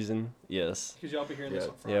 new season. Yes. Because y'all be hearing this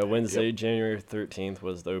on Friday. Yeah, Wednesday, January 13th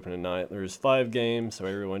was the opening night. There's 5 games, so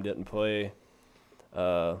everyone didn't play.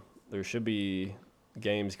 There should be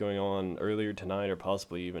games going on earlier tonight or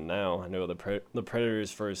possibly even now. I know the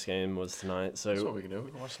Predators' first game was tonight, That's what so we can do.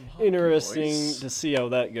 We can watch some hockey, interesting boys. to see how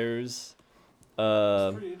that goes.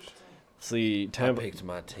 It's pretty interesting. See, I Tampa. picked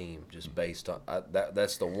my team just based on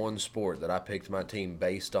that's the one sport that I picked my team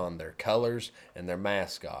based on their colors and their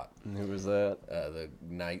mascot. Who was that? The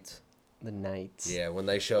Knights. The Knights. Yeah, when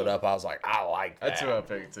they showed up, I was like, I like that. That's who I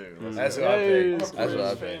picked too. That's who I picked. I'm a That's what I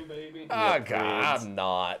Predators picked. fan, baby. Oh God, I'm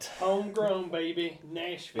not. Homegrown, baby.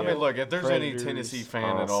 Nashville. I mean, look, if there's any Predators, Tennessee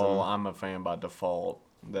fan at all, awesome. I'm a fan by default.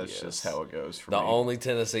 That's Yes. just how it goes for The me. only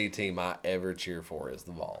Tennessee team I ever cheer for is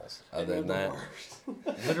the Vols. Other than that,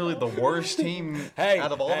 Literally the worst team hey,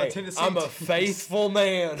 out of all hey, the Tennessee I'm a teams. faithful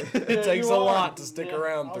man. It takes you a are. lot to stick Yeah,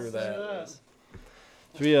 around I'll through say that.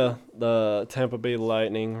 So yeah, the Tampa Bay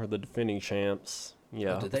Lightning are the defending champs.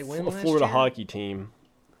 Yeah, Oh, did they win a last Florida year? hockey team.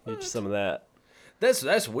 Get you some of that.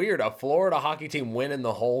 That's weird. A Florida hockey team winning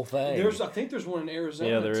the whole thing. I think there's one in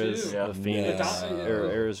Arizona Yeah, there too. is Yeah. the Phoenix Yeah. or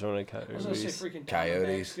Arizona I was gonna say Coyotes. freaking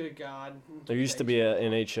Coyotes. Diamondbacks, good God. There used to be an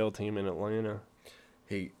NHL team in Atlanta.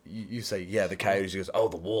 You say, yeah, the Coyotes. He goes, oh,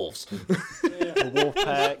 the Wolves. The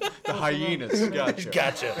Wolfpack. The hyenas. Gotcha.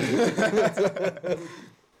 Gotcha.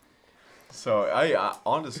 So I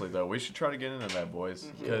honestly though, we should try to get into that, boys,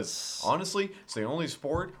 because Yes. honestly, it's the only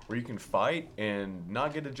sport where you can fight and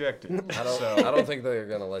not get ejected. I don't think they're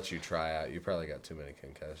gonna let you try out. You probably got too many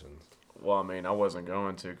concussions. Well, I mean, I wasn't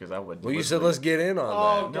going to because I would. Well, you said literally- let's get in on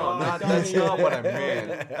Oh, that. No, God, that's don't not even- what I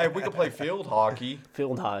meant. Hey, we could play field hockey.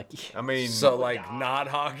 Field hockey. I mean, So like not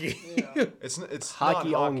hockey. it's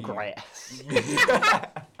Hockey not on hockey. grass.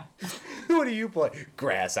 What do you play?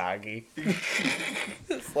 Grass hockey.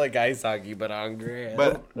 It's like ice hockey, but on grass.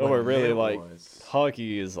 But No, what we're really it like was-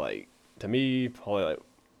 hockey is like to me probably like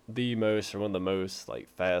the most or one of the most like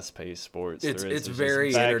fast-paced sports. It's- there is. it's just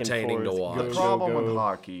very back and entertaining to forth, watch. go, The go, problem with go.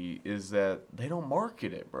 hockey is that they don't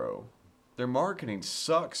market it, bro. Their marketing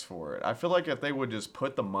sucks for it. I feel like if they would just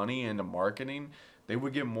put the money into marketing, they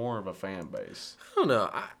would get more of a fan base. I don't know.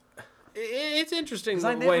 It's interesting 'Cause the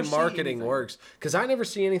I way never see marketing anything. works. Because I never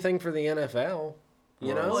see anything for the NFL. You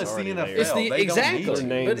Well, know, Well, it's the already NFL. there. it's the They don't need exactly, to. Their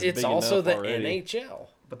name's but it's big also enough the already. NHL.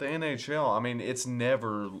 But the NHL, I mean, it's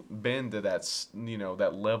never been to that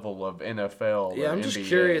that level of NFL. Yeah, or I'm just NBA.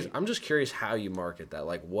 curious. I'm just curious how you market that.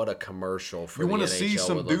 Like, what a commercial for You the want NHL to see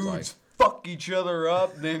some would look dudes fuck each other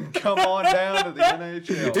up, then come on down to the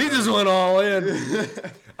NHL. like. He just went all in.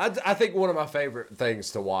 I think one of my favorite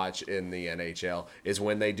things to watch in the NHL is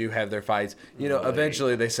when they do have their fights. You know,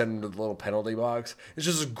 eventually they send them to the little penalty box. It's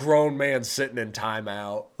just a grown man sitting in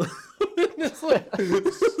timeout. It's like,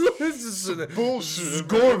 this is bullshit. This is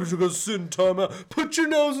garbage. You're gonna sit in timeout. Put your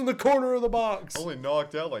nose in the corner of the box. only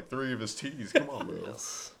knocked out like 3 of his teeth. Come on, bro.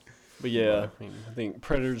 Yes. But yeah, I think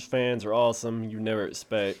Predators fans are awesome. You never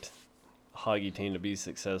expect a hockey team to be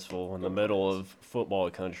successful in the middle of football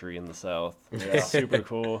country in the South. Yeah. It's super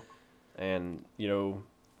cool. And, you know,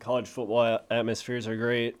 college football atmospheres are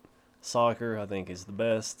great. Soccer, I think, is the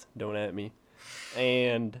best. Don't at me.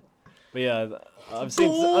 But yeah, I've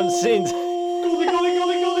seen.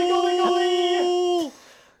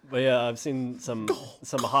 But yeah, I've seen some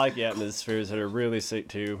hockey atmospheres that are really sick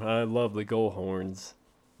too. I love the goal horns.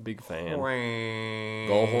 Big fan.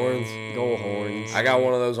 Goal horns? Goal horns. I got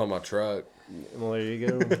one of those on my truck. Well, there you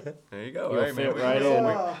go. There you go. You'll Hey, fit man, right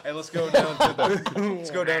in. Hey, let's go down to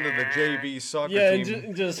the JV soccer Yeah,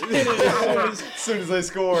 team. just hit it as soon as As soon as they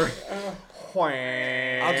score.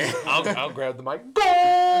 I'll grab the mic.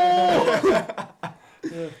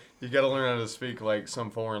 You gotta learn how to speak like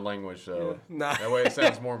some foreign language though. Nah. That way it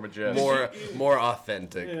sounds more majestic. More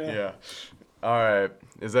authentic. Yeah. All right.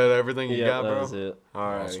 Is that everything you yeah, got, that bro? was it. All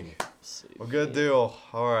right. Awesome. See. Well, good deal.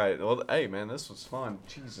 All right. Well, hey, man, this was fun.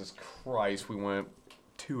 Jesus Christ, we went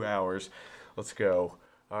 2 hours. Let's go.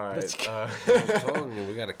 All right. I'm telling you,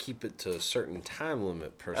 we got to keep it to a certain time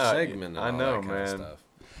limit per segment. And I all know, that kind of man. stuff.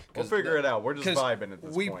 We'll figure it out. We're just 'Cause vibing at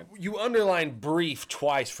this point. You underlined brief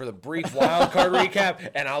twice for the brief wild card recap,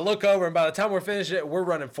 and I look over, and by the time we're finished it, we're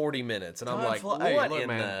running 40 minutes, and I'm like, what Hey, look, in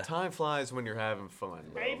man, the... time flies when you're having fun.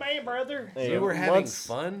 Bro. Hey, brother. Hey, You were having once-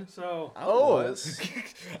 fun? So,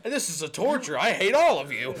 This is a torture. I hate all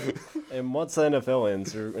of you. And once the NFL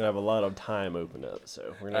ends, we're gonna have a lot of time open up,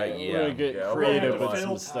 so we're gonna, yeah. we're gonna get Yeah, creative we're with gonna some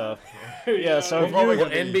fill stuff. Yeah, so if probably you,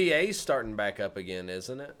 gonna be- NBA's starting back up again,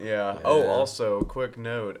 isn't it? Yeah. Oh, also, quick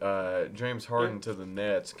note: James Harden to the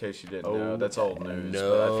Nets. In case you didn't know, that's old news.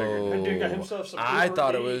 But I figured. That dude got himself some I Uber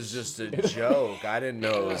thought it Eats. was just a joke. I didn't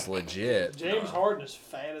know it was legit. James Harden is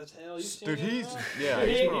fat as hell. You seen Dude, him, he's bro? yeah,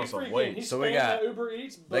 he's put on some freaking- weight. He So we spams got- that Uber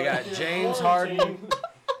Eats, they got but James quarantine.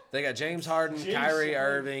 They got James Harden, James Kyrie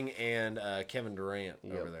Harden. Irving, and Kevin Durant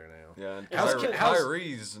over there now. Yeah, and How's- how's-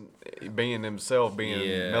 Kyrie's being himself, being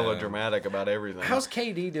Yeah. melodramatic about everything. How's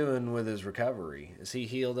KD doing with his recovery? Is he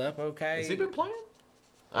healed up okay? Has he been playing?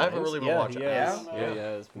 I haven't really been watching. Yeah, Yeah?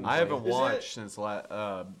 it's been I haven't playing. watched since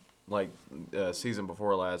season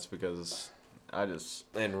before last because I just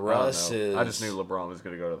And I don't Russ know. is. I just knew LeBron was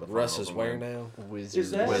going to go to the finals. Russ is and where win. now?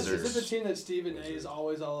 Wizards. Is Wizards. it the team that Stephen A is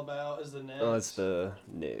always all about? Is the Nets? Oh, it's the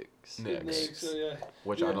Knicks. Knicks. So, yeah.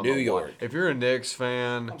 Which I don't New know. York. Why. If you're a Knicks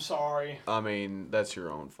fan, I'm sorry. I mean that's your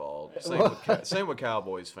own fault. Same with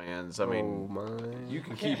Cowboys fans. I mean, Oh my. you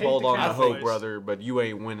can can't keep hate hold the on to hope, Cowboys. brother, but you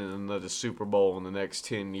ain't winning another Super Bowl in the next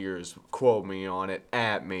 10 years. Quote me on it.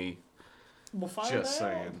 At me. We'll find Just out.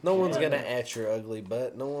 saying. No one's gonna at your ugly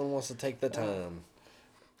butt. No one wants to take the time.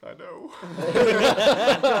 I know.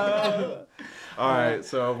 All right,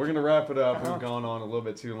 so we're gonna wrap it up. We've gone on a little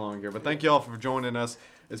bit too long here, but thank y'all for joining us.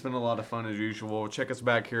 It's been a lot of fun as usual. Check us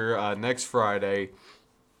back here next Friday.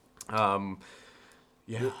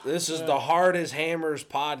 Yeah. This is the Hardest Hammers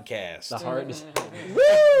podcast. The hardest.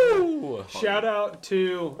 Woo! Shout out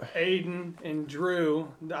to Aiden and Drew.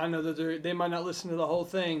 I know that they might not listen to the whole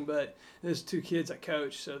thing, but there's two kids I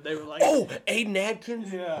coach, so they were like, Oh, Aiden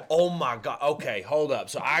Adkins. Yeah. Oh my God. Okay, hold up.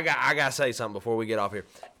 So I gotta say something before we get off here.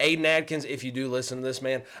 Aiden Adkins, if you do listen to this,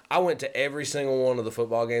 man, I went to every single one of the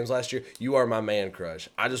football games last year. You are my man crush.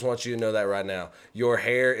 I just want you to know that right now. Your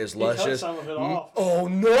hair is he cut luscious. some of it off. Oh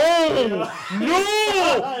no! No!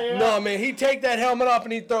 Yeah. No, man, he'd take that helmet off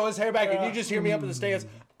and he'd throw his hair back, and you just hear me up in the stands.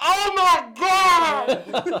 Oh my God!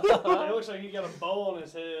 It looks like he got a bowl on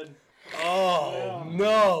his head. Oh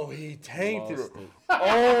no, he tainted it. Lost it.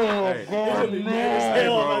 Oh Hey, God, Hey,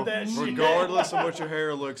 no! about that shit. regardless of what your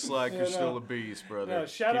hair looks like, you're no. still a beast, brother. No,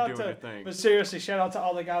 shout Keep out doing to, your thing. but seriously, shout out to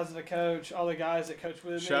all the guys that I coach, all the guys that coach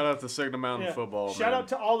with me. Shout out to Signal Mountain Yeah. Football, Shout man. out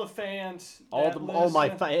to all the fans. All my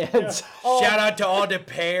listen. fans. All, Shout out to all the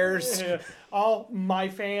pairs. yeah, all my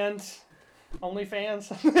fans. Only fans.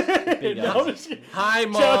 Big No, I'm just kidding. Hi,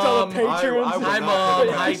 Shout out to all Mom. the patrons. I would Hi, not Mom. put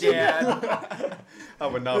it Hi, past you. Dad. I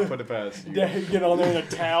would not put it past you. Yeah, get on there in a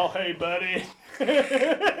towel. Hey, buddy.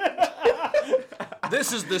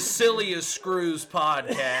 This is the Silliest Screws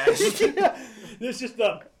podcast. This is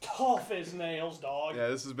the tough as nails, dog. Yeah,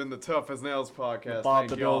 this has been the Tough as Nails podcast. Bob Thank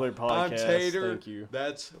the y'all. Builder I'm podcast. Tater. Thank you.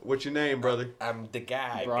 That's what's your name, brother? I'm the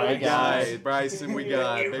guy. Brian. Big guy, Bryson. We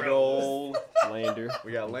got big old. Lander.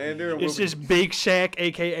 We got Lander. And This is Big Shaq,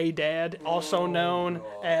 a.k.a. Dad, also known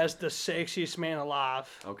as the sexiest man alive.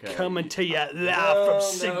 Okay. Coming to you live from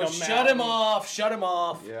Signal Mountain. Shut him off. Shut him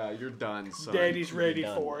off. Yeah, you're done, son. Daddy's ready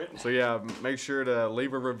done. for it. So yeah, make sure to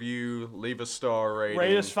leave a review, leave a star rating.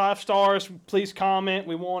 Rate us 5 stars. Please comment.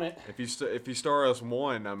 We want it. If you star us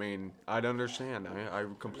 1, I mean, I'd understand. I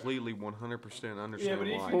completely 100% understand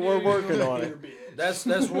why. We're working on it. That's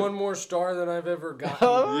one more star than I've ever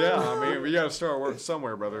gotten. Yeah, I mean, we got to start working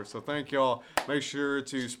somewhere, brother. So thank y'all. Make sure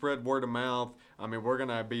to spread word of mouth. I mean, we're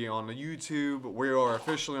gonna be on the YouTube. We are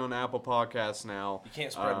officially on Apple Podcasts now. You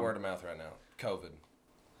can't spread word of mouth right now. COVID.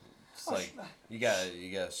 It's like you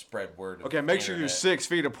gotta spread word. Of Okay, make sure you're internet. 6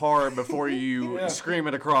 feet apart before you scream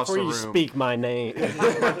it across Before the you room. speak my name.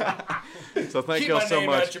 So thank Keep y'all my so name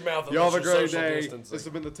much. out your mouth and Y'all have a social great day. distancing. This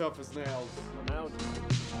has been the Toughest Nails. I'm out.